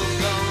ago.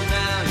 Go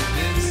now, you've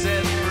been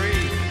set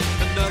free.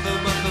 Another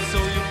month or so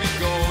you'll be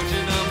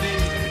gorging on me.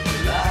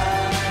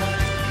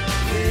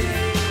 Lovely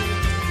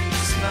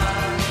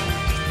smile.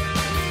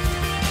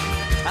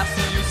 I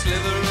see you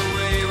slither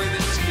away with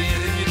your skin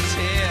and your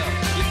tail,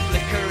 your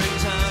flickering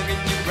tongue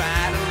and your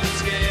rattle and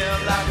scale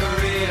like a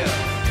real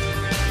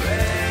reptile.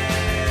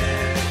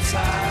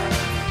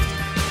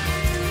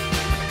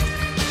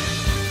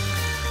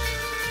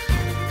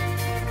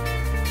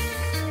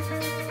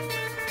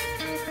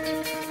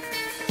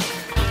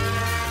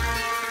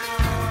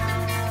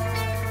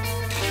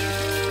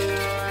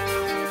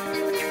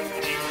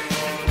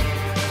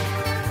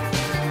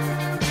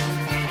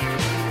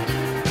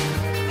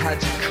 Had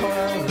you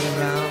coiled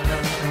around my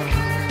heart?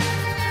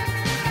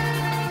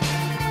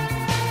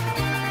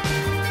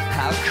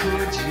 How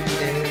could you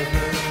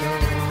ever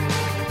know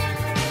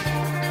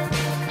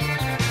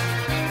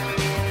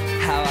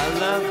how I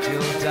loved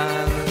your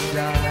diamond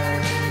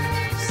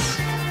eyes?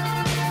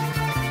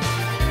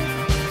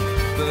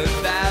 But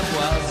that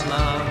was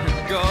long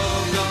ago.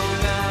 Go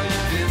now,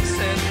 you've been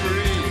set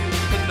free.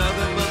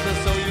 Another month or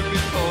so you'll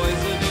be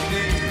poisoning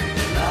me.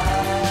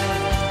 Lovely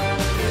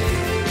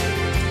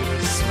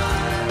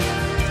smile.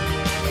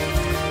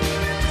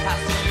 I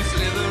see you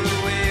slither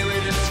away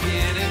with your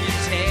skin and your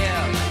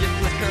tail, your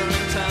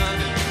flickering tongue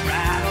and your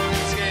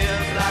rattling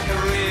scales like a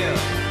real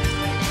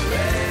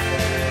reptile.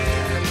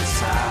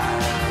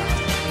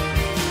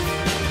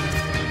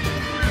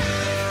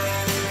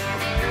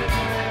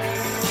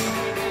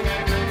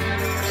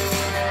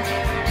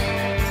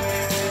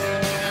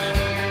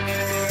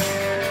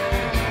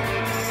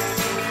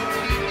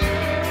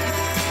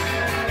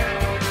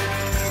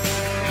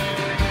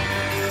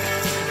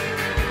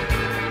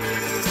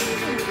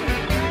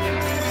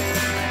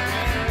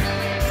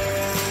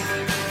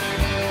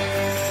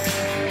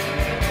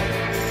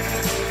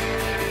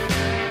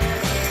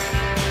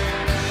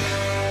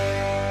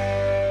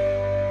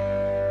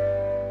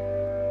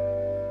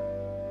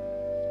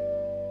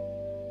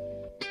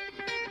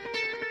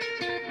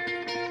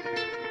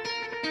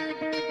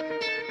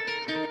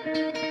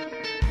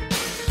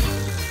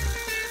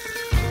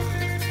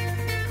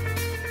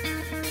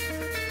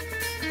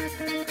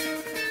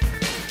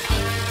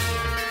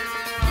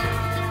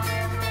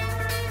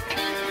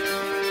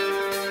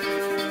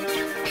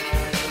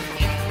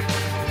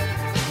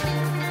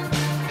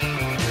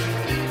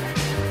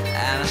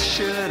 And I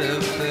should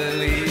have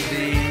believed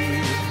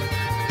Eve.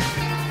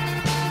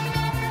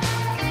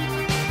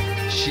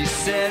 She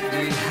said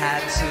we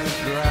had to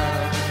blow.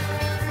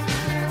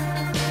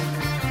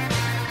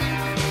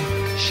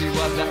 She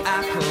was the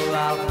apple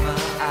of my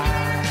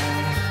eye.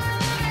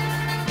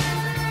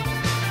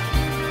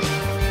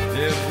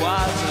 It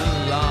wasn't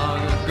long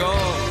ago.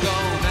 Go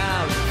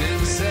now, you've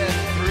been set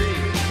free.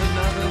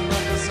 Another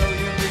month or so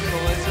you'll be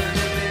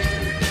poisoning me.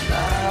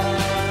 Lovely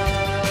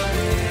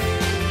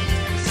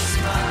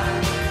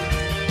smile.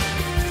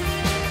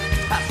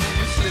 I see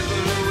you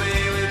slither away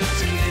with your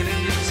skin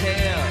and your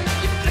tail,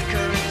 your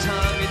flickering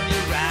tongue and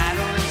your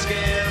rattling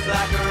scales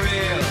like a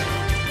real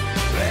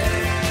reptile.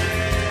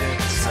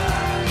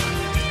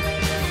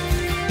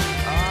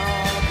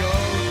 Oh, go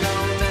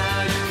now,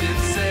 you've been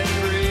set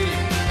free.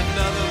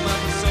 Another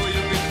month or so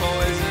you'll be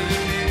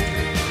poisoning me.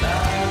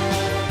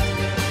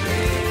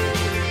 Lovely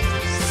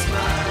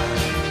smile.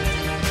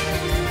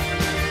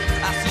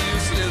 I see you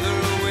slither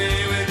away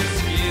with your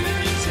skin and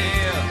your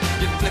tail,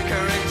 your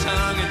flickering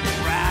tongue and your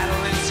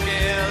rattling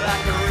scale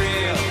like a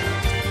real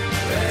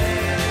reptile.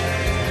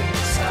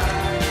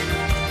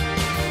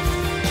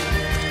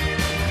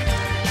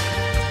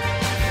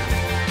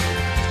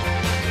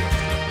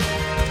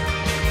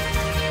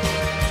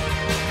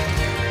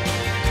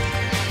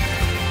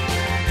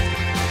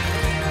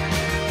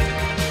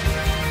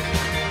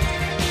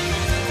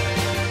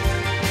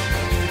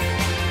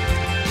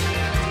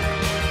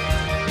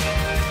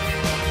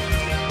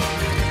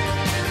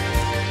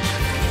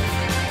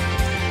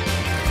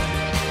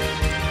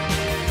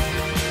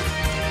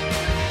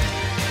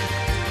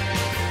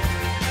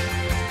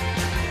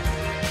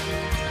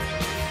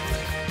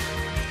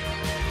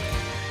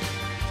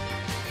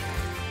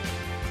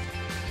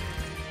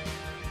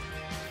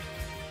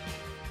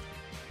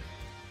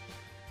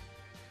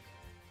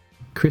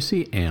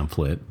 Chrissy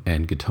Amphlett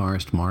and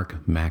guitarist Mark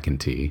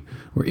McEntee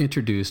were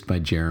introduced by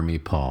Jeremy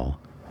Paul,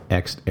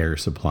 ex-Air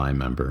Supply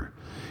member,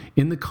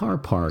 in the car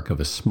park of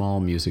a small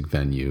music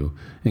venue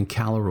in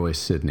Calaroy,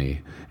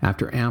 Sydney,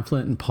 after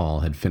Amphlett and Paul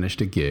had finished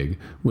a gig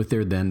with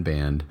their then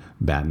band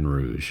Baton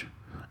Rouge.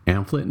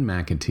 Amphlett and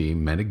McEntee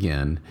met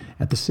again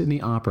at the Sydney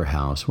Opera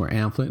House, where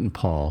Amphlett and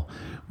Paul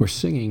were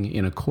singing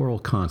in a choral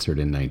concert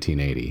in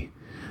 1980.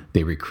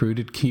 They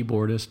recruited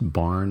keyboardist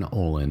Barn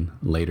Olin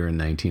later in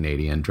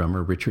 1980 and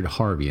drummer Richard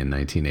Harvey in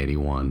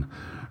 1981,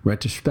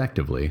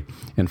 retrospectively,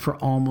 and for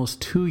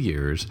almost 2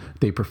 years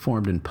they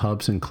performed in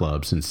pubs and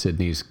clubs in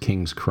Sydney's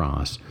King's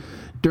Cross,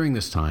 During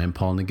this time,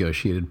 Paul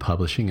negotiated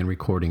publishing and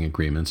recording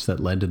agreements that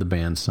led to the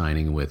band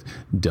signing with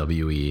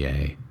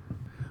WEA.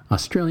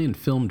 Australian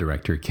film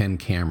director Ken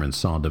Cameron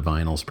saw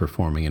Divinyls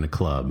performing in a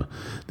club.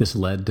 This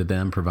led to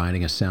them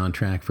providing a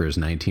soundtrack for his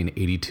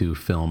 1982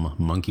 film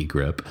Monkey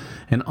Grip,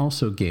 and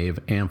also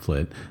gave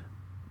Amphlett,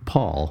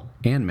 Paul,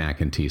 and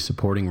McEntee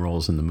supporting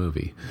roles in the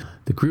movie.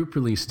 The group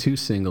released 2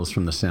 singles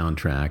from the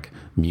soundtrack,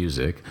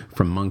 Music,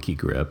 from Monkey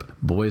Grip,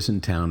 Boys in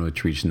Town,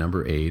 which reached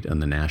number 8 on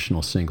the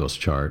national singles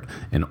chart,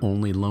 and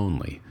Only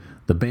Lonely.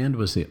 The band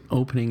was the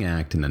opening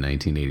act in the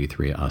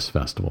 1983 US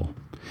Festival.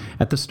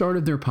 At the start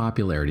of their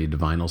popularity,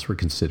 Divinyls were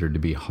considered to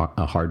be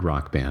a hard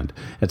rock band.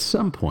 At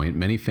some point,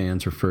 many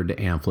fans referred to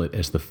Amphlett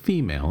as the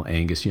female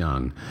Angus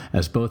Young,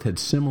 as both had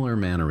similar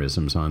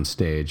mannerisms on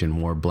stage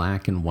and wore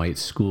black and white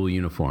school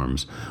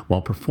uniforms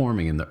while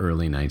performing in the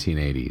early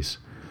 1980s.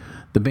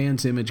 The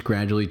band's image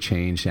gradually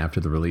changed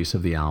after the release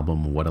of the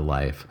album What a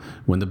Life,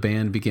 when the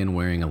band began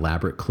wearing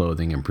elaborate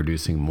clothing and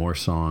producing more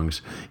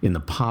songs in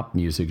the pop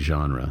music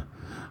genre.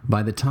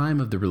 By the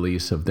time of the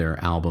release of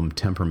their album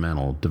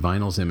Temperamental,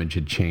 Divinyls' image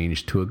had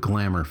changed to a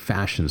glamour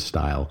fashion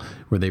style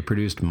where they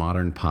produced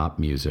modern pop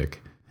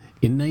music.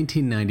 In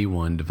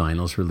 1991,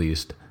 Divinyls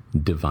released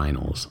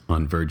Divinyls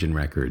on Virgin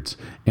Records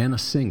and a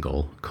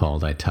single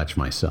called I Touch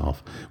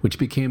Myself, which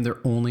became their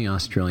only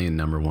Australian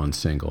number 1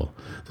 single.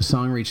 The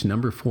song reached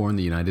number 4 in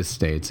the United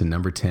States and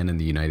number 10 in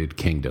the United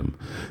Kingdom.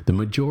 The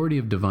majority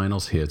of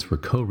Divinyls' hits were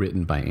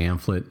co-written by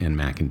Amphlett and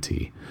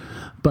McEntee.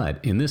 But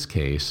in this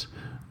case,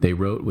 they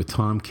wrote with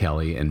Tom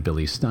Kelly and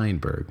Billy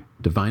Steinberg.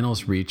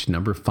 Divinyls reached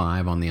number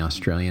 5 on the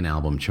Australian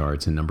album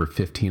charts and number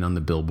 15 on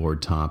the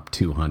Billboard Top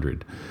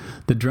 200.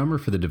 The drummer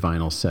for the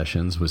Divinyls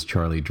sessions was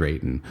Charlie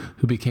Drayton,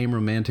 who became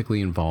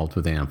romantically involved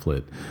with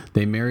Amphlett.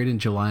 They married in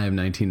July of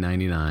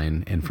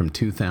 1999 and from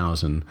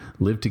 2000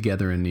 lived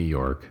together in New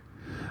York.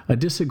 A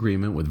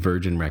disagreement with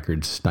Virgin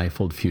Records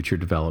stifled future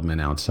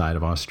development outside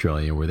of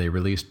Australia, where they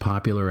released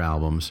popular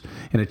albums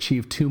and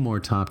achieved 2 more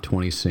top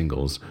 20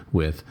 singles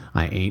with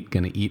I Ain't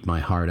Gonna Eat My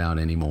Heart Out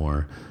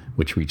Anymore,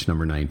 which reached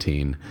number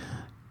 19,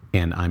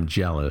 and I'm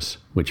Jealous,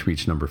 which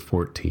reached number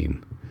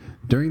 14.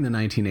 During the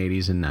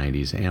 1980s and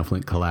 90s,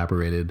 Amphlett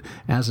collaborated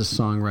as a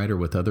songwriter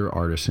with other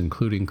artists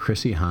including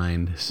Chrissie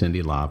Hynde,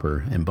 Cyndi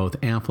Lauper, and both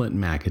Amphlett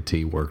and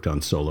McEntee worked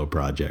on solo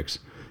projects.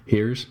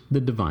 Here's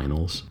the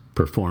Divinyls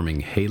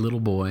performing Hey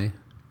Little Boy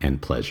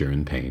and Pleasure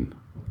and Pain.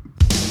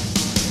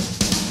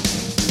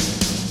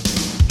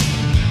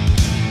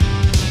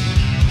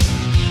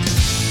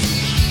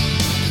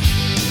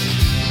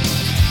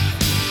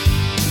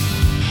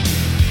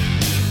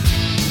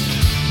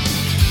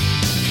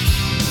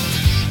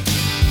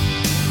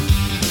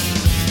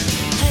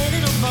 Hey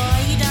little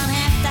boy, you don't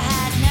have to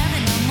hide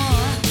nothing no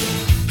more.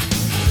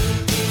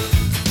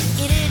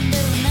 You didn't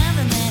do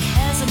nothing that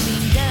hasn't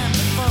been done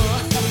before.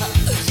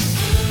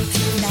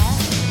 No.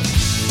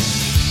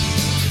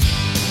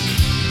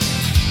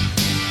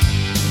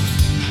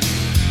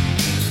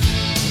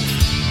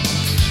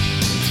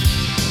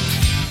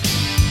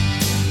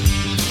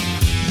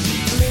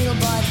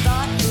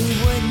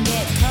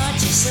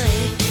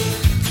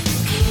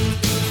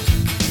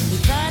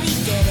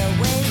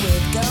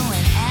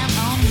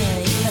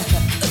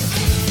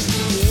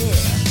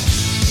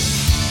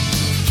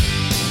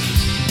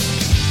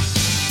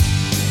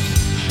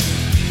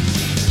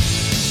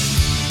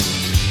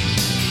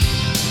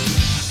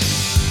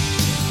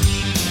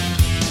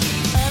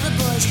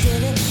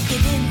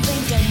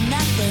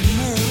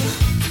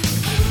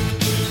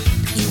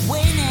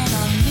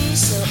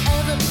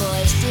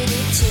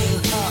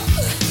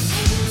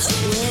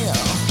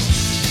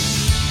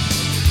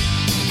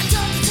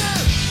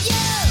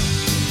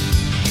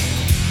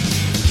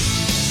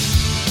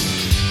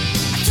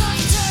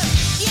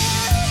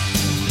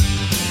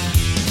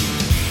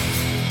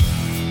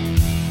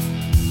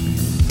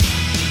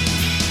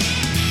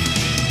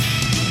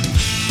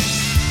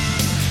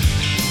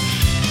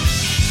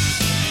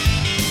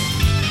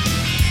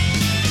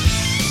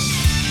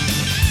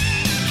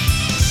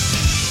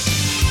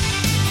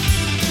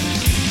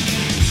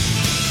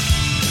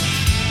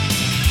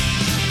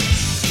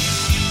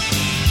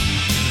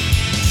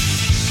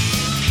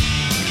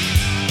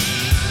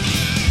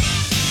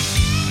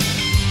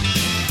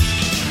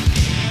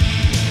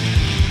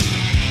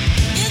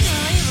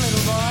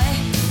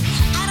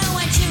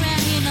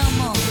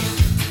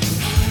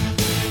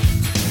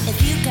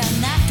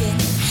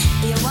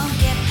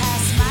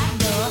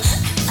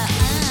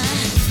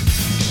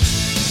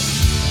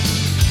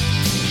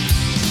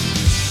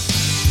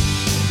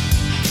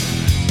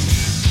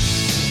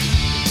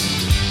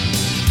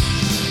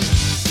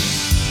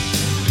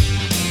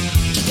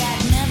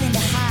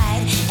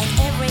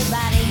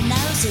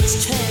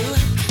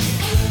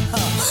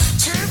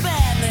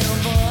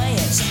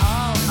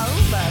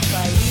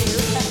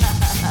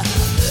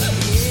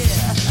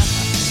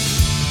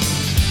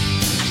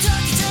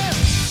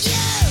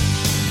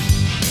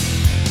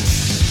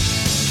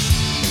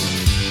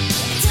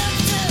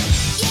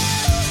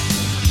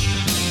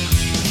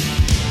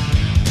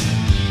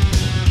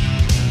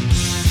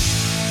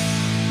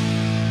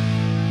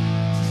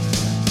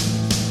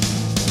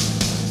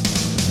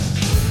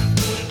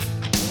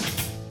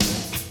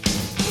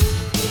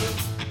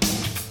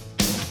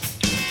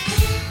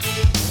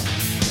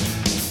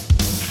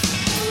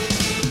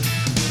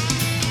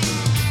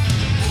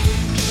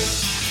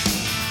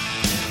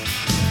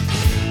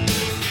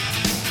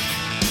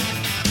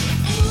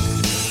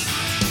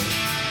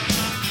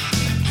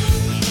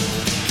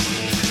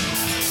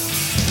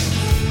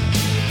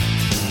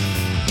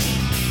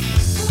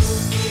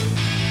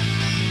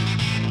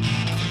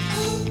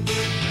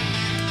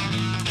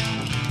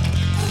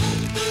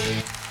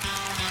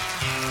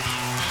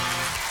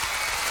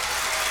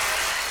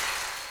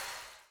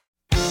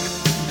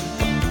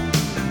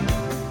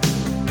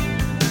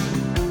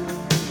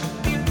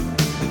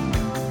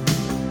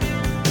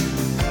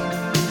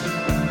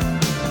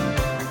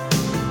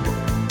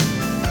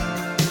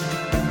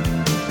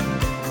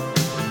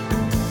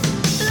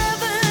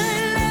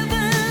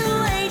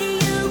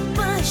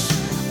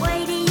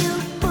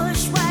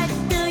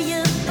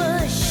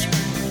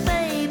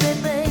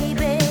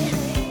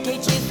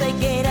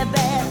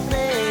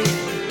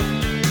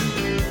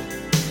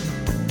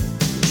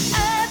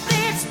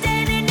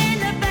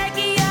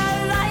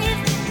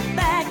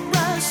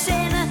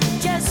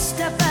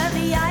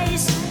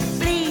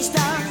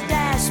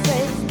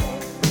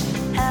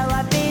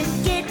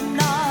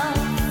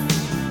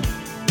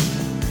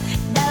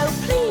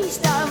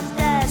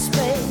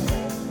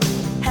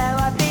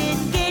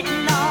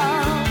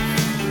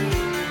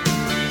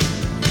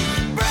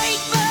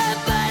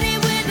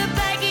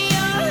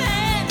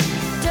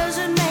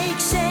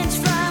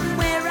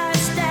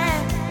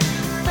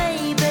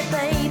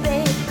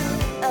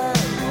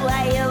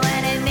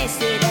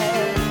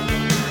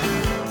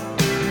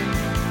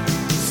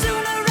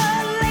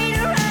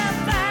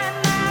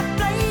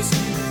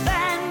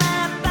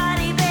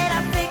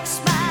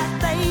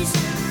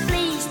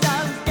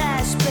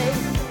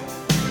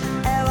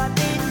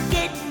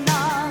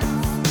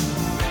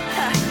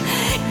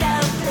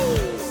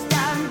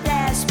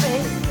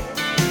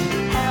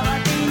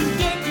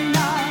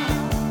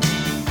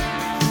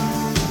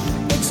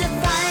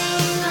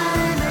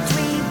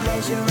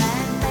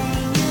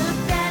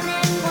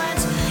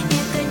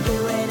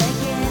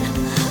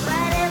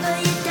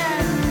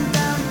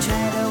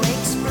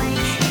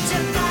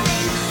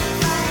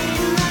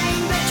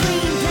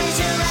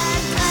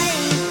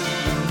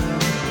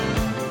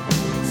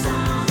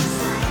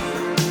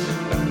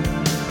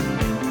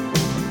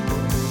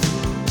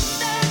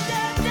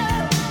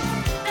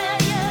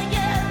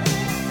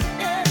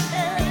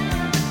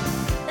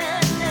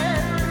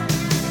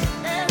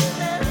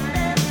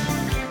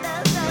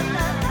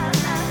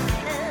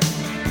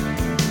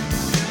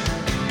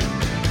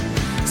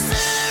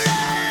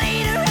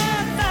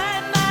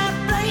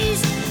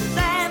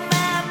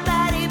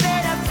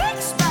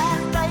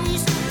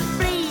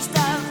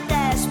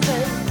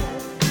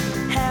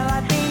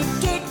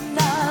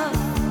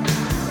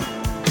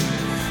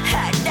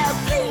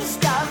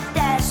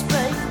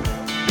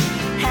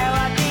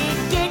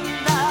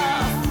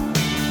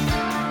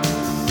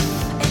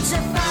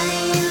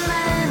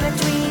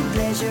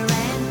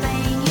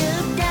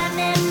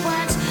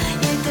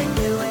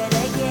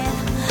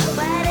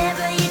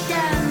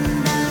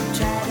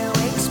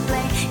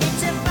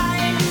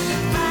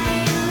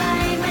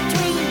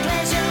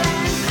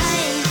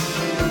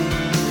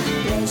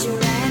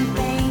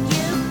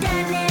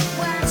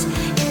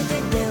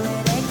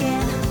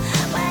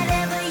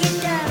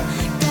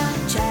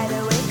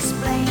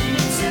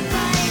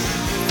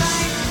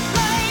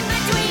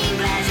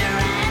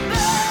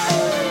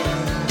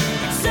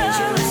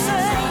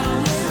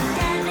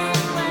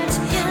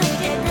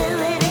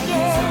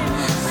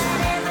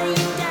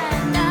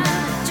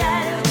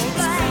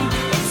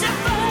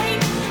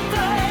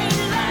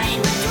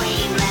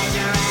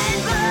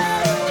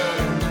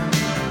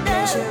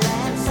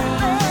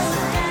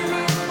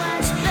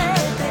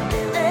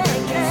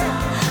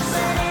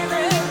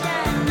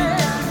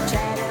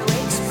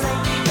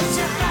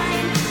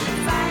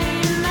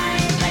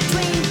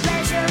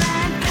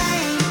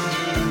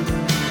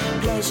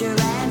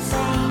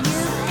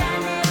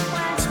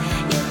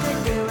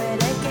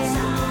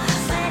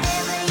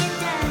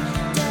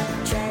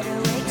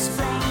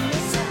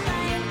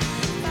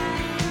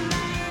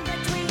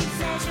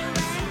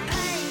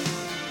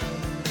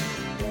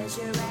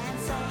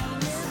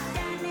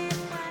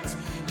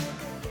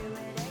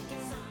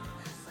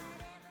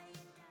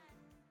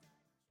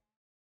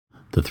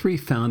 The three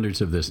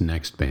founders of this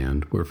next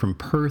band were from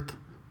Perth,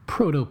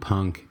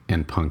 proto-punk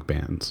and punk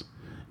bands.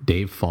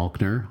 Dave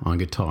Faulkner, on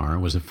guitar,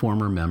 was a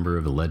former member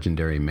of the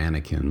legendary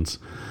Mannequins,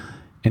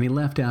 and he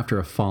left after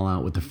a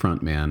fallout with the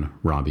frontman,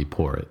 Robbie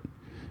Porritt.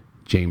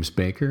 James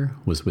Baker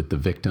was with the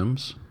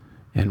Victims,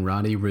 and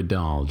Roddy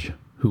Redalge,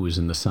 who was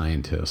in the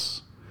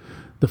Scientists.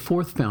 The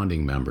fourth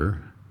founding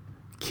member,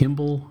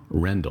 Kimball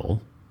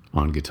Rendell,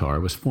 on guitar,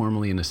 was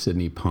formerly in the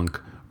Sydney punk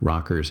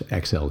rockers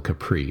XL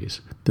Capris.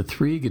 The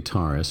three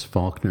guitarists,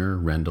 Faulkner,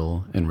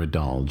 Rendell, and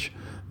Redalge,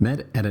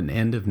 met at an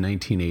end of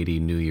 1980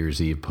 New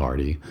Year's Eve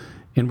party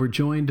and were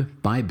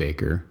joined by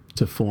Baker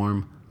to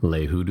form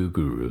Les Hoodoo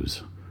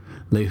Gurus.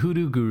 Les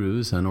Hoodoo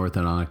Gurus,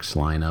 unorthodox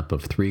lineup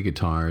of three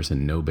guitars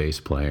and no bass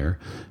player,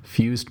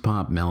 fused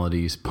pop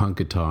melodies, punk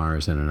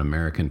guitars, and an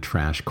American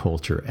trash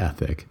culture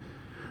ethic.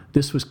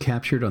 This was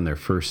captured on their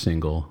first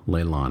single,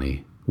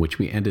 Leilani, which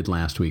we ended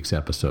last week's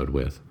episode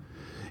with.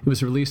 It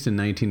was released in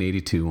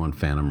 1982 on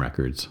Phantom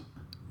Records.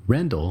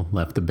 Rendell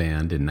left the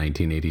band in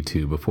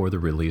 1982 before the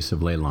release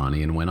of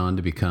Leilani and went on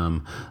to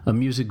become a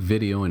music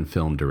video and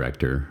film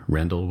director.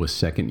 Rendell was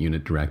second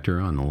unit director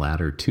on the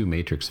latter two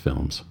Matrix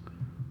films.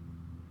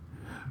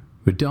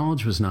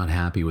 Redalge was not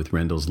happy with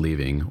Rendell's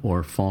leaving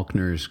or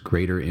Faulkner's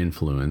greater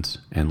influence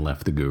and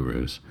left the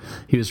Gurus.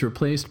 He was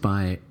replaced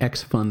by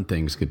ex-Fun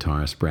Things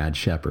guitarist Brad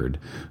Shepard,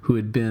 who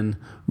had been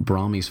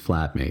Brahmi's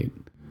flatmate.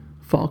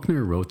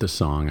 Faulkner wrote the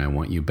song I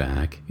Want You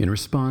Back in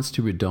response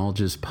to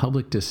Redalge's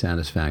public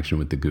dissatisfaction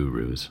with the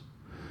Gurus.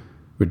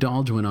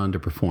 Redalge went on to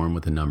perform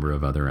with a number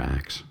of other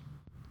acts.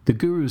 The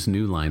Gurus'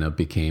 new lineup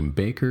became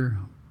Baker,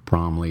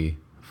 Bromley,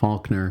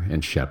 Faulkner,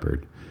 and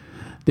Shepard.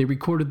 They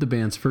recorded the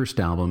band's first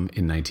album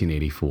in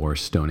 1984,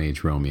 Stone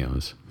Age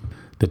Romeos.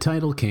 The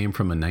title came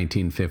from a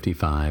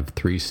 1955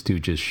 Three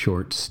Stooges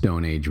short,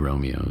 Stone Age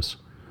Romeos.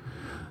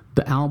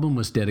 The album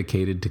was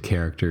dedicated to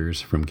characters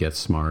from Get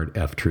Smart,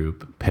 F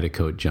Troop,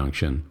 Petticoat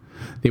Junction.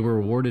 They were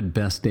awarded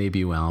Best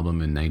Debut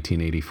Album in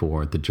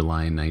 1984 at the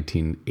July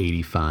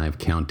 1985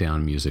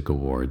 Countdown Music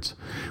Awards.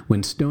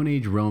 When Stone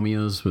Age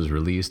Romeos was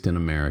released in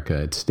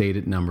America, it stayed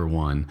at number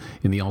 1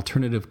 in the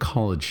alternative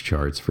college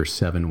charts for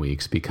 7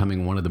 weeks,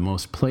 becoming one of the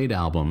most played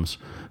albums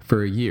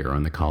for a year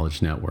on the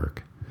College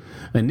Network.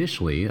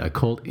 Initially a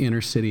cult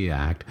inner-city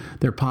act,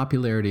 their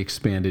popularity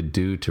expanded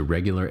due to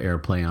regular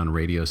airplay on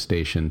radio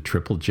station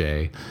Triple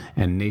J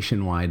and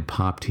nationwide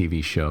pop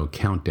TV show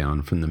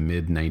Countdown from the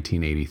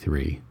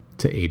mid-1983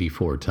 to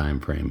 84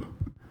 timeframe.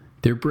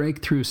 Their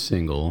breakthrough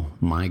single,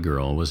 My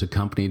Girl, was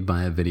accompanied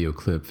by a video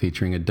clip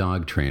featuring a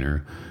dog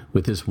trainer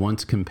with his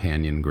once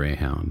companion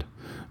greyhound.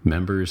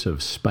 Members of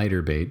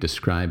Spiderbait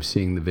described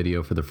seeing the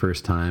video for the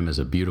first time as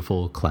a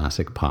beautiful,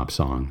 classic pop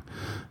song.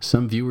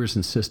 Some viewers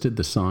insisted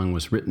the song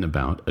was written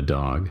about a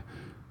dog.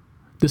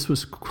 This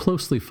was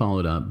closely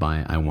followed up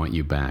by I Want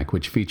You Back,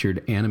 which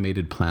featured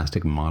animated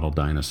plastic model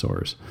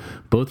dinosaurs.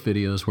 Both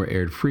videos were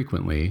aired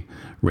frequently,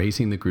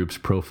 raising the group's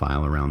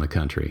profile around the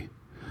country.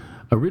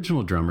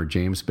 Original drummer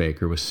James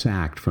Baker was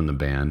sacked from the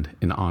band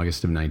in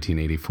August of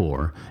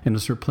 1984 and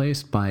was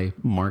replaced by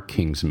Mark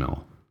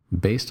Kingsmill.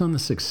 Based on the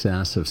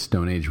success of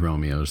Stone Age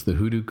Romeos, the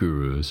Hoodoo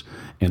Gurus,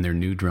 and their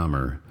new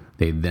drummer,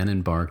 they then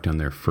embarked on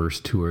their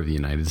first tour of the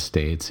United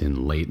States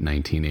in late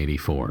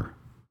 1984.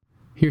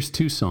 Here's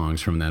 2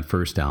 songs from that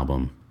first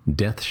album,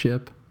 Death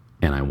Ship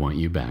and I Want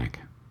You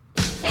Back.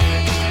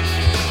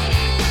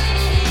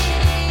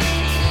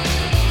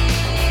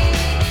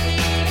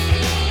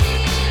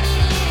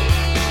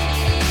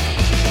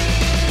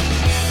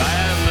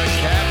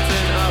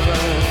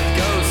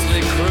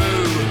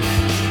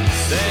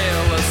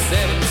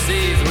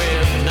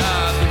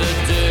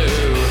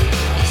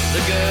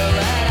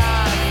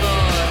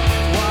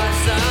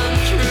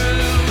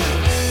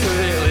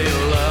 Really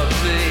love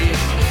me.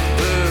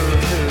 Ooh,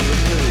 ooh,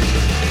 ooh.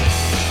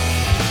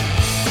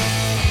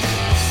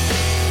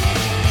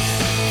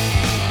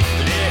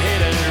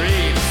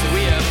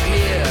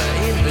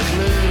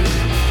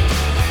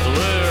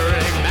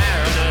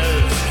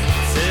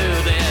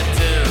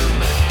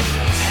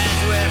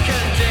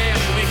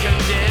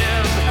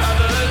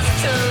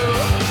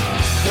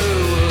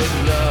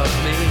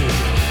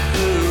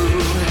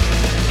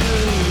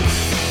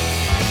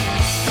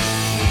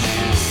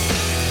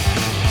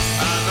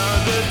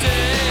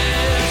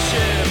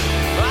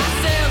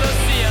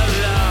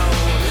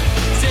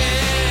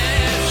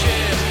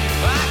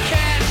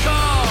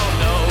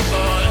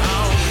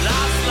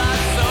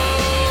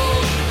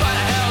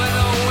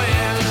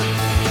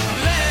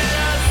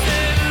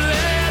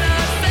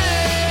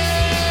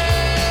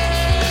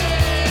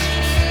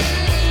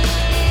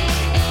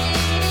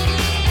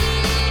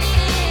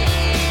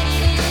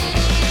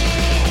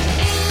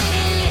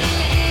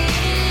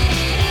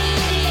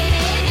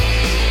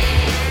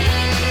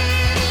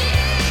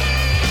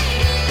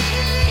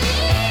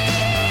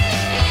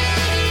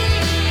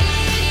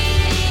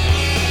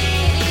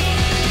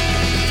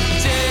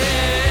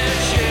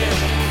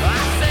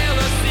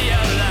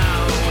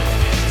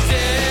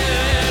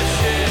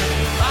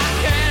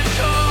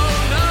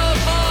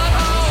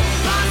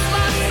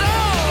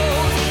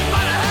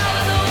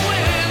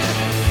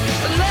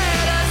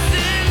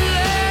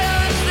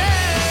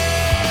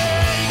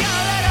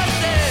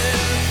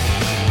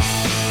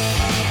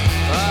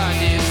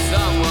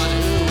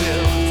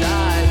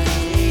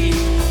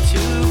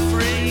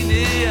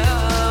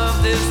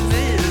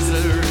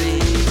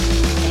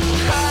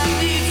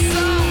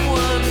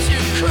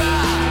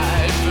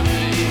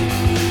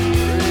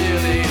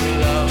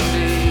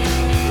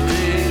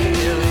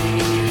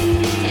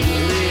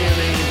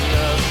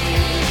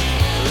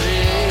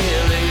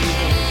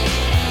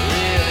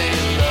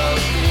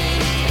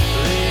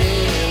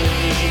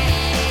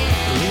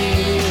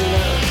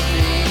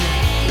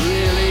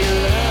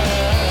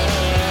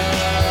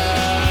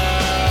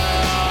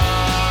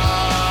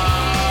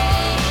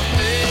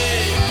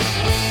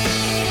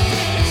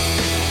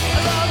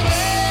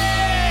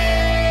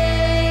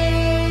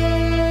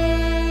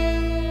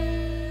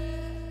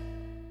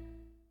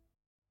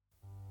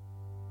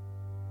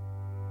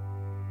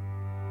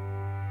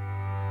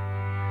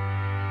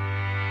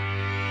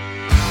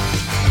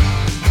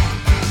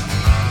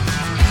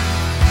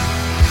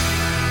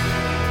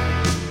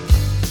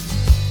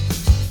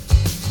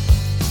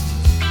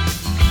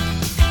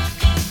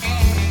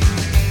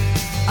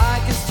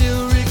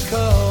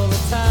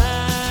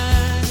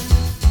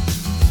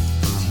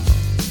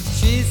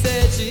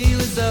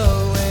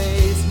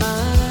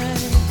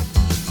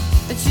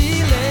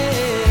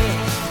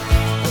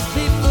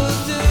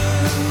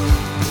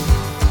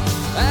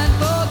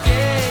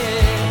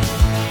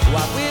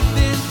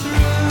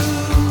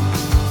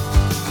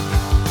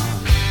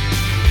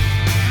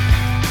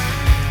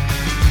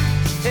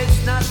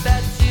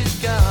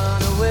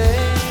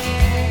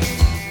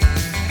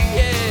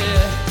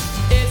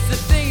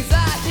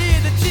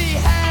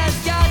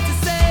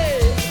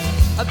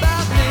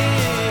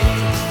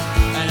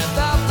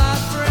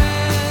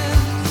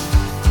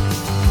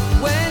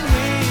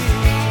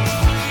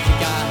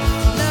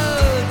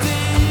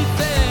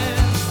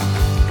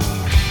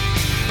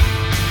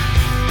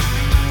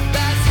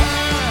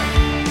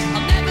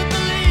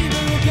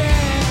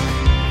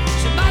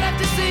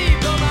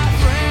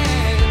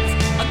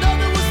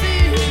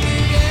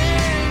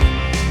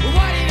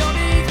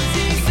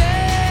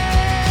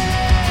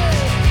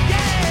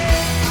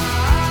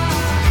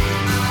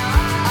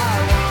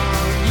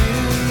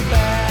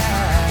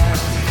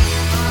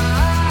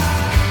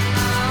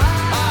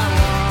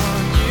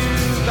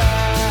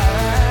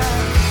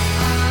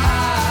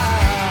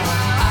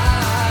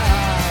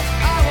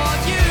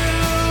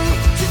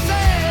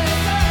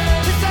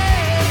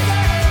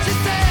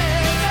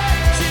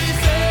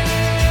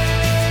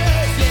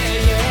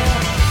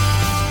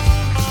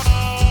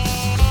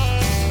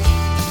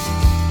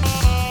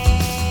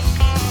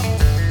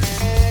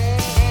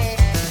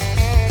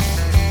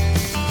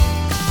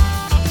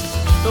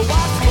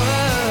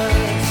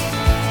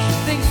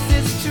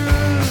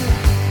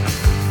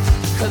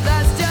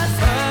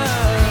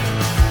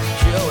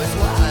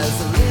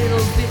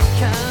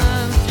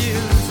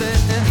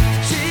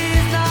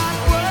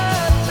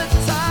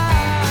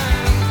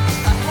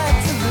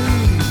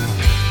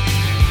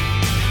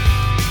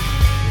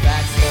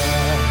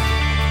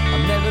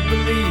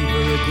 leave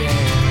her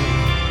again.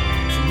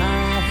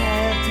 Tonight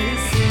have to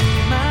see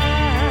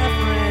my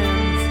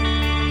friends.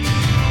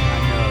 I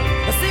know.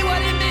 I see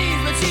what it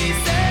means when she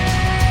says,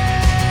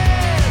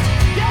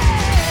 yeah,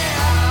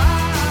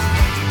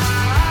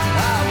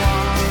 I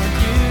want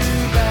you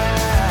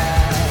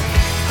back.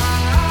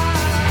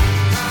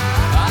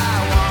 I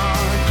want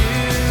you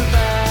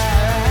back.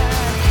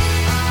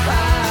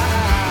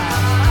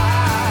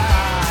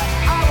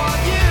 I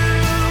want you.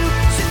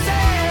 She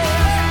says,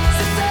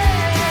 she says,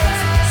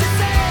 she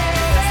says,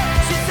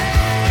 she says,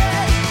 she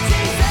says,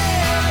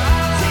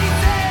 she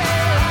says,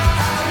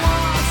 I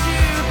want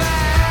you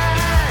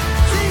back.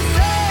 She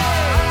says,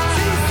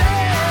 she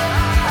says,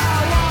 I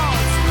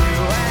want you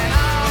and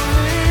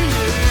only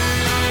you.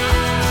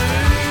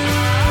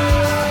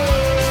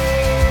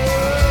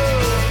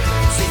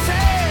 She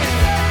says,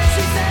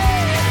 she says,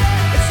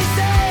 she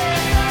says,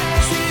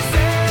 she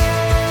says.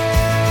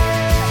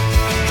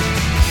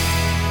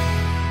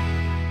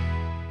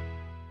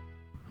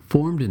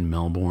 Formed in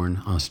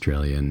Melbourne,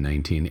 Australia in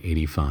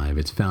 1985,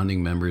 its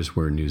founding members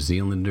were New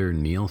Zealander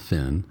Neil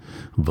Finn,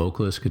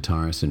 vocalist,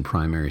 guitarist, and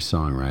primary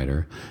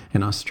songwriter,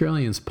 and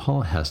Australians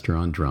Paul Hester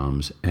on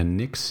drums and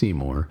Nick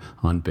Seymour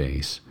on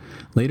bass.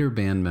 Later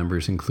band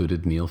members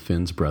included Neil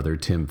Finn's brother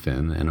Tim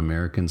Finn and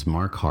Americans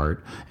Mark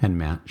Hart and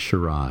Matt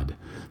Sherrod.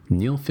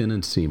 Neil Finn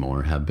and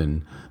Seymour have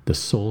been the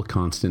sole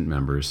constant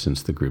members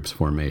since the group's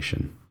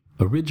formation.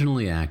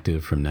 Originally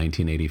active from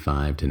 1985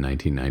 to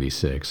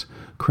 1996,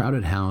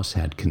 Crowded House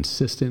had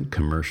consistent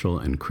commercial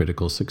and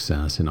critical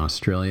success in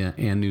Australia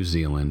and New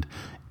Zealand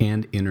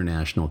and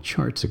international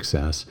chart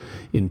success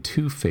in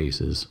two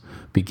phases,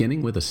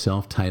 beginning with a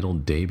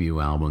self-titled debut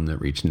album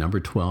that reached number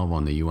 12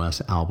 on the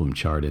U.S. album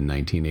chart in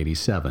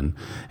 1987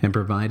 and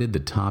provided the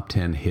top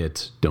 10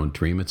 hits Don't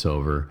Dream It's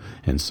Over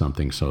and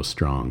Something So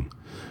Strong.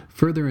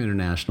 Further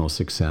international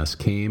success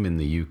came in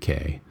the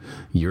UK,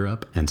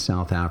 Europe, and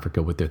South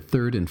Africa with their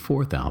third and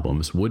fourth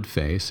albums,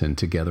 Woodface and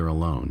Together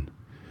Alone.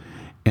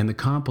 And the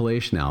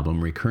compilation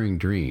album, Recurring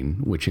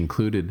Dream, which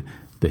included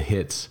the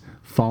hits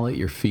Fall at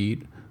Your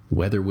Feet,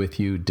 Weather With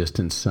You,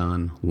 Distant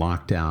Sun,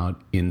 Locked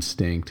Out,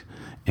 Instinct,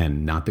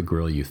 and Not the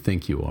Girl You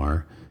Think You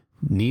Are,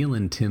 Neil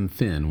and Tim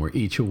Finn were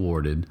each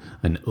awarded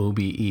an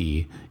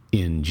OBE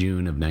in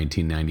June of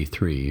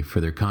 1993 for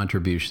their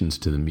contributions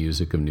to the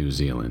music of New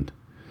Zealand.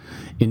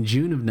 In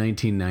June of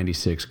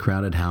 1996,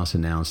 Crowded House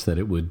announced that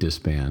it would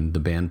disband. The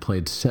band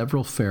played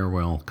several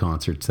farewell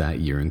concerts that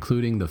year,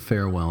 including the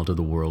Farewell to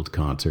the World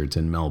concerts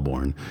in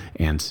Melbourne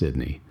and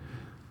Sydney.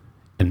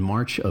 In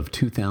March of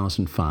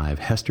 2005,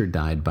 Hester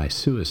died by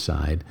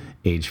suicide,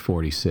 age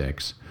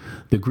 46.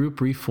 The group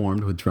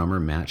reformed with drummer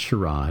Matt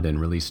Sherrod and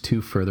released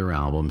two further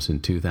albums in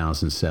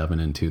 2007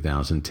 and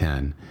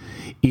 2010,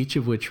 each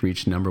of which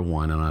reached number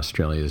 1 on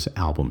Australia's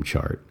album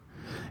chart.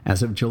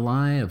 As of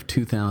July of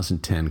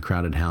 2010,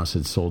 Crowded House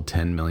had sold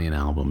 10 million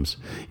albums.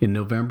 In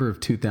November of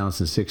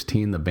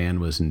 2016, the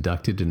band was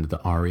inducted into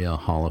the ARIA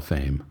Hall of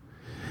Fame.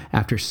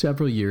 After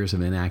several years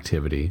of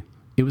inactivity,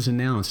 it was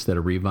announced that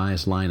a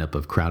revised lineup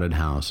of Crowded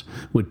House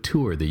would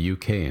tour the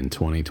UK in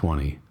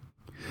 2020.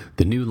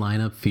 The new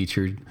lineup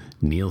featured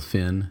Neil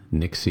Finn,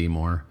 Nick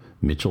Seymour,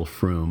 Mitchell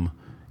Froome,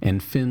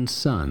 and Finn's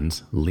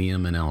sons,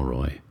 Liam and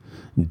Elroy.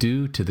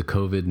 Due to the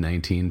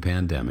COVID-19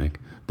 pandemic,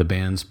 the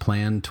band's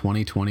planned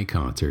 2020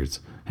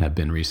 concerts have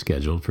been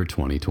rescheduled for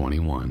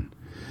 2021.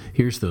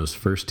 Here's those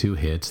first two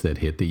hits that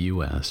hit the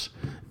U.S.,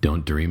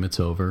 Don't Dream It's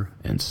Over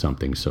and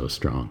Something So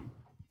Strong.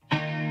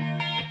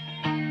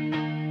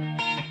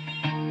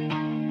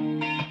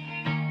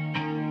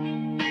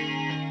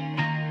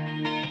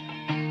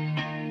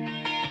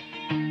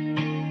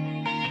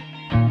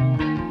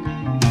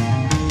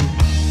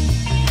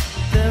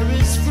 There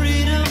is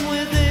freedom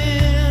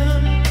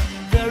within,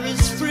 there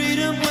is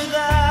freedom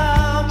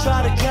without.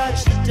 Try to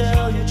catch the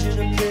deluge in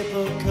a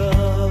paper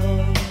cup.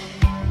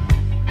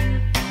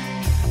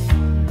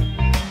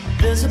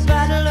 There's a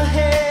battle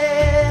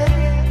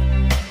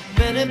ahead,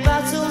 many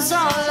battles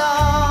are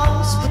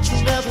lost, but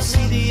you'll never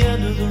see the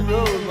end of the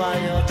road while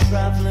you're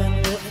traveling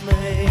with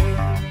me.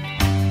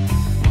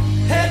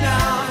 Hey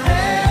now,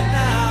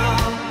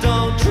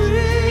 don't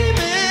dream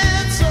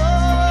it's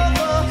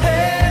over.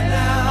 Hey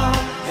now,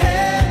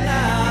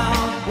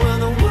 when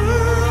the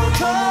world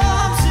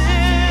comes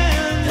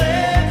in,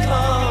 they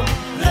come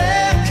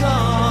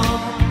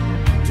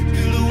to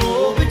build a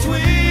wall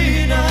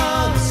between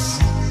us.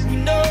 We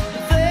know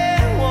that they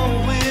won't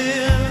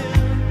win.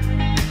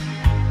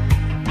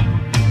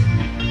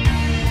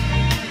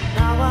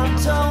 Now I'm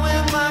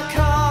towing my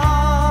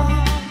car.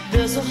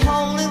 There's a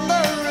hole in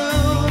the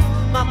roof.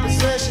 My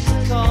possessions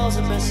are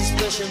causing me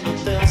suspicion, but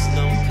there's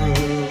no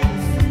proof.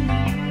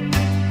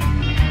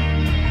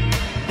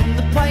 In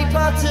the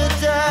paper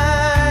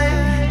today,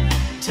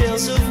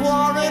 tales of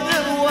war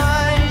and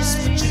waste,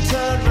 but you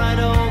turn right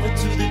over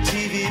to the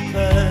TV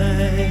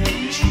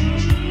page.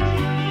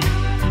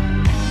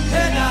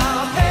 Hey now,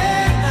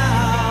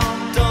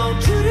 don't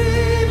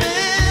dream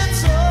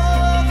it's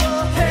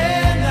over.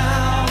 Hey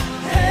now,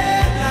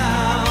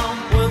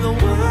 when the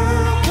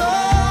world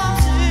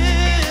comes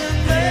in,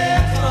 they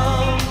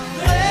come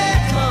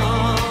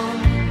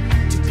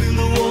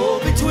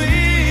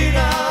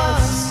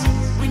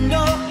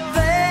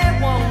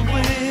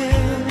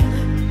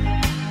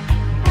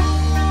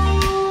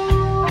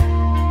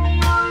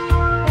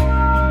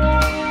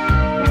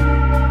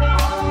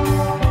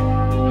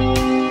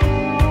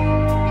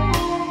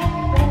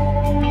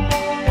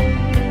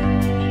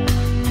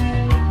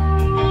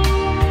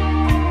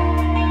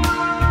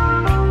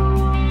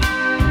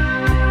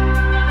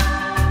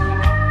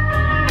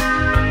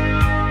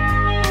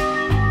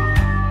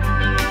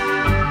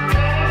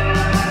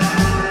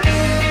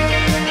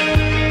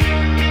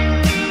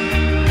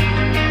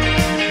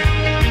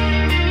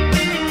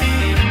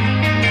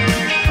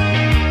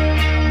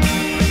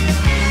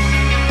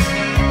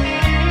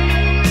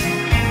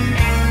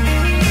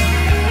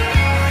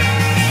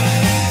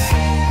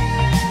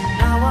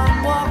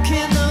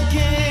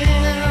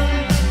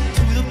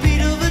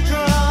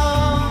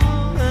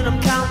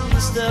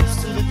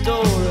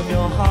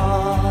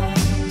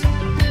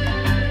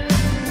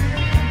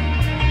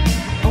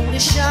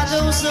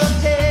shadows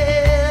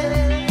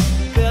ahead,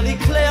 barely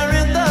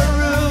clearing the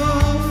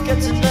roof.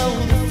 Get to know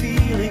the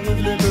feeling of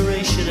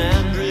liberation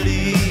and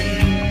release.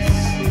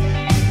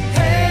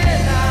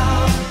 Hey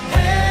now,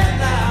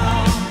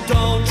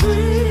 don't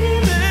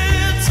dream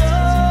it's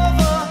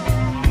over.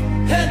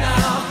 Hey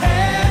now,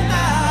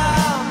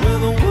 when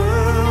the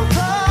world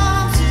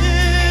comes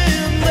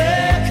in,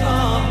 they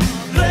come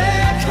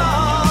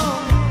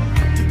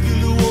to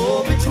build a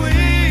wall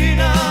between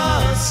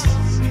us.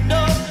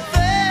 No,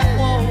 they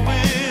won't win.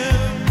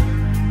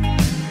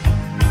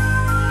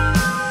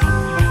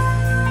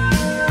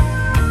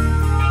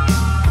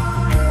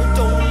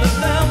 Don't let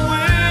them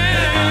win.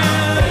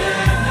 Hey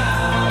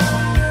now,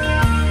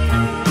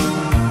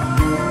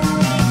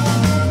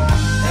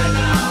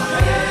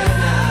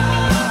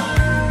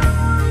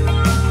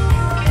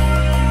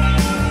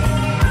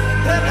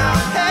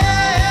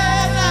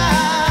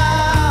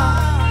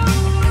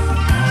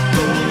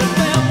 don't let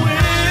them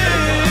win.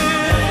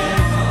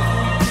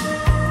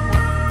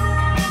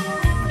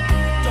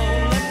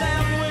 Don't let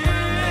them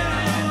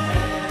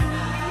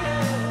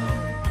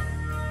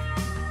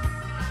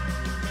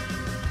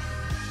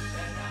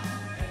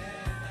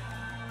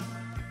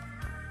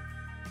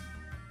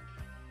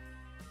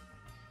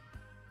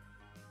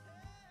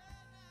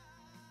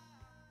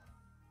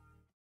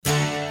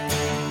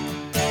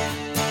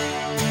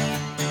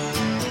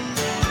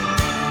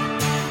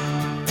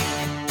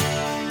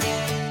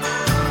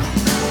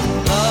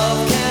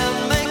Love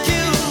can make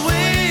you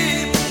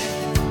weep,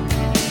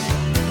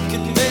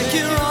 can make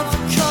you run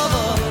for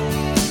cover.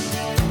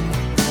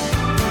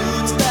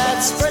 Roots that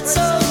spread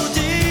so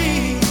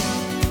deep,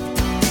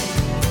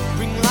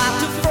 bring life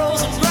to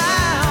frozen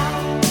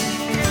ground.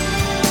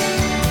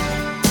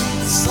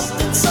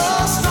 Something so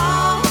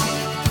strong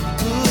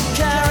could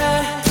carry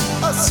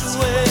us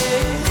away.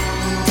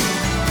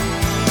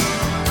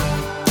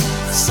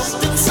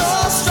 Something so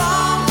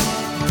strong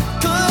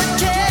could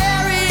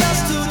carry us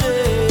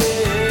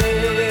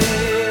today.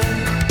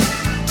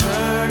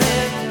 Turn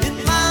it in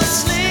my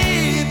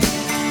sleep.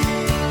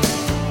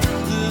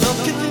 Love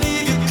can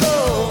leave you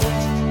cold.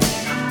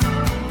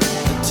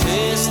 The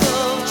taste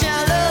of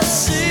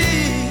jealousy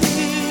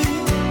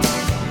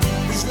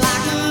is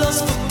like a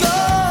lust for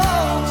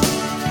gold.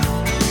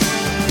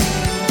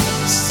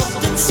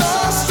 Something so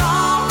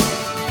strong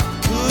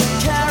could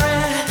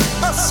carry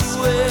us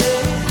away.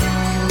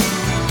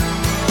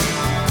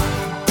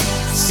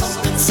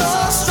 Something so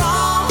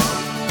strong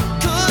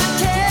could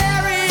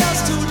carry us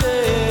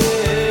today.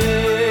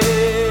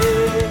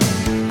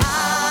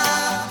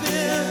 I've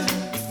been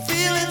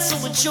feeling so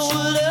much your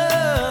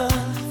love,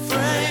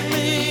 frame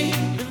me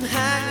and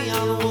hang me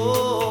on the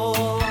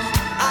wall.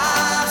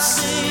 I've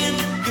seen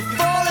you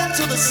fall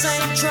into the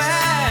same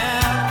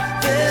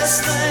trap.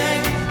 This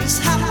thing is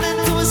happening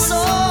to us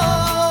all.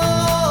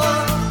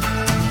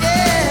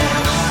 Yeah.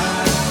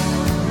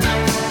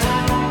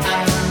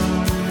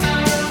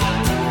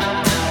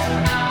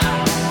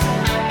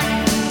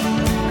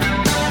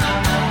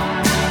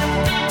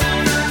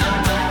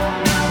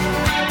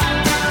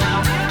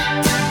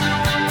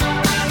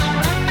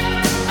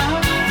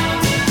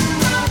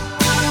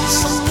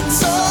 Something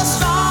so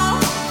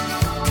strong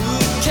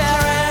could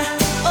carry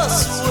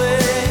us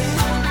away.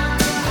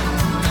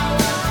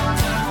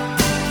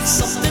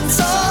 Something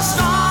so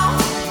strong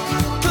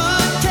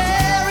could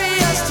carry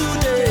us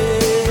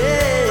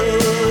today.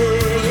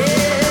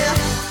 Yeah.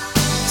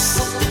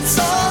 Something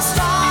so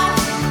strong.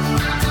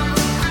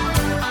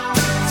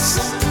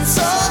 Something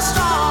so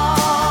strong.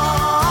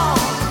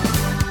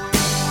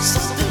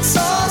 Something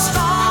so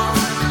strong.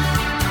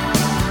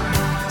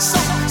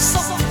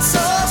 Something so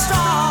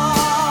strong.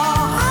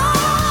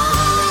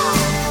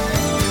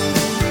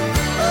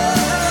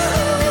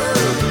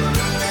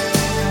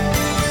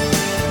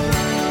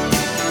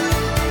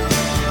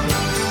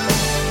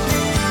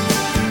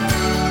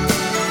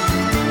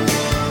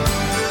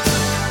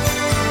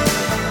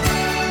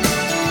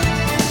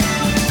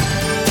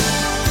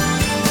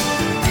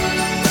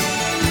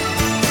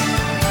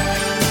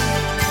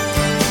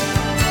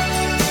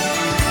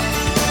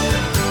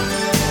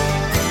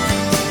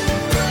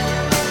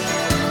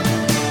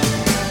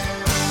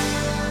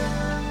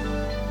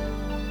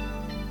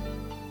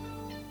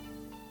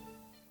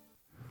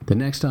 The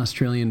next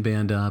Australian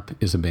band up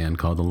is a band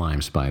called the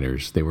Lime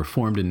Spiders. They were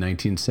formed in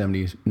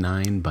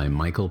 1979 by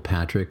Michael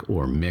Patrick,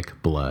 or Mick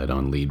Blood,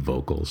 on lead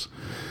vocals,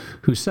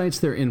 who cites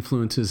their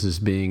influences as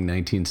being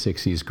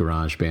 1960s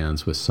garage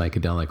bands with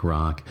psychedelic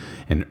rock,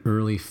 and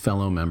early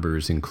fellow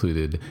members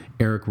included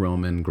Eric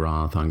Roman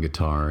Groth on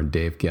guitar,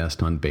 Dave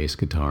Guest on bass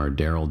guitar,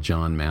 Daryl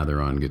John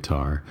Mather on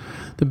guitar.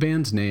 The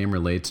band's name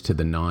relates to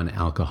the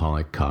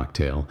non-alcoholic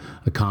cocktail,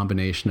 a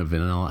combination of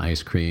vanilla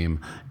ice cream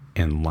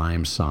and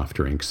lime soft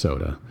drink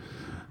soda.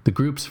 The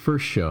group's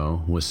first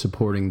show was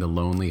supporting the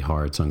Lonely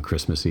Hearts on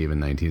Christmas Eve in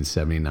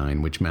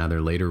 1979, which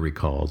Mather later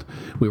recalled.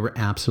 We were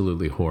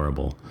absolutely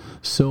horrible.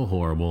 So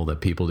horrible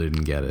that people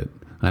didn't get it.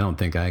 I don't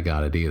think I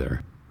got it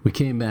either. We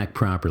came back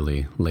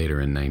properly later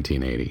in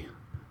 1980.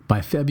 By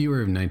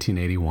February of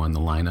 1981, the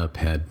lineup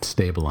had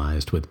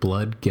stabilized with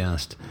Blood,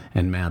 Guest,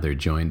 and Mather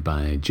joined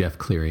by Jeff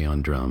Cleary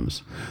on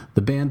drums.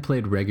 The band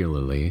played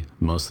regularly,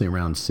 mostly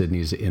around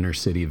Sydney's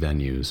inner-city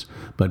venues,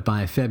 but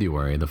by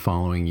February the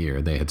following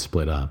year they had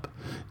split up.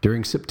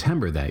 During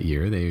September that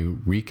year, they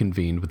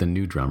reconvened with a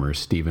new drummer,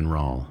 Stephen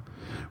Rawl,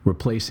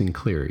 replacing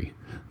Cleary.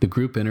 The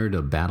group entered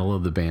a Battle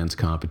of the Bands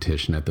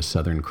competition at the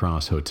Southern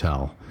Cross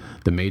Hotel,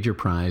 the major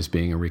prize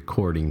being a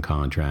recording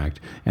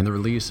contract and the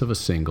release of a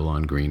single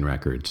on Green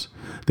Records.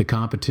 The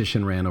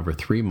competition ran over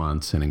 3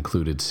 months and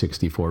included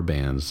 64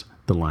 bands.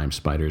 The Lime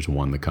Spiders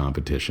won the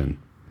competition.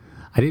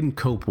 I didn't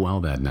cope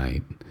well that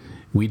night.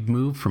 We'd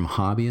moved from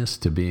hobbyist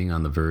to being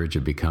on the verge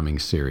of becoming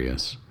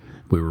serious.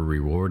 We were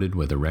rewarded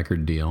with a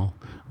record deal,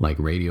 like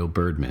Radio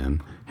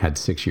Birdman had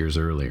 6 years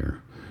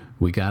earlier.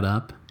 We got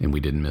up and we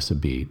didn't miss a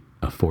beat.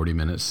 A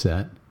 40-minute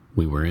set,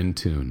 we were in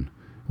tune,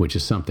 which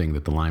is something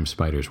that the Lime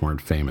Spiders weren't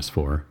famous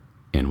for,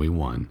 and we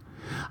won.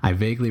 I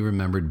vaguely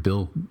remembered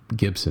Bill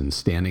Gibson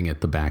standing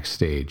at the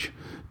backstage,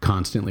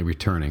 constantly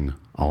returning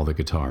all the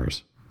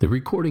guitars. The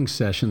recording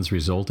sessions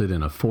resulted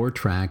in a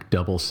 4-track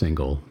double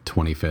single,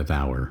 25th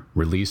Hour,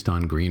 released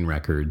on Green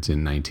Records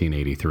in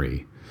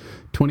 1983.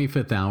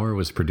 25th Hour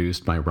was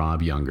produced by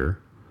Rob Younger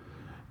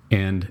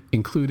and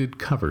included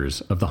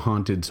covers of The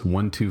Haunted's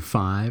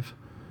 125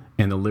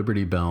 and the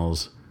Liberty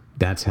Bells'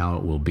 That's How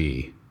It Will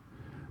Be.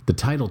 The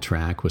title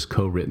track was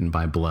co-written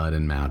by Blood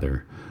and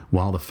Mather,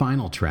 while the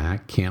final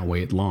track, Can't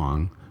Wait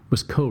Long,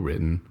 was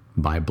co-written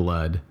by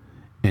Blood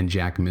and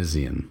Jack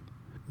Mizian.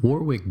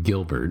 Warwick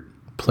Gilbert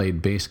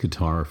played bass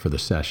guitar for the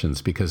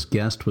sessions because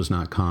Guest was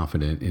not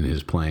confident in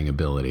his playing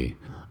ability.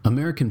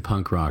 American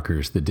punk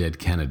rockers, the Dead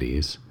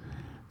Kennedys,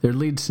 their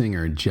lead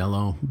singer,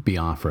 Jello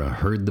Biafra,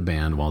 heard the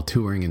band while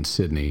touring in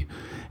Sydney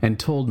and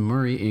told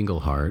Murray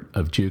Engelhart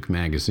of Juke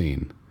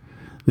magazine,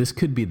 "This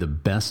could be the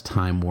best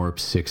time warp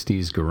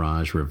 60s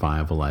garage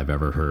revival I've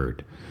ever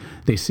heard.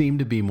 They seem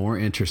to be more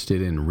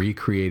interested in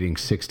recreating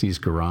 60s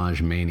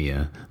garage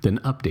mania than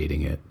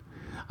updating it.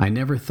 I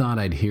never thought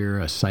I'd hear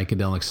a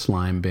psychedelic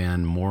slime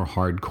band more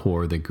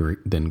hardcore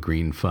than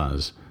Green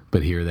Fuzz,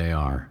 but here they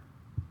are."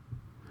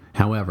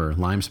 However,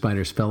 Lime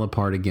Spiders fell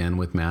apart again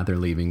with Mather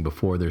leaving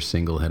before their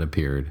single had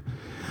appeared.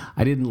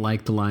 I didn't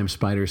like the Lime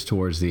Spiders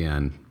towards the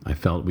end. I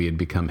felt we had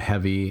become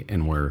heavy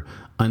and were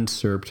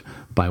usurped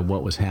by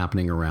what was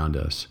happening around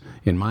us.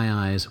 In my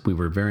eyes, we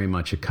were very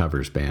much a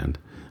covers band.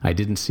 I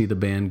didn't see the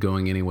band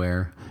going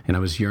anywhere, and I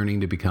was yearning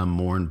to become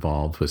more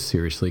involved with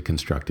seriously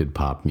constructed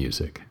pop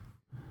music.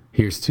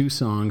 Here's 2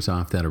 songs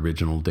off that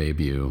original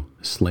debut,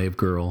 Slave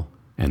Girl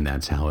and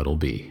That's How It'll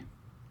Be.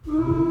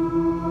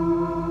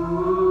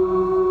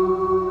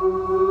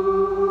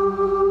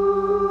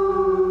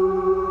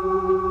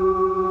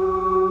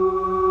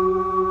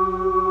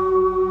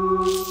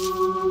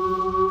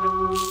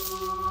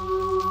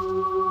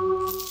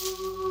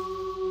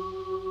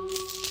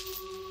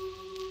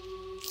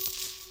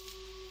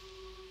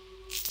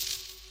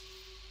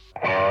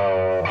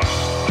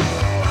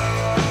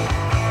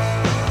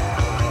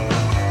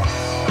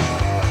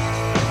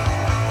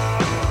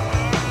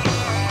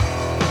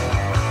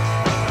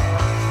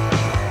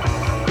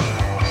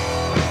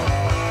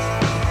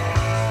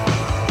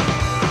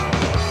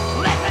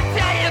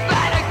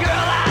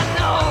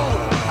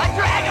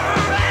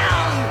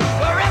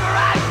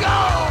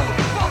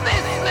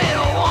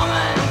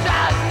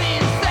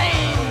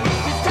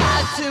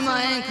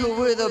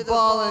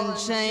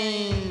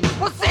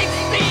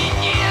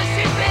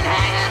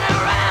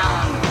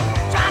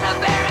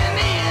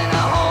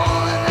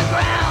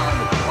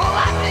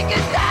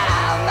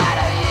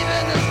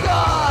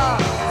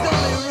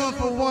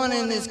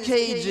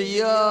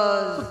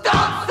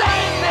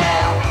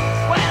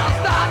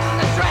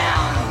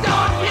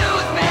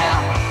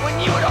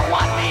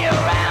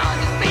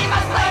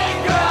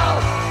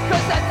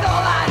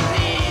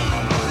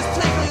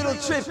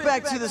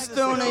 Back to the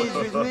Stone Age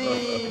with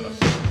me.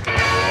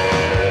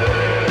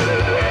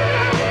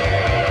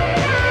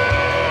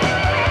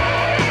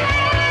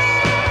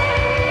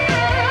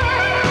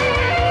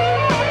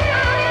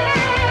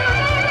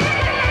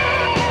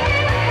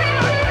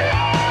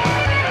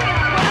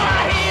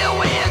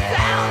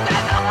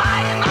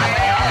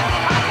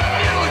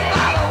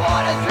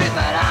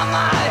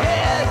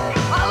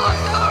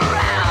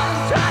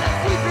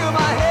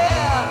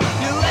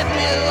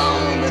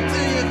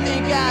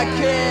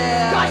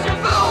 Cause you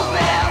fooled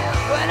me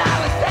when I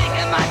was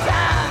taking my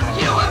time.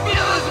 You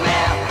abused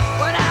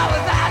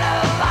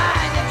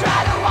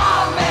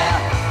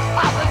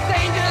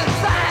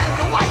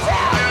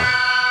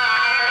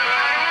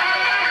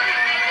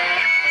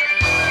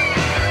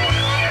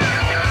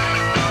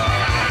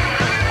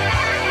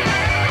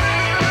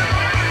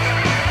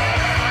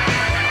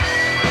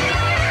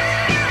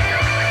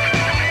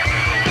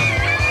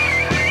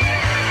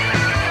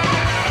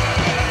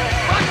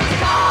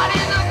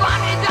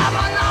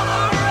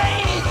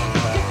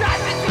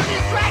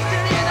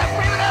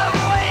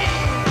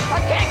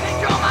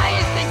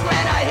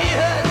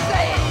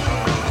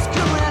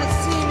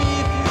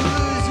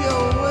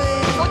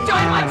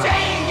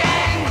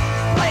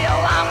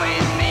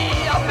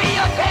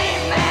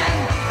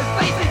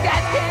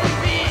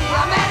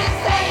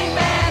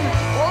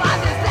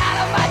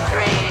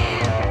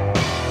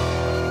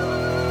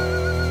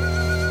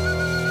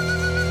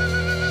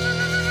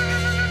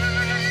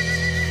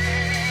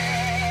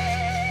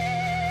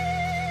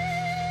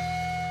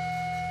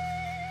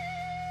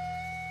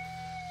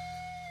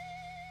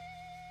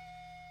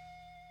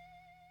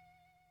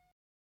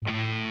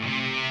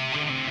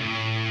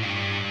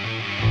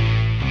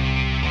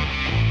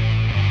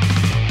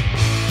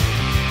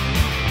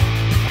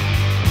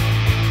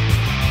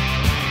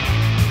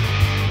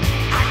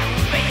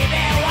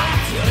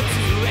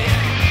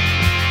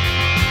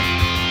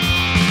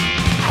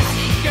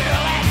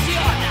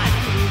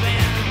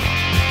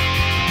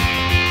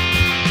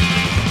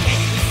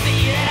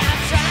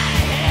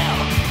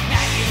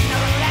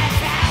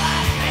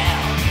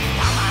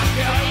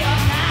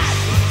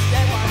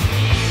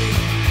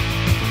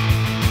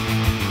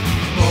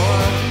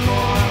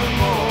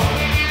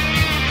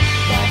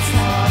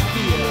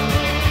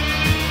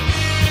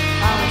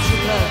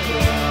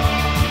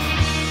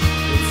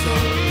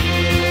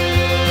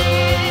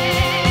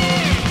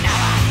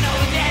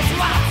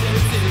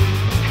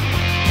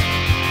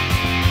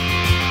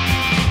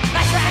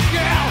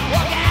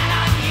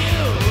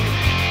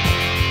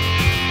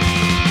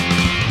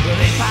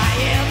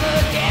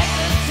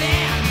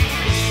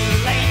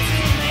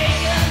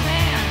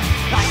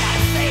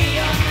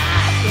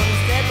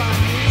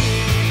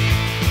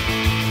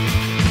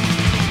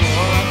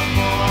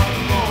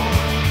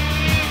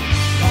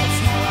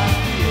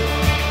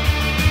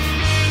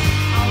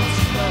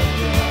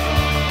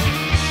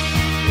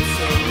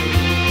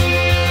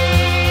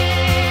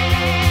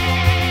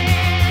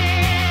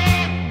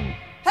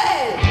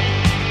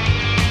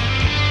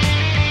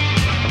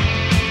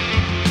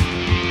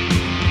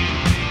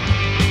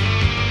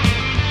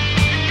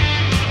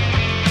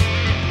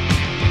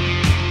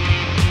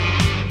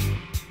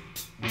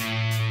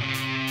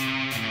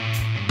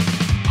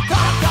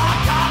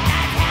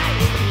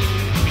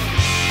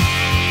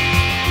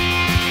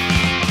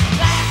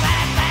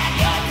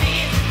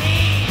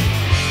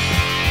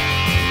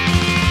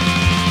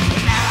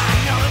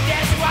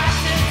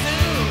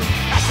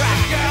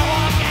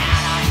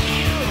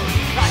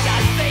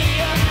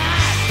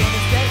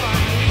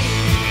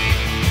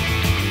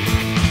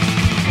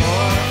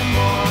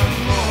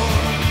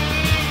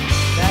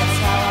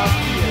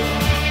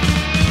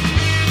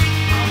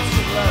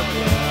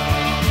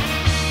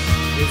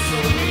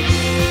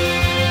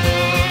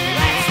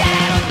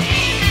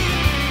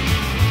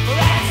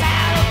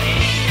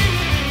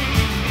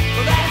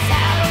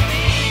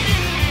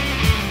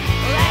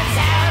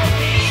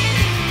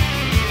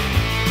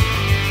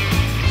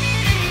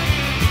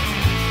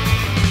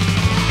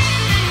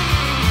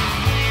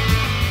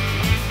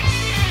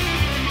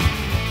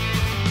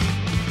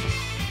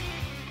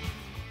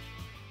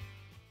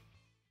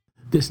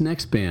This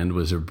next band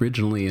was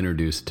originally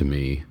introduced to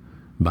me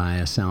by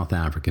a South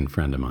African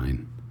friend of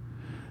mine.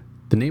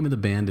 The name of the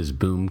band is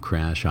Boom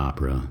Crash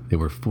Opera. They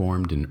were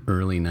formed in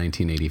early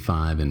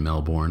 1985 in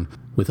Melbourne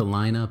with a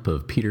lineup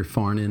of Peter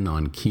Farnan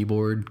on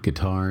keyboard,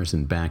 guitars,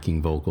 and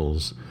backing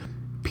vocals,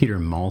 Peter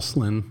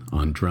Malslin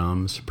on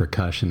drums,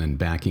 percussion, and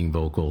backing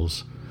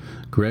vocals,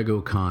 Greg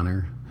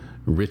O'Connor,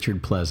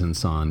 Richard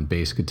Pleasance on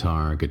bass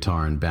guitar,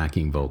 guitar, and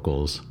backing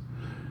vocals,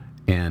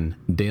 and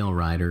Dale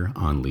Ryder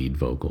on lead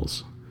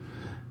vocals.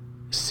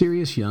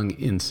 Serious Young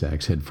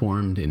Insects had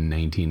formed in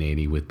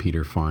 1980 with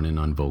Peter Farnan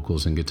on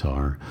vocals and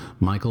guitar,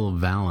 Michael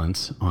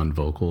Valance on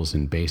vocals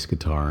and bass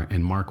guitar,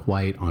 and Mark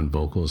White on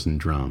vocals and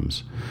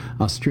drums.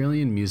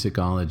 Australian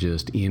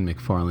musicologist Ian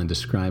McFarlane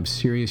describes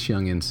Serious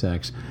Young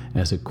Insects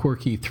as a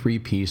quirky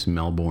three-piece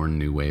Melbourne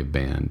new wave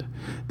band.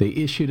 They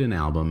issued an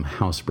album,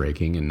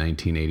 Housebreaking, in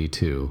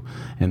 1982,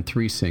 and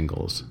 3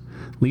 singles.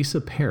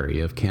 Lisa Perry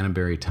of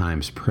Canterbury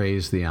Times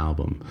praised the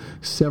album.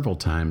 Several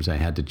times I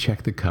had to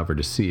check the cover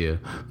to see if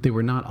they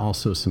were not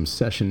also some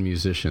session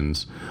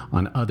musicians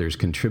on others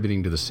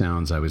contributing to the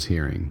sounds I was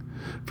hearing.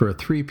 For a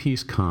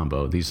 3-piece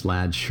combo, these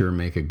lads sure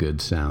make a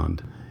good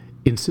sound.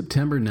 In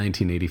September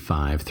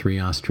 1985, 3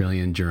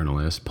 Australian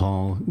journalists,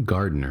 Paul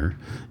Gardner,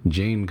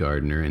 Jane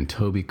Gardner, and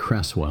Toby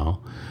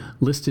Cresswell,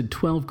 listed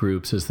 12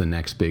 groups as the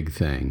next big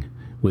thing,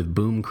 with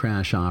Boom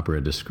Crash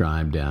Opera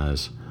described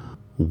as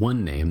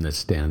one name that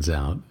stands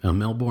out, a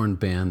Melbourne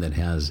band that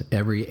has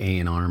every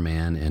A&R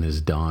man and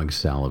his dog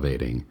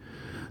salivating.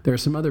 There are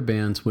some other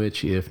bands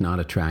which, if not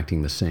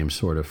attracting the same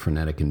sort of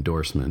frenetic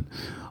endorsement,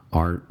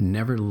 are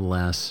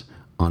nevertheless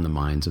on the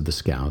minds of the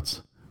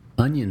Scouts.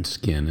 Onion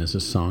Skin is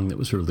a song that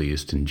was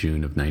released in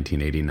June of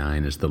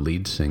 1989 as the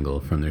lead single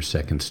from their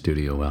second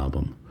studio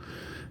album.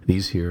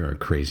 These here are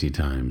crazy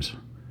times.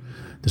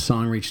 The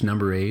song reached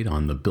number 8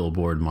 on the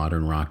Billboard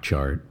Modern Rock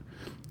chart.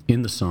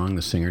 In the song,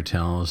 the singer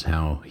tells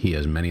how he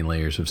has many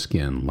layers of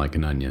skin, like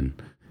an onion.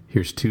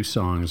 Here's 2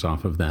 songs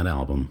off of that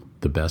album,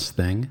 The Best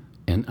Thing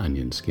and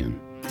Onion Skin.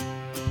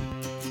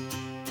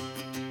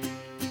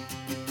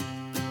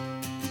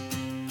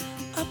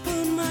 I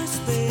put my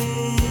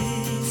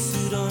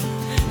spacesuit on,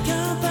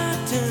 count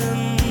back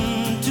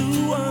 10 to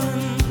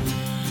 1.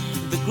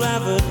 The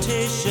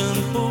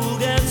gravitation pull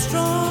gets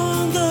stronger.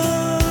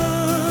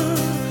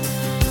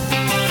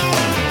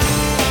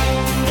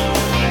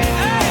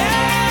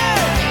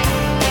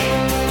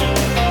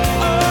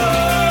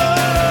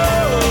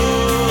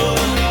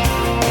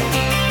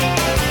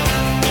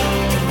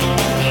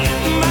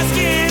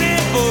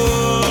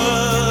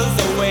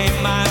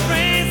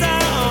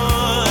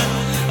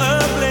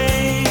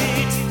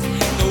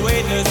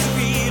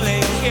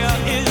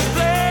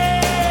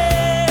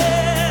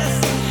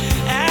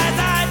 As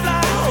I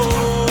fly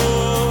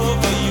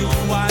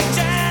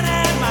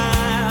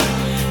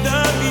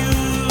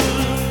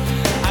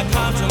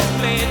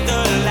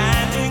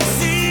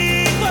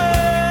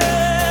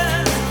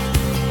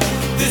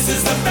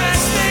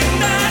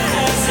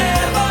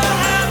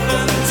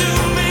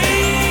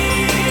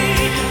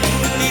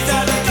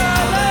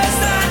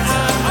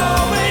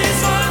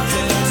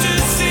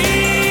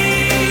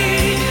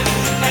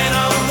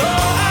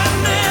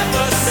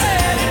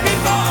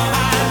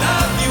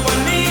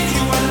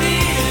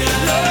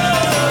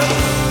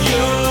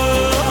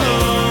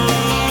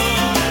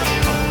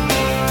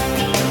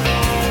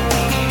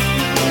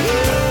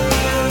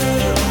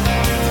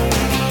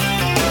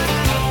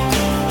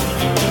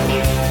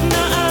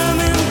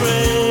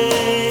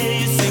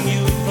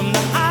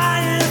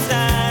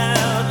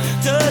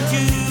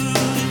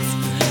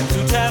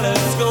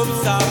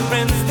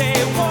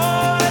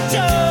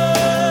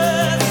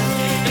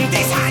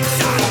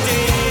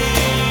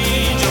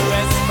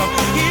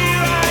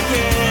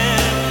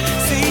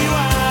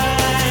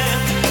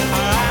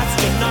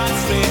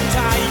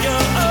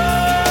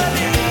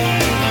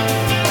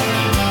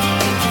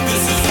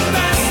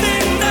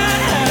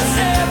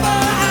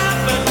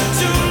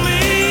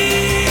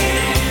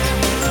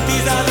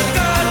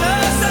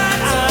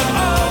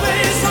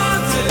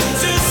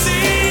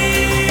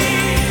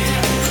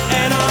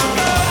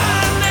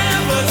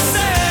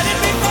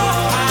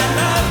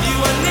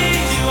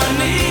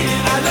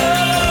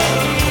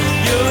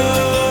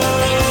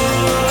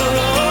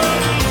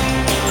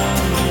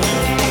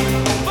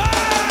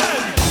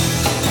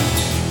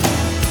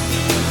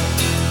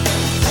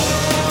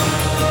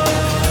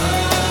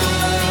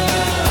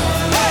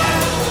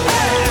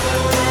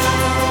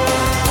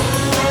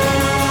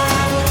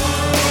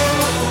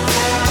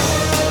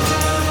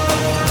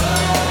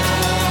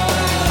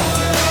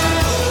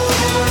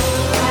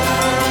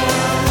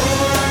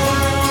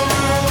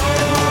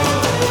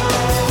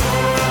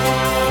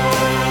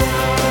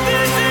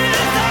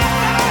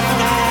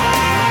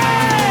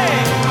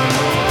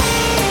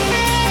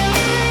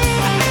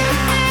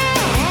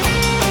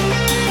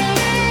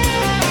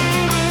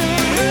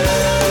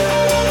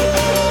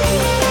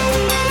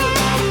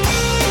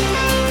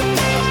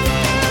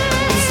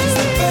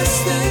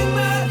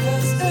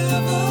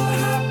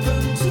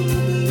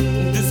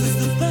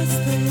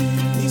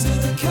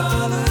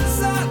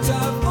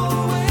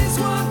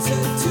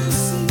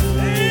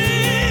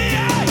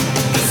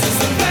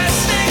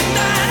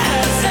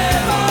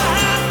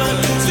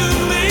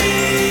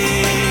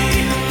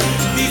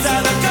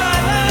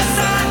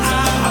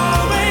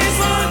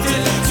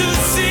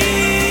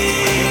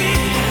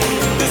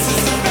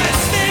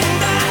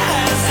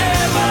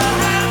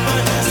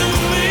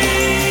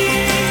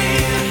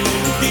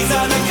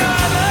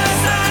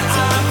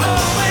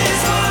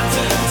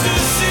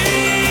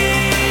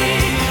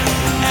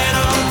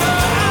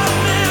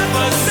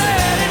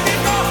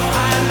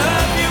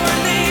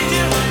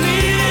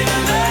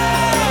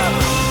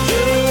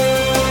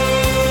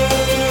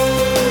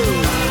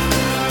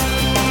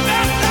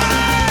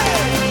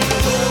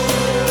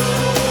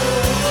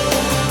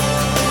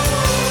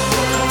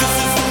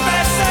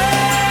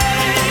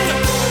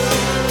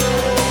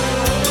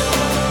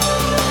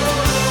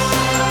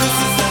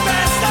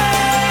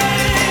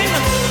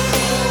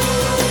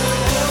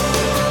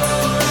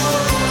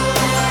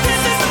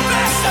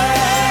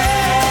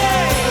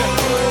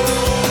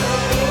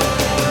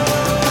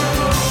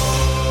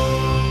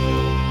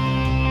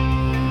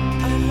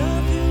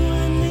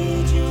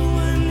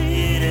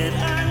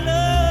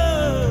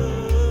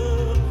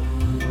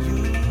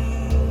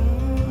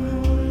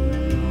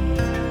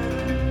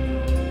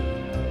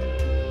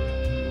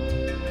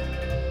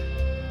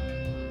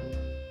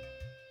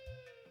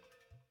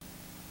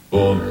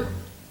boom,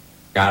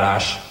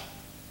 garage,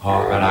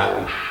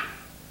 garage.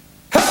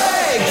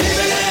 Hey, keep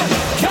it in,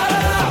 cut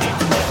it up,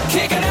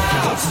 kick it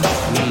out.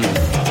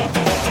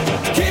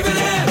 Keep it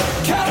in,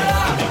 cut it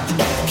up,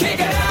 kick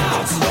it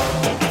out.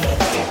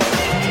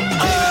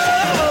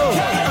 Oh,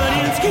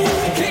 onion skin,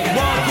 kick it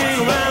walking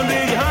out. Around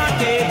with your heart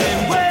gaping.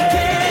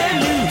 When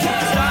you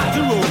start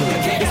to roll,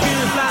 your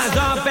skin flies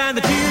off and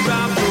the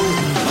teardrops roll.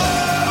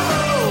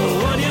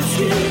 Oh, onion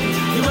skin,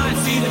 you might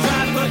see the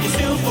drop, but you're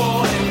still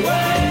falling.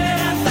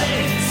 When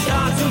things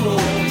start to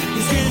roll,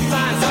 your skin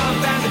flies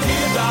off and the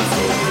teardrops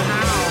roll.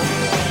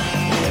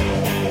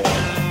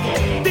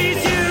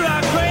 These here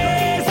are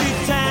crazy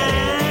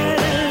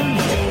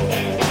times.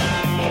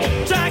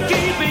 Try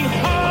keeping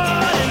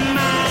heart in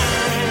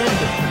mind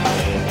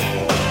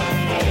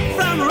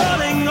from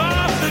rolling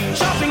off the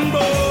chopping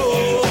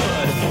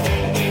board.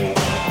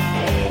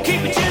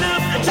 Keep your chin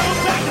up and don't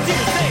back the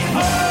tears. Say,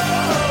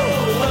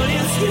 oh,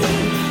 onion skin,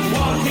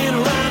 walking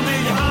around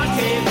with your heart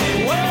caving.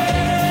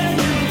 When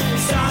you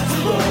start to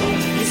roll,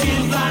 your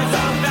skin flies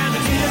off and the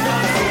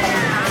teardrops roll.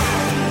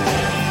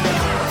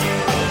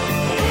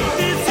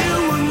 This here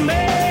will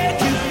make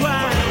you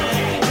cry.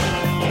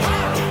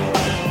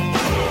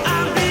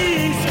 I'm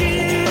being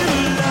skin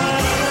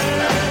alive,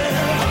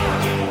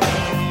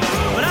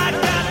 but I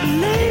got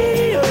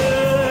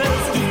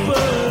layers to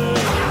burn.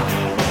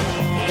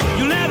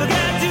 You'll never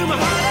get to my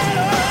heart at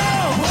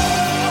all.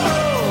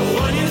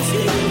 Whoa, onion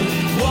skin,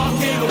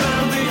 walking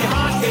around with your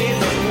heart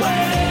caving.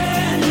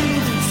 When you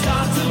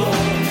start to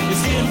roll, your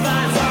skin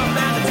flies off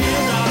and the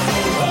teardrops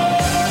roll.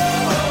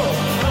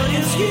 Whoa,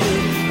 onion skin,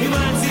 you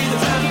might see the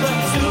top, but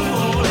you're still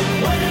falling.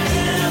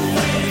 When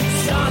things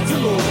start to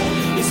roll,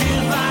 your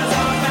skin flies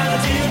off and the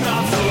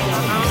teardrops roll.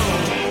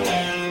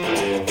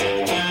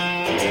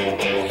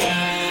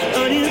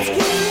 Onion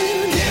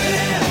skin, give it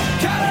in,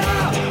 cut it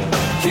up,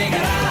 kick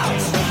it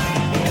out.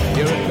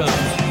 Here it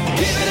comes.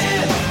 Give it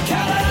in,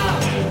 cut it up,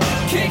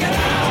 kick it out.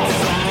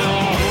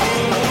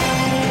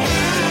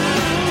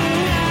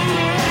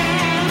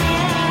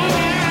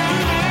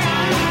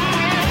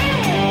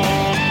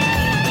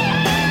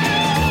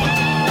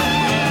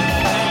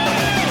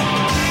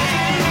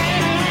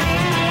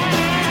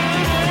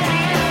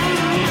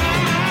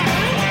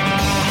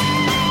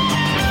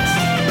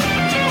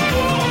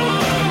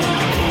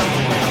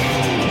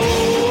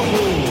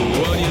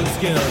 Onion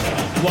skin,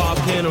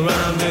 walking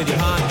around with your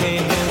heart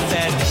caving.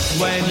 Said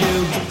when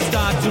you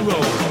start to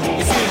roll,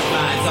 your skin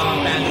flies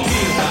off and the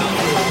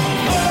teardrops roll.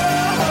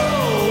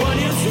 Oh,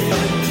 onion skin,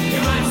 you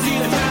might see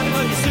the top,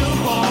 but you're still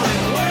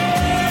falling.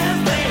 When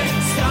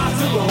things start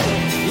to roll,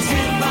 your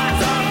skin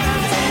flies off and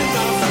the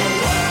teardrops roll.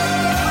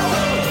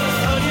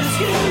 Oh, onion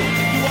skin, you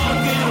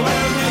walking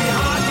around with your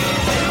heart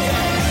caving.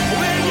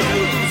 When you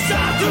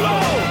start to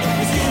roll,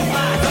 your skin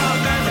flies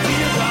off and the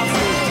teardrops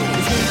roll.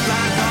 Your skin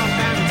flies off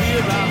and the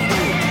teardrops roll.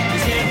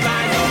 Your skin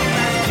flies off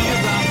and the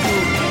teardrops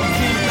roll. Your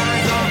skin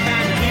flies off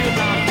and the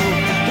teardrops roll.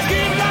 Your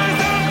skin flies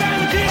off and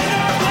the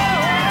teardrops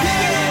roll.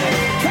 Kick it in,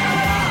 cut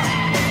it up,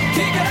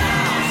 kick it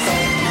out.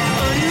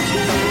 Onion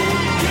skin,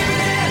 kick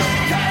it in,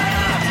 cut it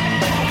up,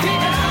 kick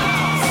it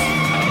out.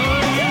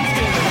 Onion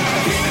skin,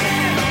 kick it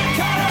in,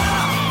 cut it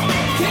up,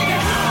 kick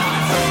it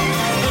out.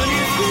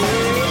 Onion skin,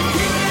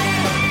 kick it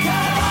in,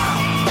 cut it up,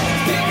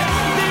 kick it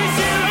out. These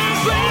here are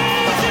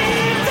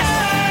crazy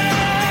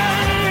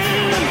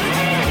times.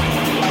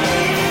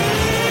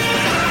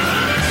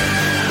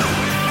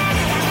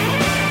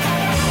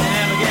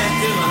 Never get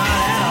to my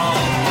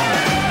heart at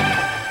all.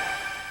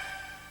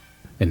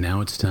 And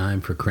now it's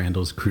time for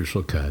Crandall's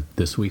Crucial Cut.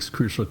 This week's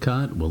Crucial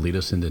Cut will lead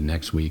us into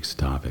next week's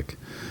topic.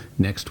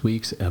 Next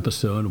week's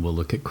episode will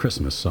look at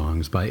Christmas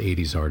songs by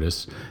 80s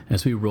artists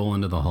as we roll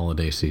into the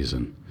holiday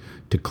season.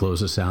 To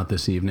close us out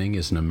this evening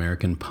is an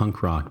American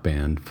punk rock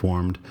band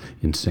formed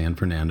in San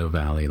Fernando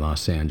Valley,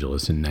 Los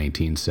Angeles in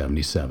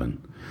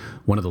 1977.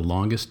 One of the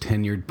longest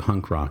tenured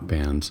punk rock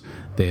bands,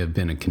 they have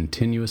been in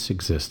continuous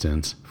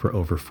existence for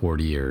over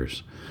 40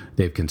 years.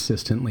 They've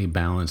consistently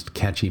balanced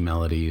catchy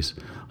melodies,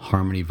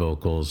 harmony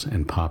vocals,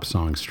 and pop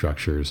song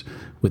structures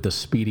with a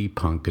speedy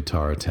punk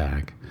guitar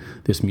attack.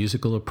 This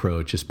musical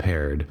approach is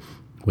paired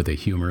with a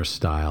humorous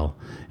style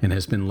and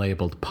has been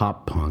labeled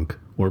pop punk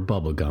or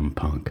bubblegum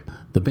punk.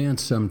 The band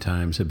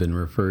sometimes have been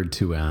referred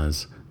to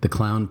as the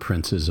Clown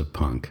Princes of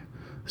Punk.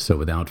 So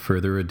without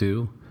further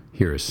ado,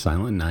 here is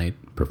Silent Night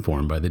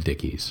performed by the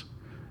Dickies.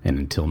 And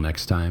until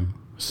next time,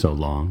 so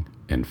long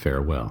and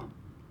farewell.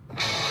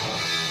 Baby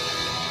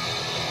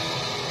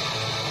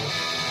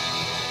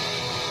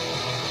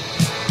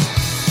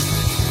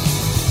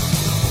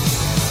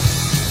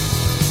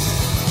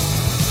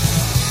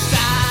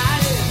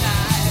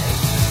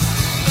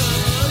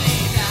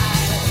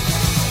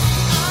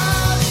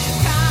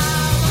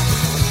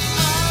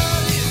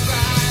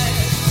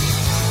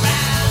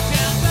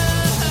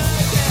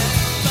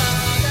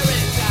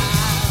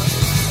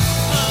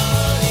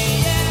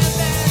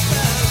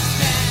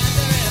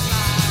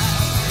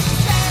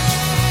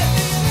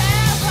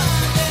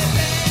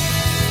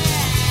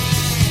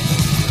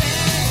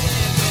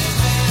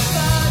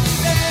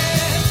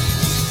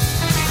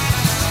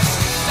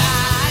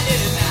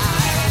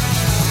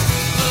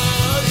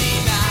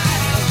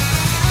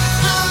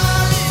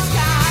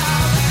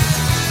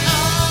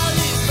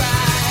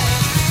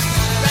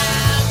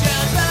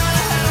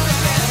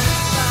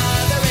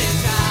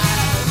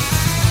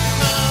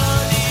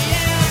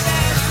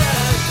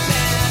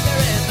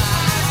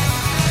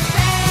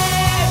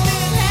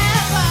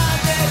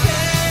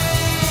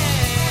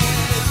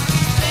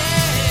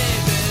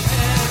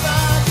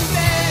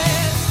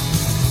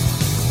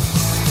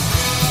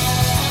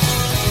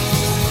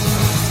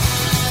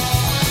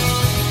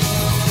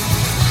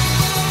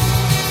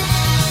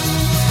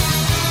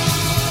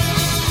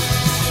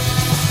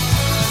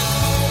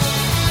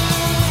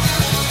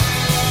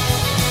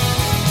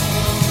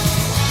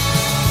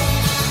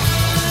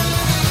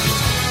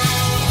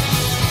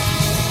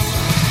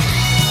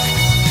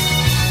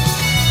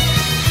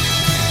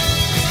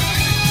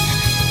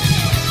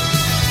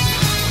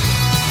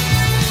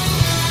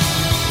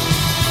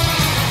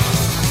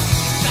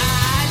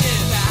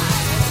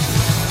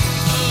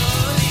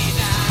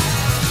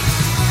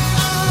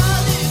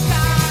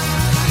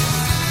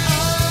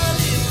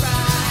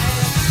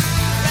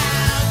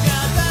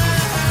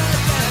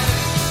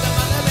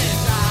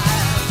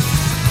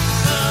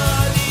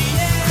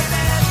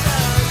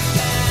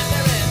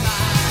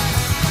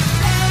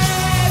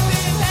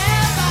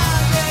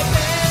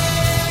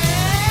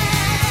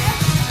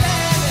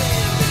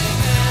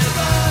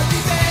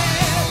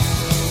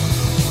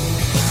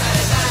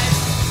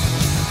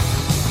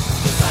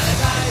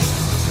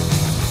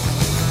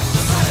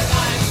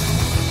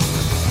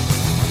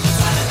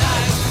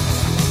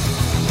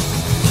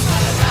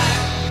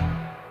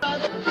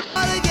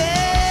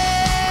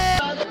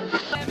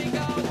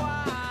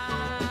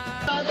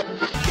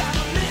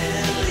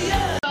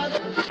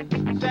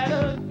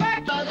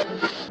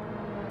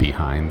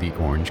Behind the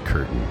Orange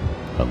Curtain,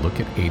 a look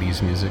at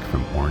 80s music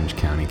from Orange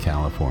County,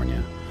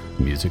 California.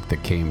 Music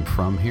that came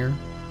from here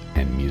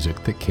and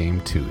music that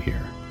came to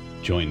here.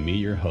 Join me,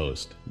 your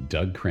host,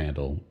 Doug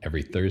Crandall,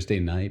 every Thursday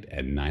night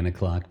at 9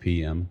 o'clock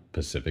p.m.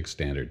 Pacific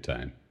Standard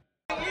Time.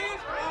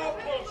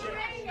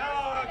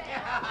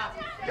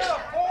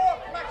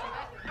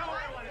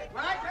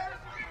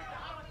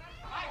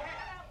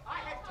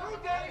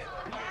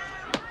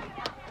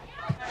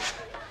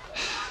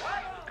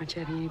 Aren't you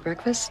having any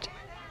breakfast?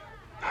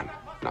 I'm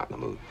not in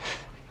the mood.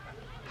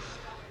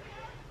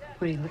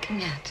 What are you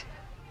looking at?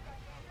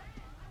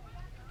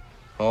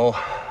 Oh,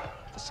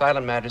 the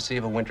silent majesty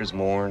of a winter's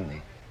morn,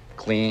 the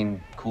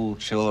clean, cool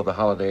chill of the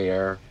holiday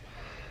air,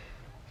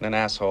 and an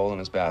asshole in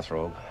his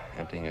bathrobe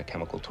emptying a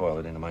chemical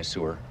toilet into my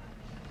sewer.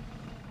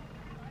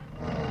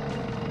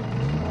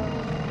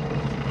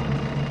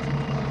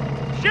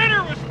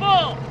 Shitter was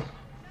full!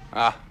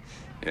 Ah,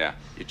 yeah.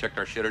 You checked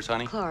our shitters,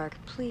 honey? Clark,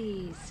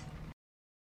 please.